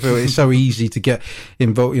 Because I feel it's so easy to get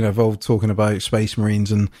involved talking about Space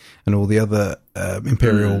Marines and all the other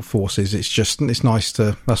Imperial forces. It's nice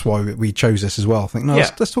to. That's why we chose this as well. I think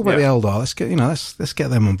let's talk about the Eldar. Let's get let's get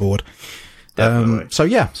them on board.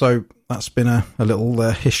 So that's been a little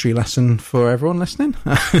history lesson for everyone listening.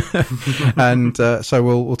 And so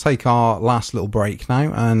we'll take our last little break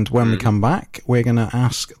now, and when we come back, we're going to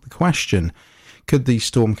ask the question: could the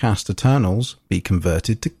Stormcast Eternals be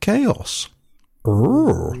converted to Chaos?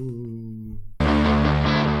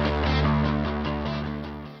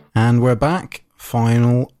 And we're back.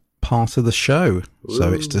 Final part of the show.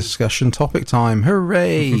 So it's discussion topic time.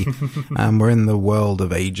 Hooray! And we're in the world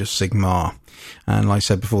of Age of Sigmar. And like I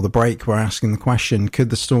said before the break, we're asking the question,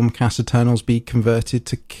 could the Stormcast Eternals be converted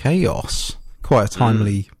to Chaos? Quite a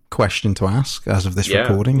timely question to ask as of this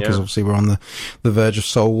recording, because obviously we're on the verge of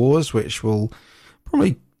Soul Wars, which will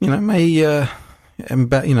probably, may add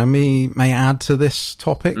to this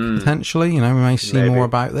topic potentially. We may see more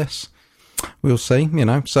about this. We'll see.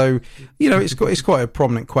 So it's quite a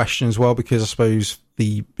prominent question as well, because I suppose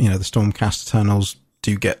the Stormcast Eternals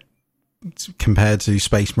do get compared to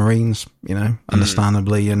Space Marines,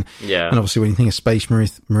 understandably, and obviously when you think of Space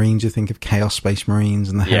Marines, you think of Chaos Space Marines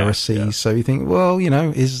and the heresies. So you think, well,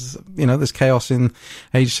 there's chaos in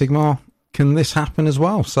Age of Sigmar. Can this happen as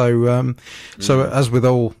well? So, so as with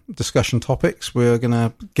all discussion topics, we're going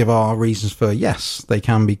to give our reasons for yes, they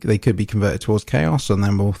could be converted towards chaos, and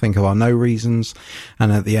then we'll think of our no reasons,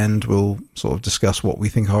 and at the end we'll sort of discuss what we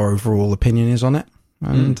think our overall opinion is on it,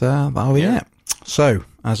 and that'll be it. So,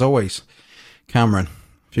 as always, Cameron,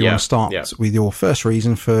 if you want to start with your first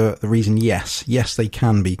reason for the reason yes, they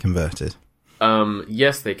can be converted.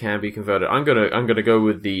 Yes, they can be converted. I'm gonna go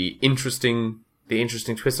with the interesting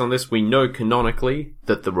twist on this. We know canonically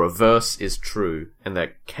that the reverse is true, and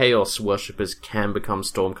that Chaos worshippers can become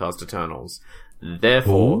Stormcast Eternals.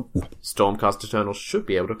 Therefore, Stormcast Eternals should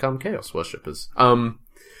be able to become Chaos worshippers.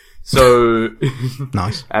 So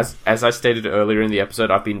nice. As I stated earlier in the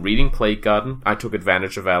episode, I've been reading Plague Garden. I took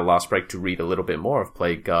advantage of our last break to read a little bit more of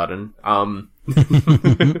Plague Garden. And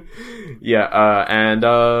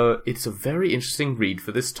it's a very interesting read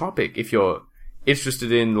for this topic. If you're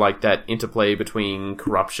interested in like that interplay between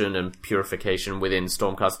corruption and purification within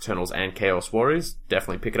Stormcast Eternals and Chaos Warriors,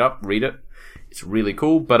 definitely pick it up, read it. It's really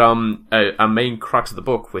cool. But a main crux of the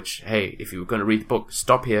book, which, hey, if you were going to read the book,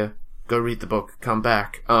 stop here, go read the book, come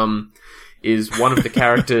back, is one of the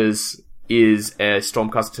characters is a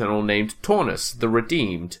Stormcast Eternal named Taunus, the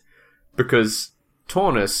Redeemed, because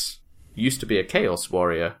Taunus used to be a Chaos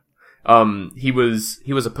Warrior. He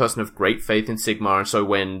was a person of great faith in Sigmar, and so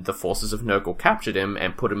when the forces of Nurgle captured him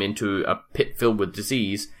and put him into a pit filled with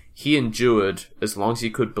disease, he endured as long as he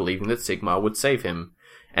could, believing that Sigmar would save him.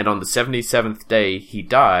 And on the 77th day, he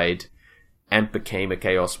died and became a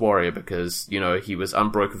Chaos Warrior because, he was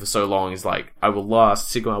unbroken for so long. He's like, I will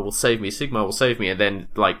last, Sigmar will save me, Sigmar will save me. And then,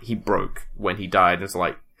 he broke when he died, and it's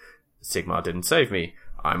like, Sigmar didn't save me.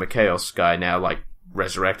 I'm a Chaos guy now,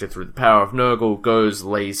 resurrected through the power of Nurgle, goes,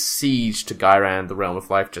 lays siege to Ghyran, the Realm of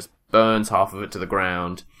Life, just burns half of it to the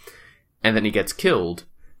ground, and then he gets killed.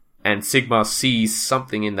 And Sigmar sees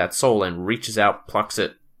something in that soul and reaches out, plucks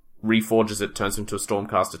it, reforges it, turns into a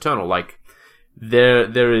Stormcast Eternal.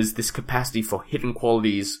 There is this capacity for hidden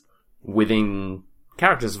qualities within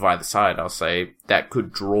characters of either side, I'll say, that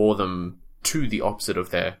could draw them to the opposite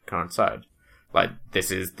of their current side.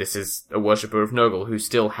 This is a worshipper of Nurgle who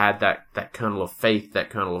still had that kernel of faith, that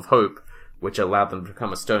kernel of hope, which allowed them to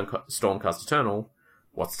become a Stormcast Eternal.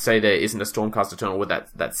 What's to say there isn't a Stormcast Eternal with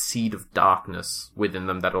that seed of darkness within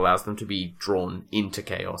them that allows them to be drawn into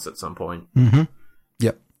chaos at some point? Mm-hmm.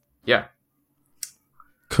 Yep. Yeah.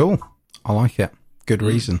 Cool. I like it. Good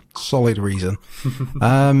reason. Solid reason.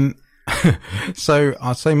 So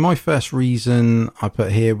I'd say my first reason I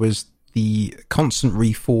put here was the constant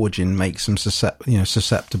reforging makes them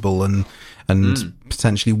susceptible and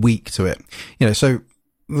potentially weak to it. So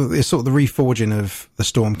it's sort of the reforging of the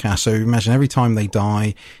Stormcast. So imagine every time they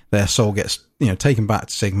die, their soul gets, taken back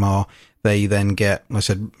to Sigmar. They then get, like I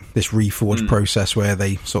said, this reforge process where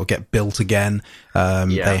they sort of get built again.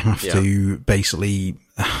 They have to basically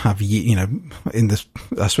have, in this,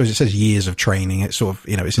 I suppose it says years of training. It's sort of,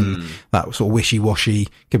 it's in that sort of wishy-washy,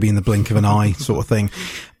 could be in the blink of an eye sort of thing.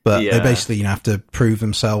 But they basically, have to prove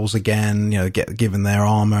themselves again, get given their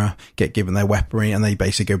armor, get given their weaponry, and they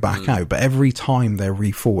basically go back out. But every time they're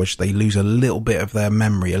reforged, they lose a little bit of their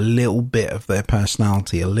memory, a little bit of their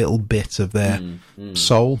personality, a little bit of their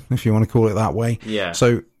soul, if you want to call it that way. Yeah.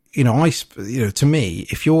 So, to me,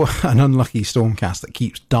 if you're an unlucky Stormcast that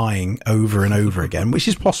keeps dying over and over again, which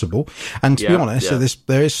is possible, and to be honest, so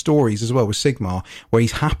there is stories as well with Sigmar where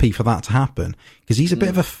he's happy for that to happen, because he's a bit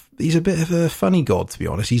of a funny god, to be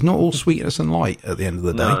honest. He's not all sweetness and light at the end of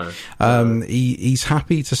the day. No. He's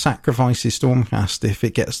happy to sacrifice his Stormcast if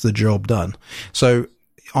it gets the job done. So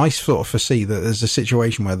I sort of foresee that there's a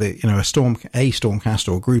situation where a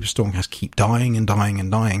Stormcast or a group of Stormcasts keep dying and dying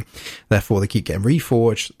and dying. Therefore, they keep getting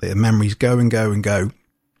reforged. Their memories go and go and go.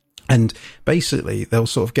 And basically, they'll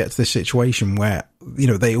sort of get to this situation where,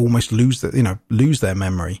 they almost lose their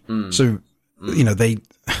memory. So,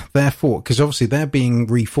 therefore, because obviously they're being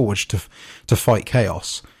reforged to fight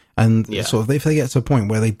chaos. And sort of, if they get to a point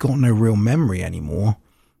where they've got no real memory anymore,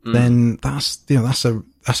 then that's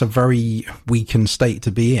a very weakened state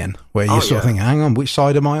to be in, where you sort of think, hang on, which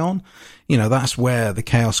side am I on? That's where the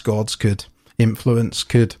chaos gods could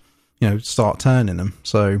start turning them.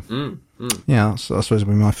 So, I suppose would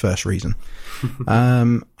be my first reason.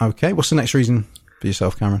 Okay, what's the next reason for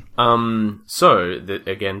yourself, Cameron?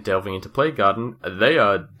 Again, delving into Plague Garden, they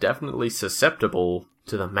are definitely susceptible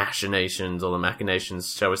to the machinations or the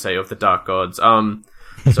machinations, shall we say, of the Dark Gods.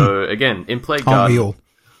 So again, in Plague Garden, aren't we all?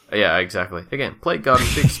 Yeah, exactly. Again, Plague Garden,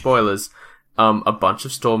 big spoilers. A bunch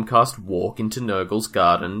of Stormcast walk into Nurgle's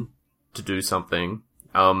garden to do something,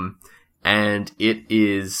 and it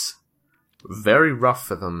is very rough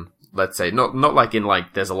for them. Let's say, not like in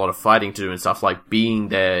there's a lot of fighting to do and stuff. Like, being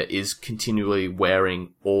there is continually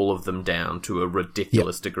wearing all of them down to a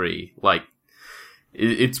ridiculous degree. Like,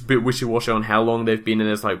 it's a bit wishy-washy on how long they've been in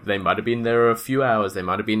there. It's like, they might have been there a few hours, they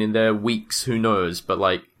might have been in there weeks, who knows? But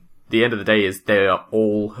the end of the day is they are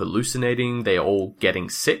all hallucinating, they're all getting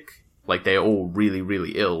sick, they're all really,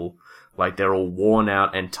 really ill. They're all worn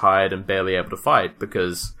out and tired and barely able to fight,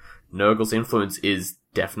 because Nurgle's influence is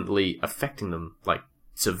definitely affecting them,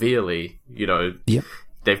 severely.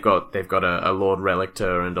 They've got a Lord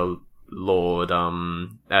Relictor and a Lord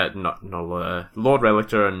Lord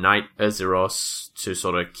Relictor and Knight Azeros to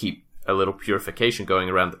sort of keep a little purification going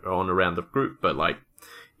around the group, but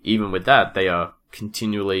even with that, they are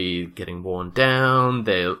continually getting worn down.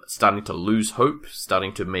 They're starting to lose hope,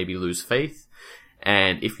 starting to maybe lose faith,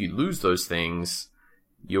 and if you lose those things,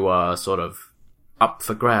 you are sort of up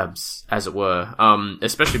for grabs, as it were.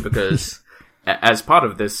 Especially because as part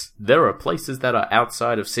of this, there are places that are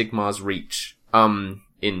outside of Sigmar's reach. In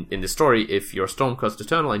the story, if you're a Stormcast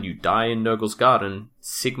Eternal and you die in Nurgle's garden,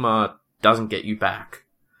 Sigmar doesn't get you back.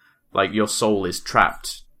 Your soul is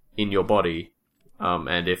trapped in your body.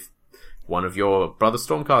 And if one of your brother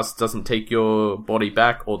Stormcasts doesn't take your body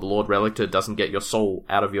back, or the Lord Relictor doesn't get your soul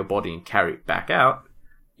out of your body and carry it back out,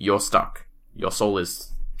 you're stuck. Your soul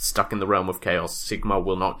is stuck in the realm of chaos. Sigmar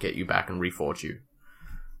will not get you back and reforge you.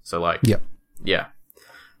 So, yeah.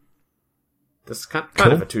 That's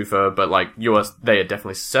kind of a twofer, but they are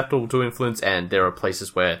definitely susceptible to influence, and there are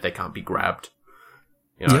places where they can't be grabbed.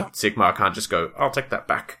 Sigmar can't just go, I'll take that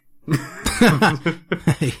back.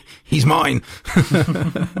 He's mine.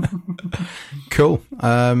 Cool.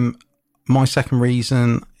 My second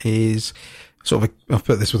reason is sort of I'll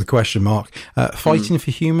put this with a question mark, fighting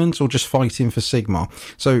for humans or just fighting for Sigmar.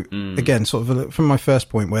 So again, sort of from my first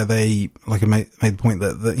point where they made the point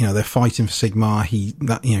that they're fighting for Sigmar.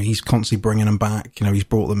 He's constantly bringing them back. He's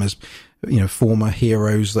brought them as former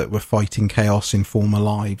heroes that were fighting chaos in former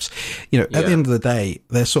lives. At the end of the day,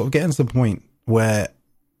 they're sort of getting to the point where,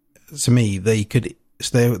 to me, they could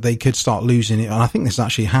start losing it, and I think this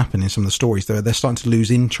actually happened in some of the stories. They're starting to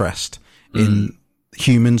lose interest in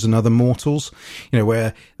humans and other mortals,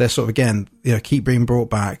 where they're sort of, again, keep being brought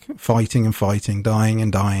back, fighting and fighting, dying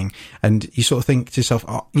and dying, and you sort of think to yourself,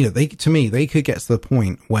 they could get to the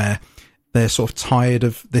point where they're sort of tired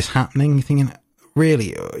of this happening. You're thinking,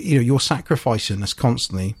 really, you're sacrificing us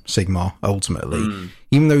constantly, Sigmar, ultimately.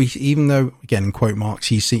 Even though, again, in quote marks,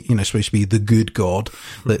 he's, supposed to be the good god,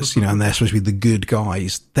 that's, and they're supposed to be the good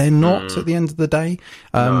guys. They're not at the end of the day.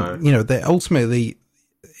 They're ultimately,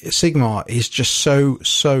 Sigmar is just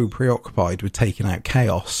so preoccupied with taking out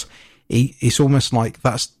chaos. it's almost like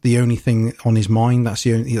that's the only thing on his mind. That's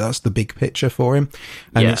the big picture for him.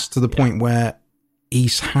 And it's to the point where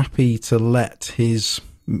he's happy to let his,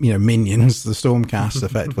 minions, the Stormcast,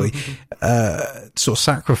 effectively, sort of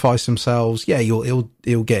sacrifice themselves. Yeah, he'll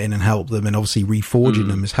get in and help them, and obviously reforging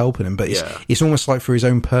them is helping him. But it's almost like for his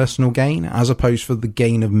own personal gain, as opposed for the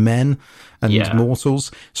gain of men and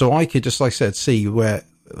mortals. So I could just, like I said, see where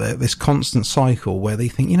this constant cycle where they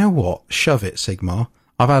think, you know what, shove it, Sigmar.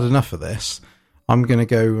 I've had enough of this. I'm going to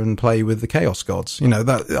go and play with the Chaos Gods.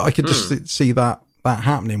 That I could just see that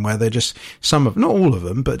happening, where they're just not all of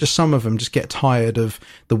them, but just some of them just get tired of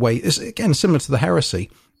the way. It's again similar to the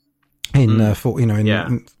heresy in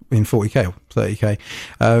 40k or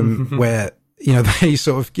 30k, where they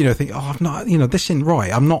sort of think, oh, I'm not, this isn't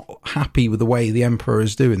right. I'm not happy with the way the Emperor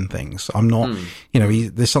is doing things. I'm not,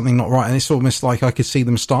 there's something not right, and it's almost like I could see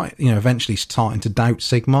them eventually starting to doubt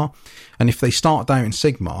Sigmar, and if they start doubting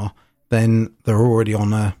Sigmar, then they're already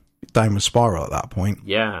on a downward spiral at that point.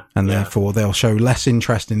 And therefore they'll show less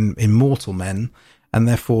interest in mortal men, and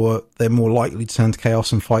therefore they're more likely to turn to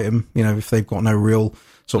chaos and fight them, if they've got no real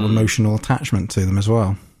sort of emotional attachment to them as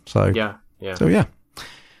well. So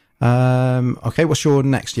okay, what's your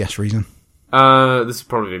next yes reason? This is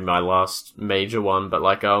probably my last major one, but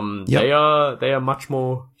they are much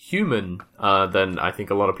more human than I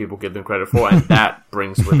think a lot of people give them credit for, and that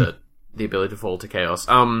brings with it the ability to fall to chaos.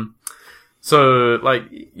 So,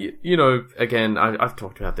 again, I've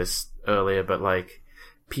talked about this earlier, but,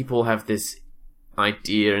 people have this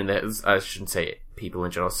idea in their... I shouldn't say people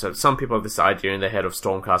in general. So some people have this idea in their head of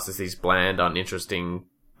Stormcast as these bland, uninteresting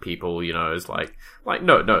people, as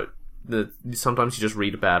no. Sometimes you just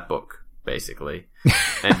read a bad book, basically.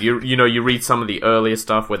 And, you read some of the earlier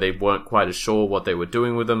stuff where they weren't quite as sure what they were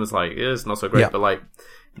doing with them. It's it's not so great. Yeah. But,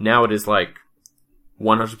 now it is,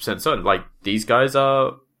 100% certain. These guys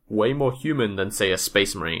are way more human than, say, a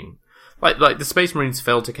Space Marine. The Space Marines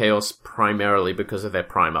fell to chaos primarily because of their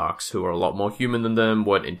Primarchs, who are a lot more human than them,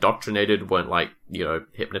 weren't indoctrinated, weren't,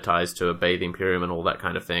 hypnotized to obey the Imperium and all that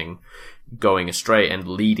kind of thing, going astray and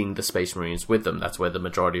leading the Space Marines with them. That's where the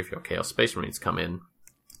majority of your Chaos Space Marines come in.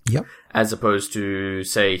 Yep. As opposed to,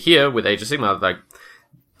 say, here, with Age of Sigmar,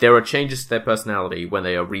 there are changes to their personality when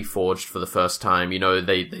they are reforged for the first time.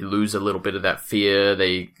 They lose a little bit of that fear,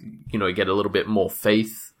 they, get a little bit more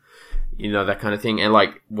faith, that kind of thing. And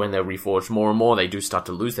when they're reforged more and more, they do start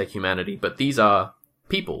to lose their humanity. But these are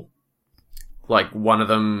people. One of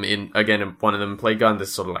them played Gun, this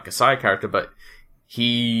is sort of like a side character, but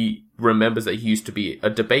he remembers that he used to be a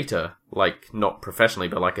debater, not professionally,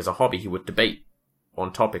 but as a hobby, he would debate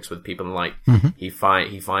on topics with people, and he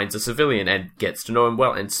finds a civilian and gets to know him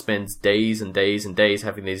well and spends days and days and days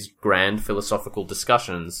having these grand philosophical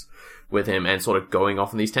discussions with him and sort of going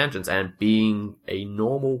off on these tangents and being a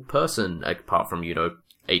normal person, apart from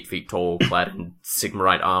 8 feet tall, clad in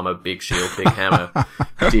Sigmarite armor, big shield, big hammer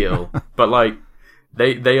deal. But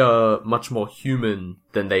they are much more human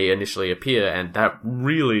than they initially appear, and that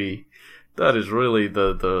is really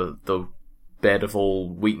the bed of all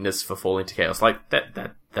weakness for falling to chaos. That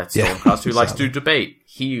Stormcast who likes to debate.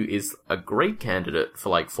 He is a great candidate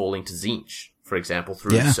for falling to Tzeentch, for example,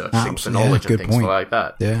 through searching for knowledge and things like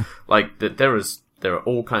that. Yeah. There are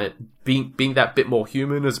all kind of being that bit more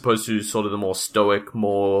human as opposed to sort of the more stoic,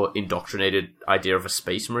 more indoctrinated idea of a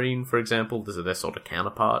Space Marine, for example. This is their sort of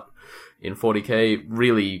counterpart in 40k,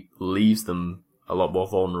 really leaves them a lot more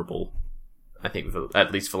vulnerable. I think,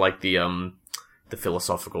 at least for the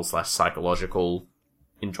philosophical / psychological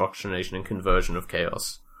indoctrination and conversion of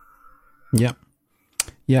chaos. Yep.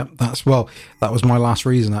 Yeah, that was my last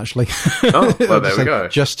reason, actually. Oh, well, there we go.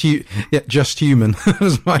 Just human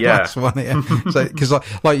was my last one. Yeah. So, because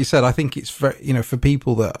like you said, I think it's very, for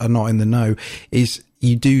people that are not in the know, is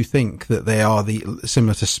you do think that they are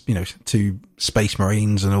similar to, to Space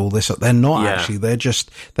Marines and all this. They're not actually.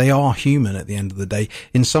 They are human at the end of the day.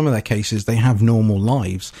 In some of their cases, they have normal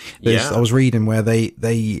lives. I was reading where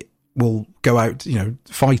they will go out,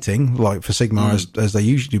 fighting for Sigmar as they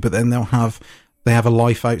usually do, but then they have a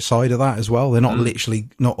life outside of that as well. They're not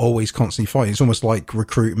not always constantly fighting. It's almost like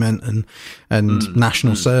recruitment and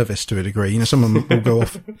national service to a degree. Someone will go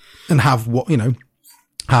off and have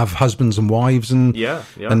have husbands and wives and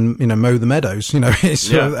mow the meadows,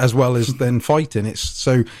 as well as then fighting. It's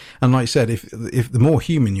so, and like I said, if the more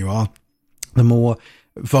human you are, the more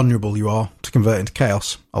vulnerable you are to convert into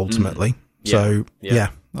chaos ultimately. So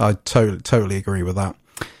I totally agree with that.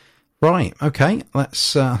 Right, okay,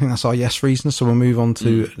 let's, I think that's our yes reasons, so we'll move on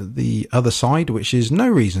to the other side, which is no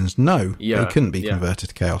reasons. No, they couldn't be converted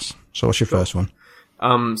to chaos. So what's your first one?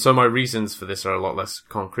 So my reasons for this are a lot less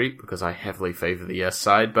concrete because I heavily favor the yes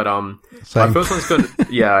side. But Same. my first one's going to...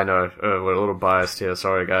 Yeah, I know. We're a little biased here.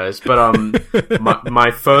 Sorry, guys. But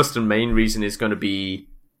my first and main reason is going to be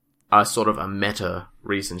a sort of a meta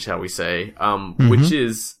reason, shall we say, which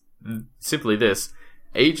is simply this.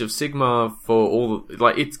 Age of Sigmar, for all...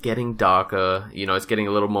 Like, it's getting darker. You know, it's getting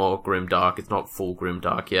a little more grimdark. It's not full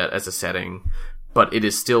grimdark yet as a setting. But it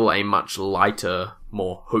is still a much lighter,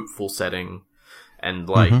 more hopeful setting. And,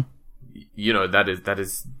 like, you know, that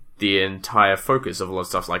is the entire focus of a lot of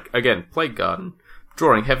stuff. Like, again, Plague Garden,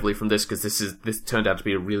 drawing heavily from this, because this turned out to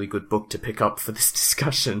be a really good book to pick up for this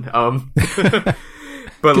discussion.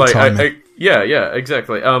 But, like, yeah,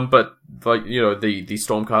 exactly. But, like, you know, the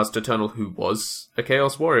Stormcast Eternal, who was a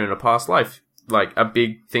Chaos Warrior in a past life, like, a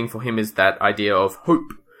big thing for him is that idea of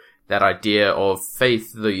hope, that idea of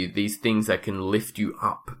faith, these things that can lift you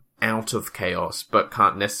up out of chaos, but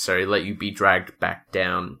can't necessarily let you be dragged back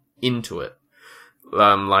down into it.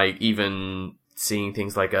 Like, even seeing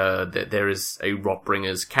things like, there is a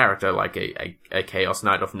Rotbringer's character, like a Chaos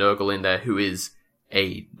Knight of Nurgle in there, who is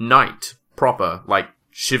a knight, proper, like,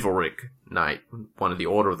 chivalric knight, one of the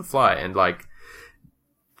Order of the Fly, and, like,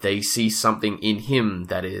 they see something in him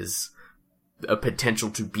that is a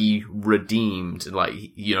potential to be redeemed. Like,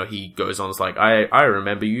 you know, he goes on, it's like, I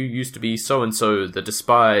remember you used to be so-and-so, the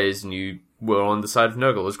despised, and you were on the side of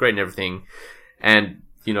Nurgle, it was great and everything. And,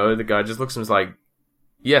 you know, the guy just looks at him and is like,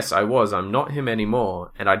 yes, I was, I'm not him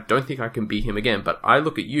anymore, and I don't think I can be him again, but I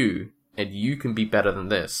look at you, and you can be better than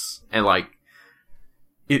this. And, like,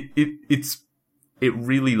 it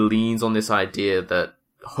really leans on this idea that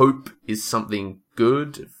hope is something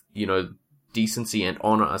good, you know, decency and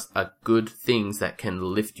honor are good things that can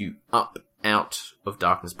lift you up out of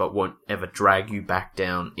darkness, but won't ever drag you back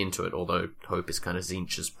down into it, although hope is kind of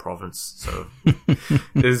Tzeentch's province, so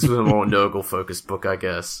this is a more Nurgle-focused book, I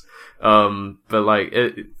guess. But, like,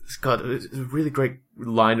 it's got a really great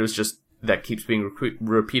line that keeps being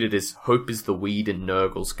repeated is, hope is the weed in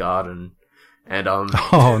Nurgle's garden. And,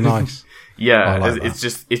 oh, nice. Yeah, like it's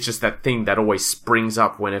just that thing that always springs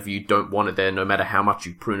up whenever you don't want it there, no matter how much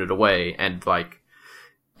you prune it away. And, like,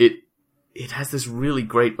 it has this really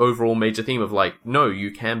great overall major theme of, like, no,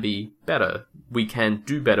 you can be better. We can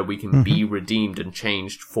do better. We can be redeemed and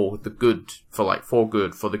changed for the good, for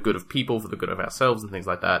the good of people, for the good of ourselves and things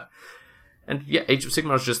like that. And yeah, Age of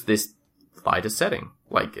Sigmar is just this lighter setting.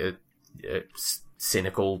 Like,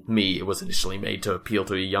 cynical me, it was initially made to appeal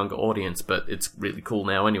to a younger audience, but it's really cool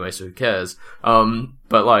now anyway, so who cares?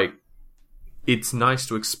 But, like, it's nice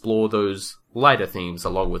to explore those lighter themes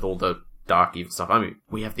along with all the dark evil stuff. I mean,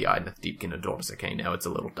 we have the Idoneth Deepkin and Daughters of Cain now, it's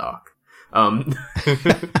a little dark.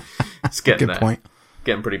 It's getting Good point.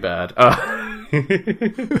 Getting pretty bad.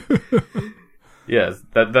 Yes,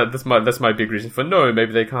 that's my big reason for no,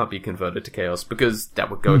 maybe they can't be converted to chaos, because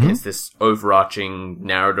that would go against this overarching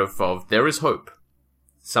narrative of there is hope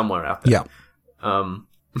somewhere out there. Yeah.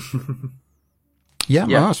 Yeah,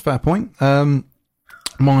 well, that's a fair point.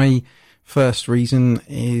 My first reason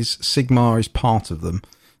is Sigmar is part of them.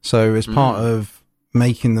 So as part of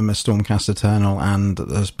making them a Stormcast Eternal and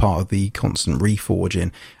as part of the constant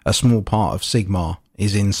reforging, a small part of Sigmar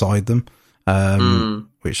is inside them.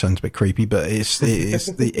 Which sounds a bit creepy, but it's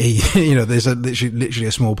the, you know, there's literally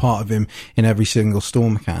a small part of him in every single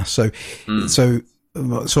Stormcast.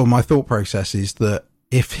 So my thought process is that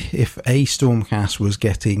if a Stormcast was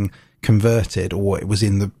getting converted, or it was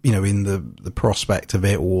in the, you know, in the prospect of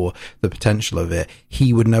it or the potential of it,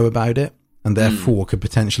 he would know about it and therefore could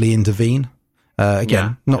potentially intervene.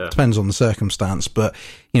 Depends on the circumstance, but,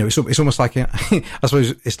 you know, it's almost like, I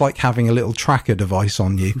suppose it's like having a little tracker device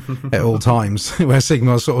on you at all times where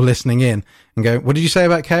Sigmar's sort of listening in and going, what did you say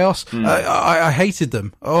about chaos? I hated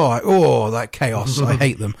them. That chaos. I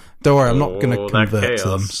hate them. Don't worry, I'm not going to convert to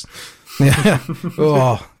them.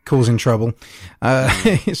 Yeah. Causing trouble.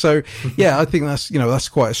 So yeah, I think that's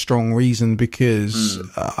quite a strong reason, because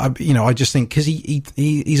I just think because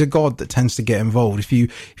he's a god that tends to get involved. If you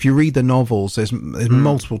read the novels, there's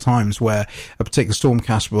multiple times where a particular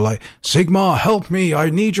Stormcast will like, Sigmar, help me, I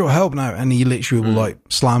need your help now, and he literally will like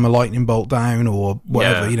slam a lightning bolt down or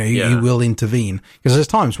whatever. He will intervene, because there's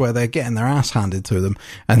times where they're getting their ass handed to them,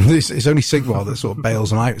 and it's only Sigmar that sort of bails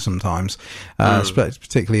them out sometimes,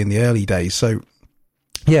 particularly in the early days. So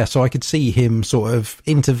yeah, so I could see him sort of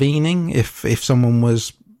intervening if someone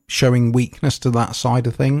was showing weakness to that side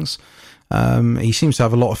of things. He seems to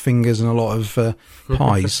have a lot of fingers and a lot of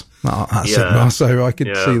pies, Sigmar, so I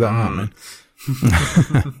could see that happening.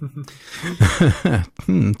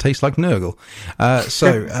 Tastes like Nurgle.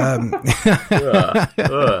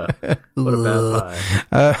 What a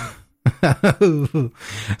bad pie.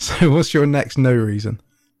 So what's your next no reason?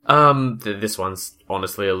 This one's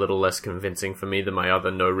honestly a little less convincing for me than my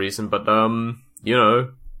other no reason, but,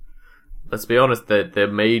 let's be honest, they're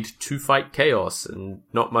made to fight chaos and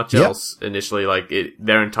not much else initially. Like,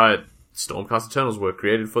 their entire Stormcast Eternals were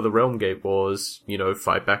created for the Realm Gate Wars,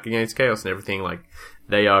 fight back against chaos and everything. Like,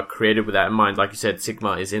 they are created with that in mind. Like you said,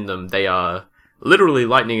 Sigma is in them. They are literally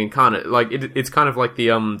lightning incarnate. Like, it's kind of like the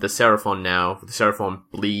Seraphon now. The Seraphon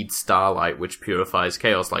bleeds starlight, which purifies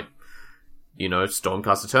chaos. Like,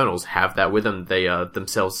 Stormcast Eternals have that with them. They are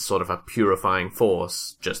themselves sort of a purifying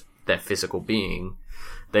force, just their physical being.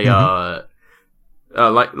 They are,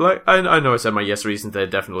 I know I said my yes reasons, they're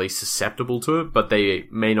definitely susceptible to it, but they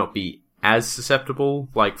may not be as susceptible.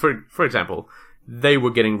 Like, for example, they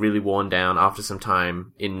were getting really worn down after some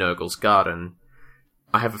time in Nurgle's garden.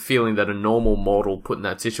 I have a feeling that a normal mortal put in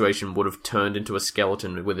that situation would have turned into a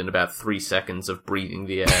skeleton within about 3 seconds of breathing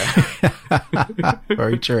the air.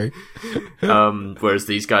 Very true. Whereas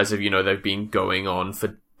these guys have, they've been going on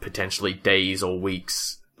for potentially days or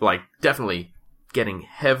weeks, like, definitely getting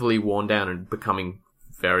heavily worn down and becoming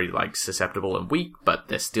very, like, susceptible and weak, but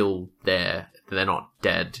they're still there. They're not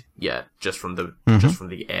dead yet, just from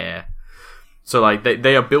the air. So, like,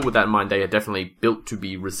 they are built with that in mind. They are definitely built to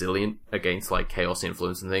be resilient against, like, chaos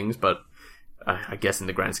influence and things, but I guess in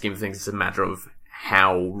the grand scheme of things, it's a matter of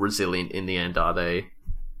how resilient in the end are they.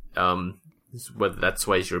 Whether that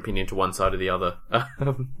sways your opinion to one side or the other.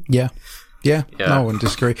 Yeah, no, I wouldn't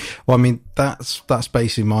disagree. Well, I mean, that's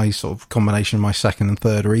basically my sort of combination of my second and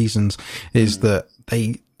third reasons, is that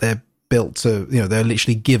they're built to, they're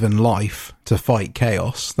literally given life to fight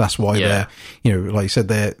chaos. That's why they're, like you said,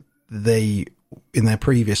 they in their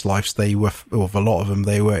previous lives, they were, or a lot of them,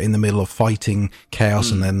 they were in the middle of fighting chaos,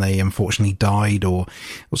 and then they unfortunately died or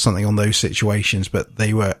something on those situations. But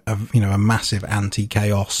they were, a massive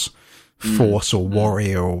anti-chaos force or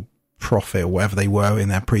warrior or prophet or whatever they were in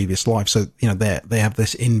their previous life. So, they have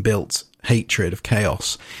this inbuilt hatred of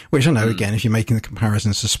chaos, which I know, again, if you're making the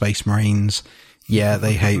comparisons to Space Marines, yeah,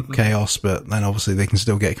 they hate chaos, but then obviously they can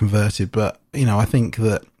still get converted. But, I think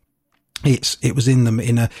that it was in them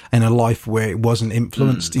in a life where it wasn't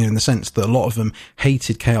influenced, in the sense that a lot of them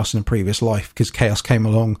hated chaos in a previous life because chaos came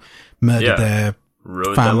along, murdered their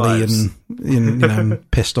ruined family their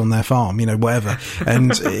and pissed on their farm, whatever.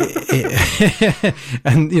 And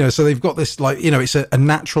and so they've got this, like, it's a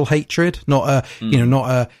natural hatred, not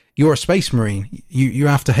a you're a space marine, you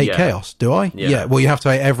have to hate chaos. Do I? Yeah. Well, you have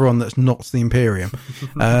to hate everyone that's not the Imperium.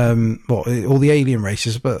 All the alien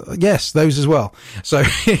races, but yes, those as well. So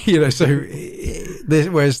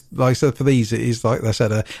whereas, like I said, for these, it is, like I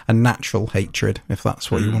said, a natural hatred, if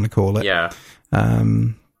that's what you want to call it. Yeah.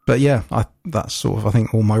 But yeah, that's sort of, I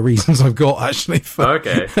think, all my reasons I've got, actually. For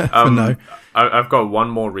no. I've got one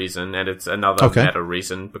more reason, and it's another meta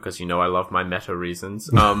reason, because I love my meta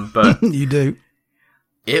reasons. But you do.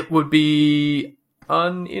 It would be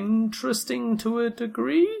uninteresting to a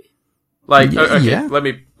degree. Like, let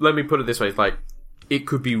me put it this way. It's like, it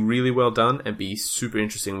could be really well done and be super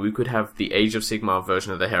interesting. We could have the Age of Sigmar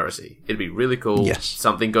version of the Heresy. It'd be really cool. Yes.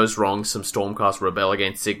 Something goes wrong, some Stormcast rebel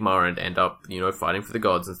against Sigmar and end up, fighting for the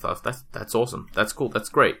gods and stuff. That's awesome. That's cool. That's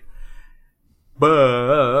great.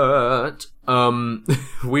 But,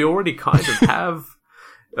 we already kind of have,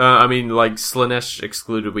 like, Slanesh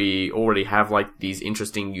excluded, we already have, like, these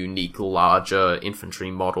interesting, unique, larger infantry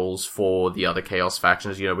models for the other Chaos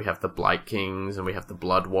factions. We have the Blight Kings, and we have the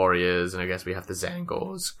Blood Warriors, and I guess we have the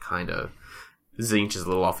Zangors. Kind of, Tzeentch is a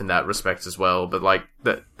little off in that respect as well, but, like,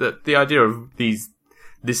 the idea of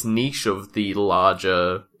this niche of the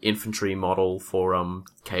larger infantry model for,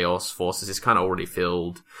 Chaos forces is kind of already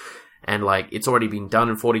filled. And, like, it's already been done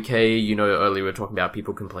in 40k. Earlier we were talking about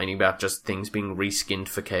people complaining about just things being reskinned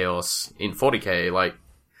for Chaos in 40k. Like,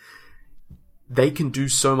 they can do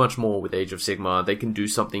so much more with Age of Sigmar. They can do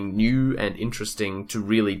something new and interesting to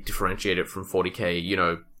really differentiate it from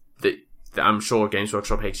 40k. I'm sure Games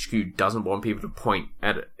Workshop HQ doesn't want people to point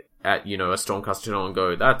at a Stormcast channel and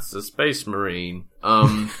go, that's a Space Marine.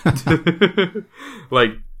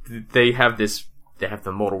 Like, they have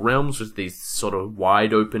the Mortal Realms with these sort of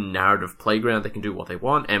wide open narrative playground. They can do what they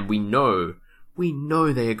want, and we know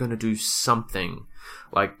they are going to do something.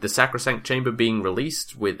 Like the Sacrosanct Chamber being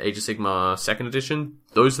released with Age of Sigmar 2nd edition,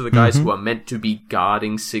 those are the guys who are meant to be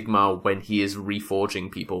guarding Sigmar when he is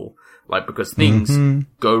reforging people. Like, because things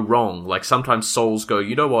go wrong. Like, sometimes souls go,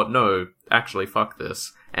 you know what, no, actually, fuck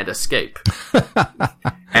this, and escape.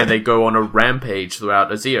 And they go on a rampage throughout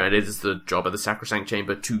Azir, and it is the job of the Sacrosanct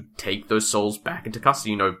Chamber to take those souls back into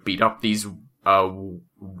custody, beat up these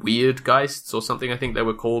weird geists or something, I think they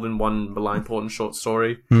were called in one Malign Portent short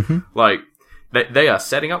story. Mm-hmm. Like, they are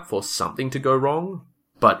setting up for something to go wrong,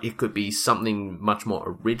 but it could be something much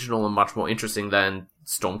more original and much more interesting than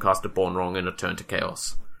Stormcaster born wrong and a turn to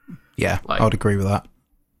chaos. Yeah, I would agree with that.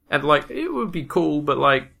 And, like, it would be cool, but,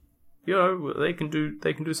 like, you know, they can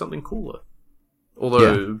do something cooler.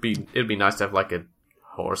 Although it'd be nice to have, like, a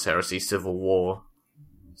Horus Heresy Civil War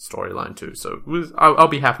storyline too. So I'll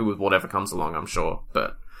be happy with whatever comes along, I'm sure.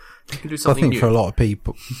 But you can do something new. For a lot of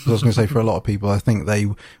people, I was going to say, for a lot of people, I think they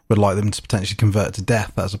would like them to potentially convert to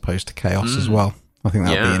death as opposed to chaos as well. I think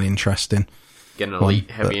that would be an interesting... Get an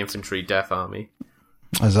elite heavy infantry death army.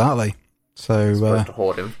 Exactly. So to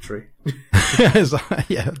horde infantry.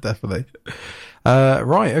 Yeah, definitely.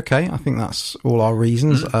 Right, okay. I think that's all our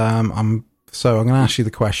reasons. I'm going to ask you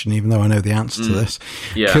the question, even though I know the answer to this.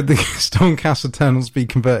 Yeah. Could the Stormcast Eternals be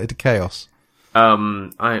converted to chaos?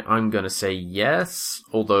 I'm going to say yes,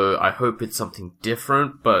 although I hope it's something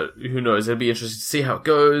different, but who knows? It'll be interesting to see how it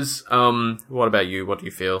goes. What about you? What do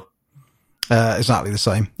you feel? Exactly the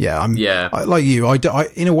same. Yeah, like you.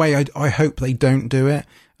 In a way, I hope they don't do it.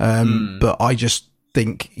 But I just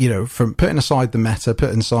think, you know, from putting aside the meta,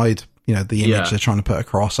 putting aside, you know, the image they're trying to put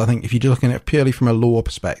across, I think if you're looking at it purely from a lore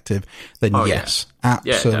perspective, then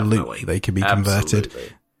absolutely they could be converted.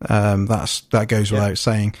 That goes without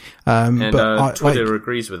saying. But Twitter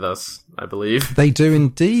agrees with us, I believe. They do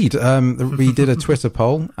indeed. We did a Twitter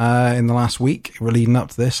poll in the last week leading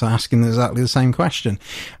up to this, asking exactly the same question,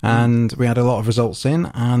 and we had a lot of results in,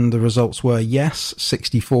 and the results were yes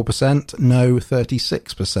 64%, no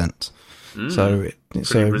 36%. So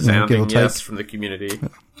it's a resounding give or take yes from the community.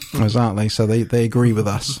 Exactly. So they agree with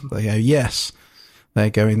us. They go yes. They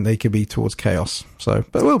could be towards chaos. So,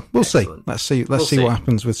 but we'll see. Let's see what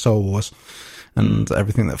happens with Soul Wars and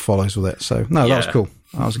everything that follows with it. So, that was cool.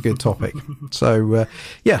 That was a good topic. So,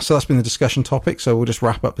 so that's been the discussion topic. So we'll just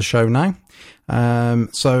wrap up the show now.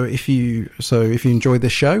 So if you enjoyed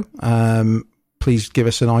this show, please give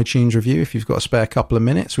us an iTunes review if you've got a spare couple of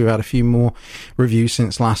minutes. We've had a few more reviews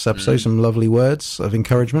since last episode, some lovely words of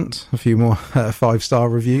encouragement, a few more 5-star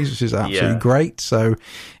reviews, which is absolutely great. So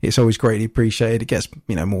it's always greatly appreciated. It gets,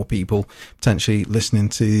 you know, more people potentially listening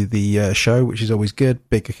to the show, which is always good,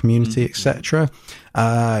 bigger community, etc.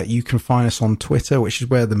 You can find us on Twitter, which is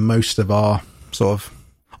where the most of our sort of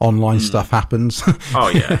online stuff happens. Oh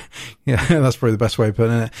yeah. Yeah, that's probably the best way of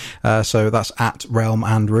putting it. So that's at Realm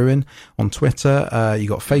and Ruin on Twitter. You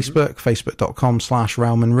got Facebook,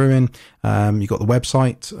 facebook.com/Realm and Ruin. You got the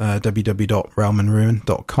website,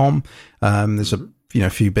 www.realmandruin.com. There's a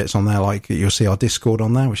few bits on there, like you'll see our Discord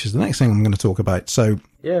on there, which is the next thing I'm going to talk about. So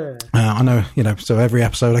I know, so every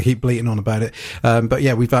episode I keep bleating on about it. But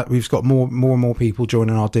yeah, we've got more and more people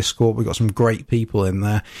joining our Discord. We've got some great people in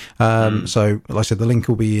there. So like I said, the link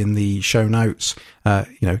will be in the show notes.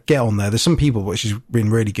 Get on there. There's some people, which has been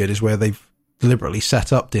really good, is where they've deliberately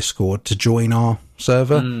set up Discord to join our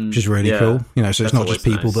server, which is really cool. So it's not just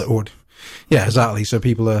people that would. Yeah, exactly. So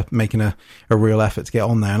people are making a real effort to get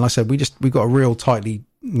on there. And like I said, we've got a real tightly,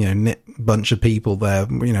 knit bunch of people there,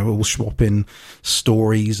 all swapping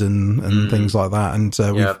stories and things like that. And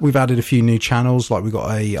we've added a few new channels, like we've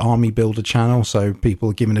got a army builder channel. So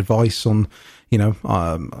people are giving advice on,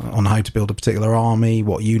 on how to build a particular army,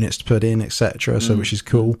 what units to put in, etc. So which is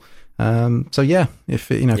cool. So yeah,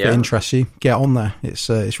 if it interests you, get on there.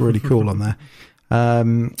 It's really cool on there.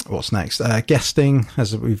 What's next? Guesting,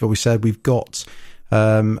 as we've always said, we've got,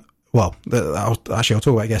 I'll talk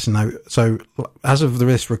about guesting now. So as of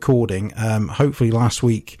this recording, hopefully last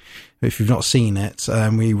week, if you've not seen it,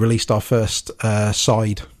 we released our first,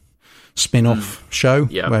 side spin-off show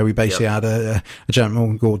where we basically had a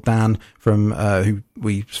gentleman called Dan from who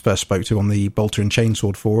we first spoke to on the Bolter and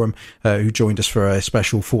Chainsword forum, who joined us for a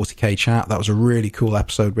special 40k chat. That was a really cool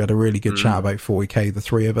episode. We had a really good chat about 40k, the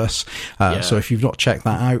three of us. So if you've not checked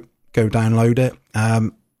that out, go download it.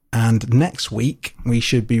 And next week we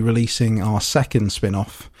should be releasing our second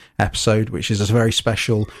spin-off episode, which is a very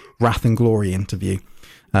special Wrath and Glory interview.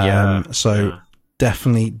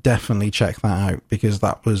 Definitely check that out, because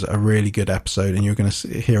that was a really good episode, and you're going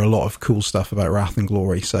to hear a lot of cool stuff about Wrath and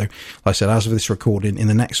Glory. So, like I said, as of this recording, in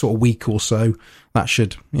the next sort of week or so, that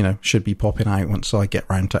should be popping out once I get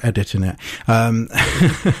round to editing it. But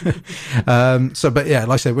yeah, like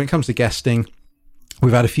I said, when it comes to guesting,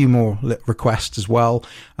 we've had a few more requests as well.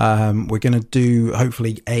 We're going to do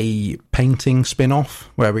hopefully a painting spin-off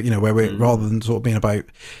where we're rather than sort of being about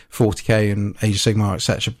 40k and Age of Sigmar,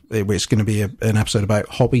 etc. It's going to be an episode about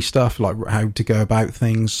hobby stuff, like how to go about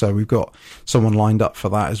things. So we've got someone lined up for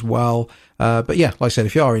that as well. But yeah, like I said,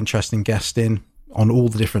 if you are interested in guesting, on all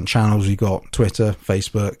the different channels. You've got Twitter,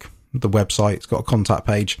 Facebook, the website. It's got a contact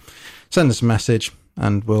page. Send us a message,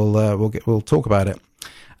 and we'll talk about it.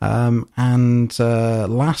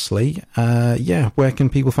 Lastly, where can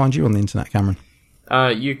people find you on the internet, Cameron?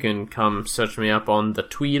 You can come search me up on the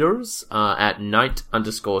tweeters at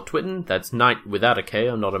knight_twitten. That's Knight without a K.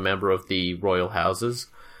 I'm not a member of the royal houses.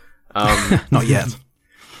 Not yet.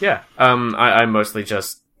 Yeah. I mostly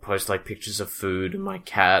just post like pictures of food and my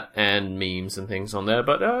cat and memes and things on there,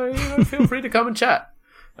 but feel free to come and chat.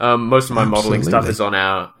 Most of my modeling stuff is on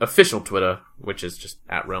our official Twitter, which is just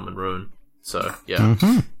at Realm and Ruin. So yeah.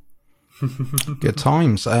 Mm-hmm. Good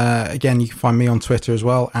times. Again, you can find me on Twitter as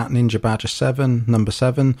well at NinjaBadger7, number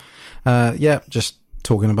 7. Just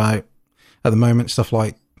talking about at the moment stuff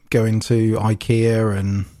like going to IKEA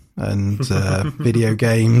and video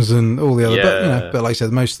games and all the other. But like I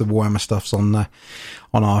said, most of the Warhammer stuff's on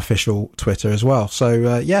our official Twitter as well.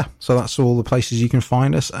 So so that's all the places you can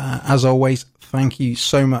find us. As always, thank you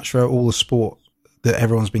so much for all the support that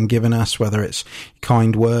everyone's been giving us, whether it's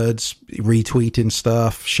kind words, retweeting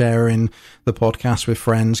stuff, sharing the podcast with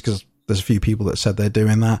friends, because there's a few people that said they're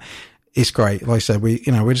doing that. It's great. Like I said, we're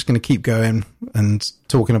just going to keep going and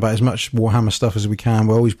talking about as much Warhammer stuff as we can.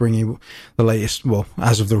 We'll always bring you the latest, well,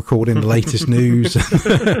 as of the recording, the latest news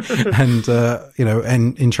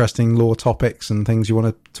and interesting lore topics and things you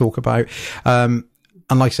want to talk about.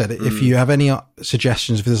 And like I said, if you have any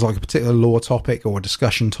suggestions, if there's like a particular lore topic or a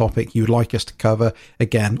discussion topic you would like us to cover,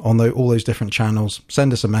 again, on all those different channels,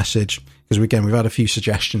 send us a message, because again, we've had a few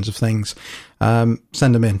suggestions of things. Send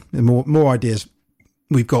them in. The more ideas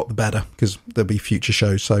we've got, the better, because there'll be future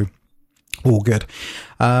shows. So all good.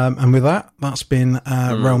 And with that, that's been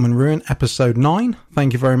Realm and Ruin episode 9.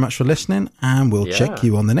 Thank you very much for listening, and we'll check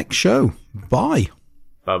you on the next show. Bye.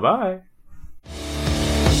 Bye-bye.